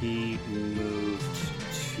 he moved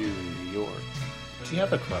to New York. Do you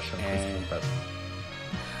have a crush on Christopher Bradley?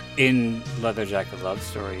 In Leather Jacket Love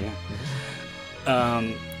Story, yeah.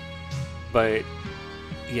 But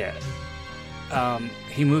yeah,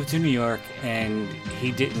 he moved to New York, and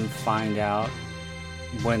he didn't find out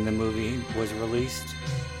when the movie was released,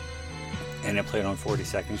 and it played on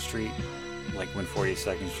 42nd Street, like when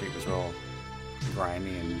 42nd Street was all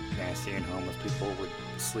grimy and nasty, and homeless people would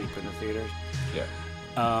sleep in the theaters.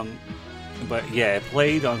 Yeah. But yeah, it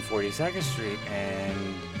played on 42nd Street,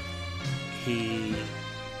 and he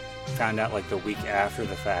found out like the week after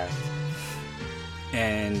the fact,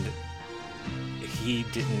 and he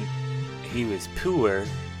was poor,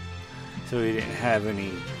 so he didn't have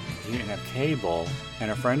cable, and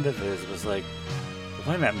a friend of his was like, "We're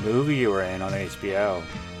playing that movie you were in on HBO,"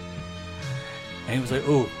 and he was like,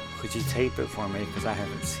 "Oh, could you tape it for me, because I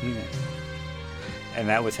haven't seen it." And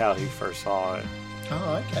that was how he first saw it.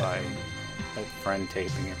 Oh, okay. By a friend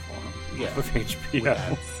taping it for him. Yeah. Off of HBO. With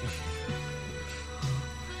ads.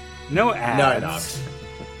 No ads. No.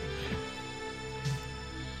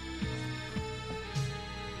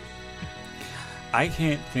 I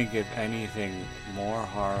can't think of anything more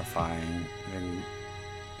horrifying than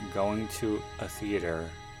going to a theater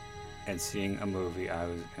and seeing a movie I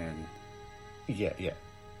was in. Yeah.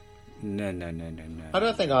 No. I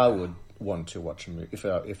don't think I would want to watch a movie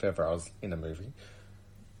if ever I was in a movie.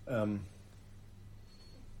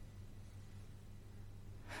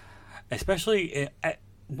 Especially,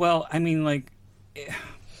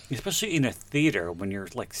 especially in a theater when you're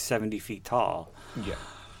like 70 feet tall. Yeah.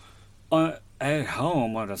 At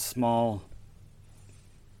home on a small,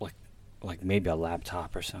 like maybe a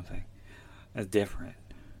laptop or something, that's different.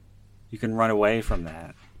 You can run away from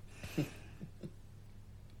that.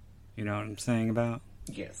 You know what I'm saying about?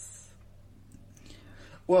 Yes.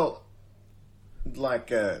 Well,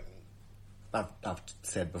 like I've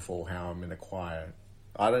said before, how I'm in a choir.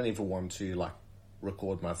 I don't even want to like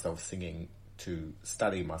record myself singing to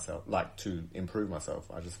study myself, like to improve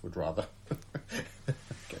myself. I just would rather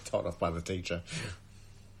get told off by the teacher.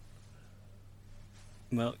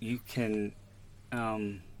 Well, you can.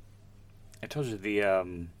 I told you the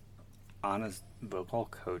Anna's vocal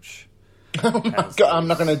coach. Oh my God, I'm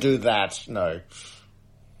not going to do that. No.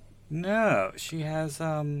 No, she has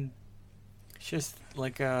just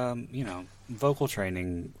like vocal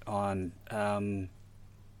training on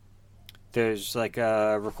there's like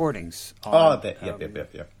recordings on,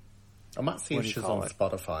 yep. I might see if she's on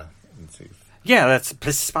Spotify and see yeah, that's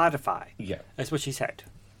Spotify. Yeah, that's what she said.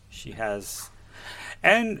 She has,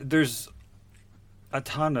 and there's a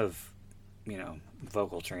ton of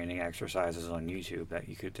vocal training exercises on YouTube that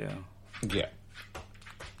you could do. Yeah.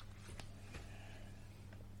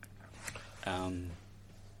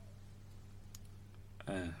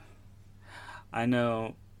 I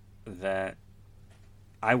know that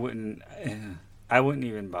I wouldn't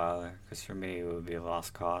even bother, because for me it would be a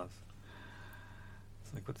lost cause.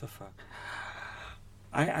 It's like, what the fuck?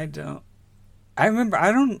 I don't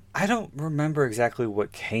remember exactly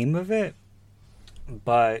what came of it,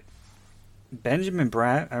 but Benjamin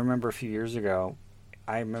Bratt, I remember a few years ago,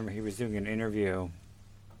 I remember he was doing an interview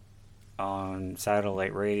on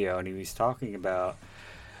satellite radio, and he was talking about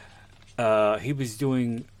he was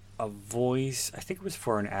doing a voice, I think it was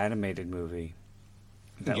for an animated movie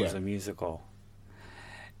that was a musical,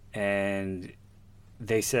 and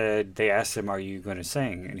they asked him, are you going to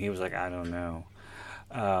sing? And he was like, I don't know.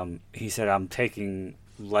 He said, I'm taking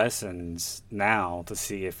lessons now to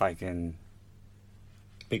see if I can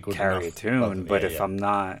carry a tune, but if I'm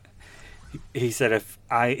not, he said, if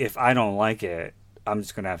I don't like it, I'm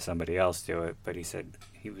just going to have somebody else do it. But he said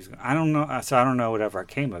I don't know, so I don't know whatever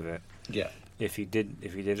came of it. Yeah. If he did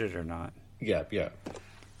it or not. Yeah.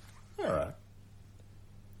 All right.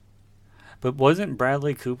 But wasn't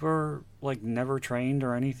Bradley Cooper like never trained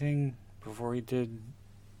or anything before he did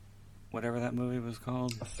whatever that movie was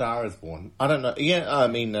called? A Star Is Born. I don't know. Yeah, I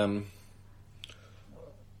mean,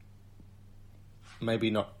 maybe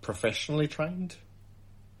not professionally trained.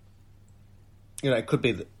 It could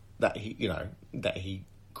be that he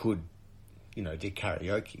could, did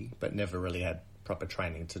karaoke, but never really had proper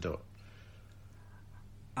training to do it.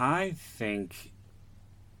 I think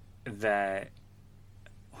that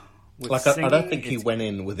I don't think he went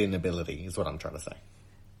in with inability, is what I'm trying to say.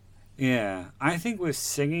 Yeah, I think with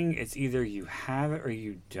singing, it's either you have it or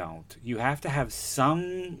you don't. You have to have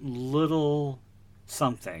some little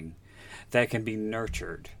something that can be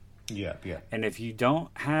nurtured. Yeah. And if you don't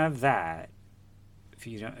have that,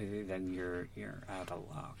 then you're out of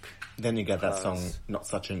luck. Then you get that song, Not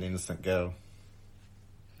Such an Innocent Girl.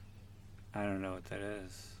 I don't know what that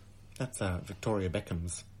is. That's Victoria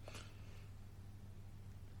Beckham's.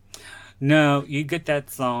 No, you get that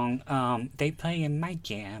song, they play in my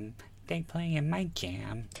jam. They play in my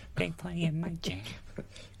jam. They play in my jam.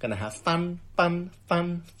 Gonna have fun.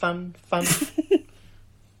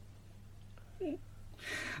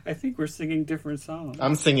 I think we're singing different songs.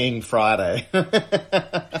 I'm singing Friday.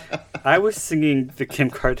 I was singing the Kim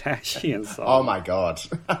Kardashian song. Oh my God.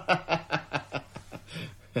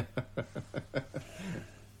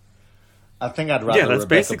 I think I'd rather that's Rebecca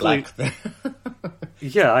basically Black.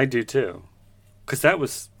 Yeah, I do too. Because that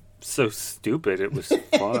was so stupid. It was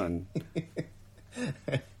fun.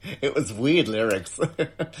 It was weird lyrics.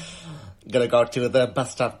 Gonna go to the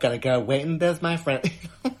bus stop, gonna go waiting, there's my friend.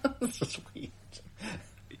 It's just weird.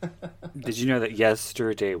 Did you know that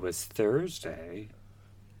yesterday was Thursday?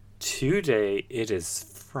 Today it is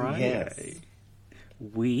Friday. Yes.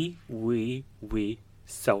 We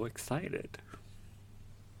so excited.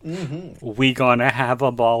 Mm-hmm. We gonna have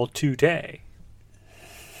a ball today.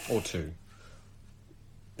 Or two.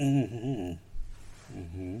 Mm-hmm.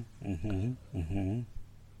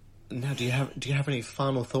 Now, do you have any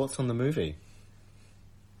final thoughts on the movie?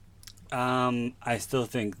 I still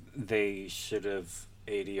think they should have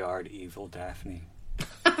 80-yard evil Daphne.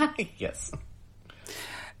 Yes.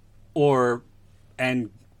 Or, and,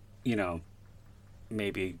 you know,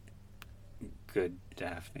 maybe good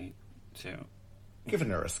Daphne, too. Giving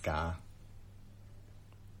her a scar.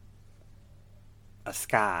 A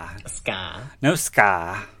ska. A scar? No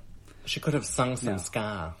ska. She could have sung some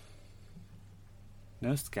ska.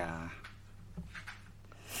 No ska.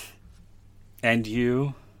 And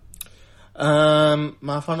you?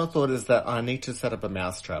 My final thought is that I need to set up a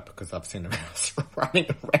mousetrap because I've seen a mouse running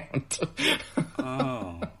around.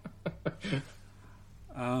 Oh.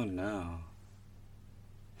 Oh, no.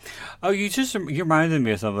 Oh, you reminded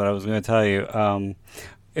me of something I was going to tell you.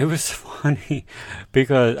 It was funny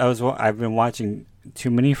because I've been watching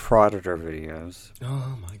too many frauditor videos.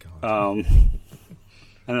 Oh my god.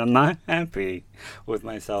 And I'm not happy with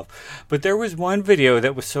myself. But there was one video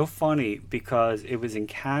that was so funny because it was in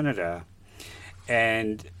Canada,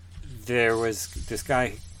 and there was this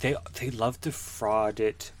guy. They love to fraud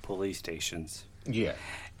at police stations. Yeah.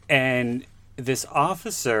 And this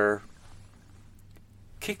officer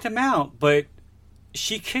kicked him out, but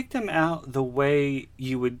she kicked him out the way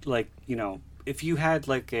you would, like, you know, if you had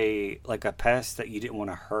like a pest that you didn't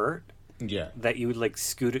want to hurt. Yeah. That you would like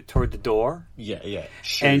scoot it toward the door. Yeah, yeah.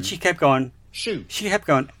 Shoo. And she kept going. Shoo. She kept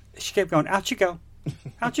going. Out you go.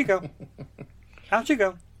 Out you go. Out you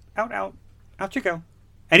go. Out, out. Out you go.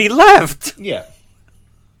 And he left. Yeah.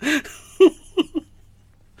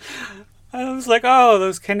 I was like, oh,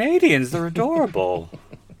 those Canadians, they're adorable.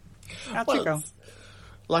 Out you go.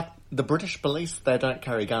 Like the British police, they don't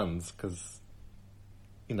carry guns because,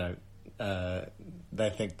 you know,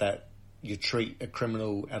 they think that you treat a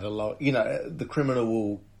criminal at a low, you know, the criminal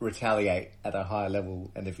will retaliate at a higher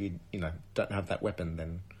level, and if you don't have that weapon,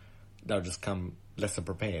 then they'll just come lesser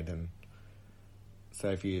prepared. And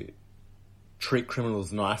so if you treat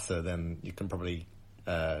criminals nicer, then you can probably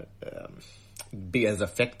be as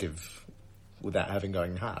effective without having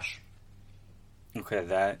going harsh. Okay,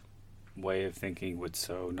 that way of thinking would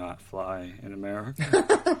so not fly in America.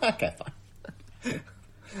 Okay, fine.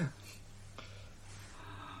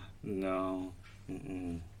 No.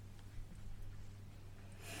 Mm-mm.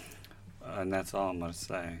 And that's all I'm going to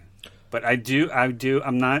say. But I'm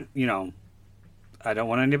not, I don't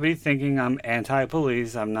want anybody thinking I'm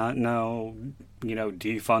anti-police. I'm not,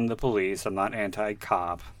 defund the police. I'm not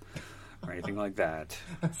anti-cop or anything like that.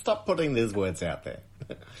 Stop putting these words out there.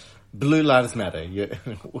 Blue Lives Matter.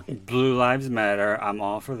 Blue Lives Matter. I'm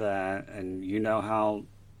all for that. And you know how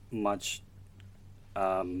much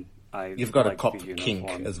You've got like a cop the kink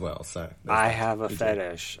uniform. as well, so... I have a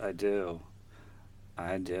fetish. I do.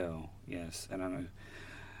 Yes. And I'm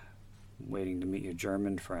waiting to meet your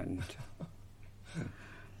German friend.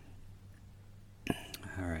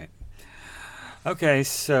 All right. Okay,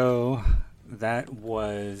 so that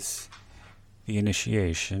was The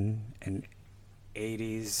Initiation, an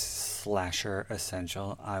 80s slasher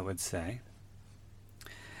essential, I would say.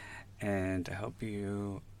 And I hope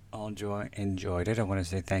you all enjoyed it. I want to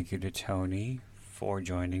say thank you to Tony for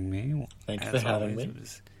joining me. Thank you for having me. It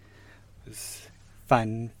was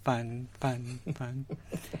fun. And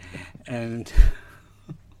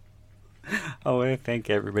I want to thank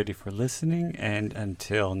everybody for listening. And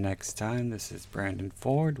until next time, this is Brandon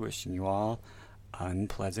Ford wishing you all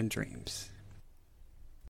unpleasant dreams.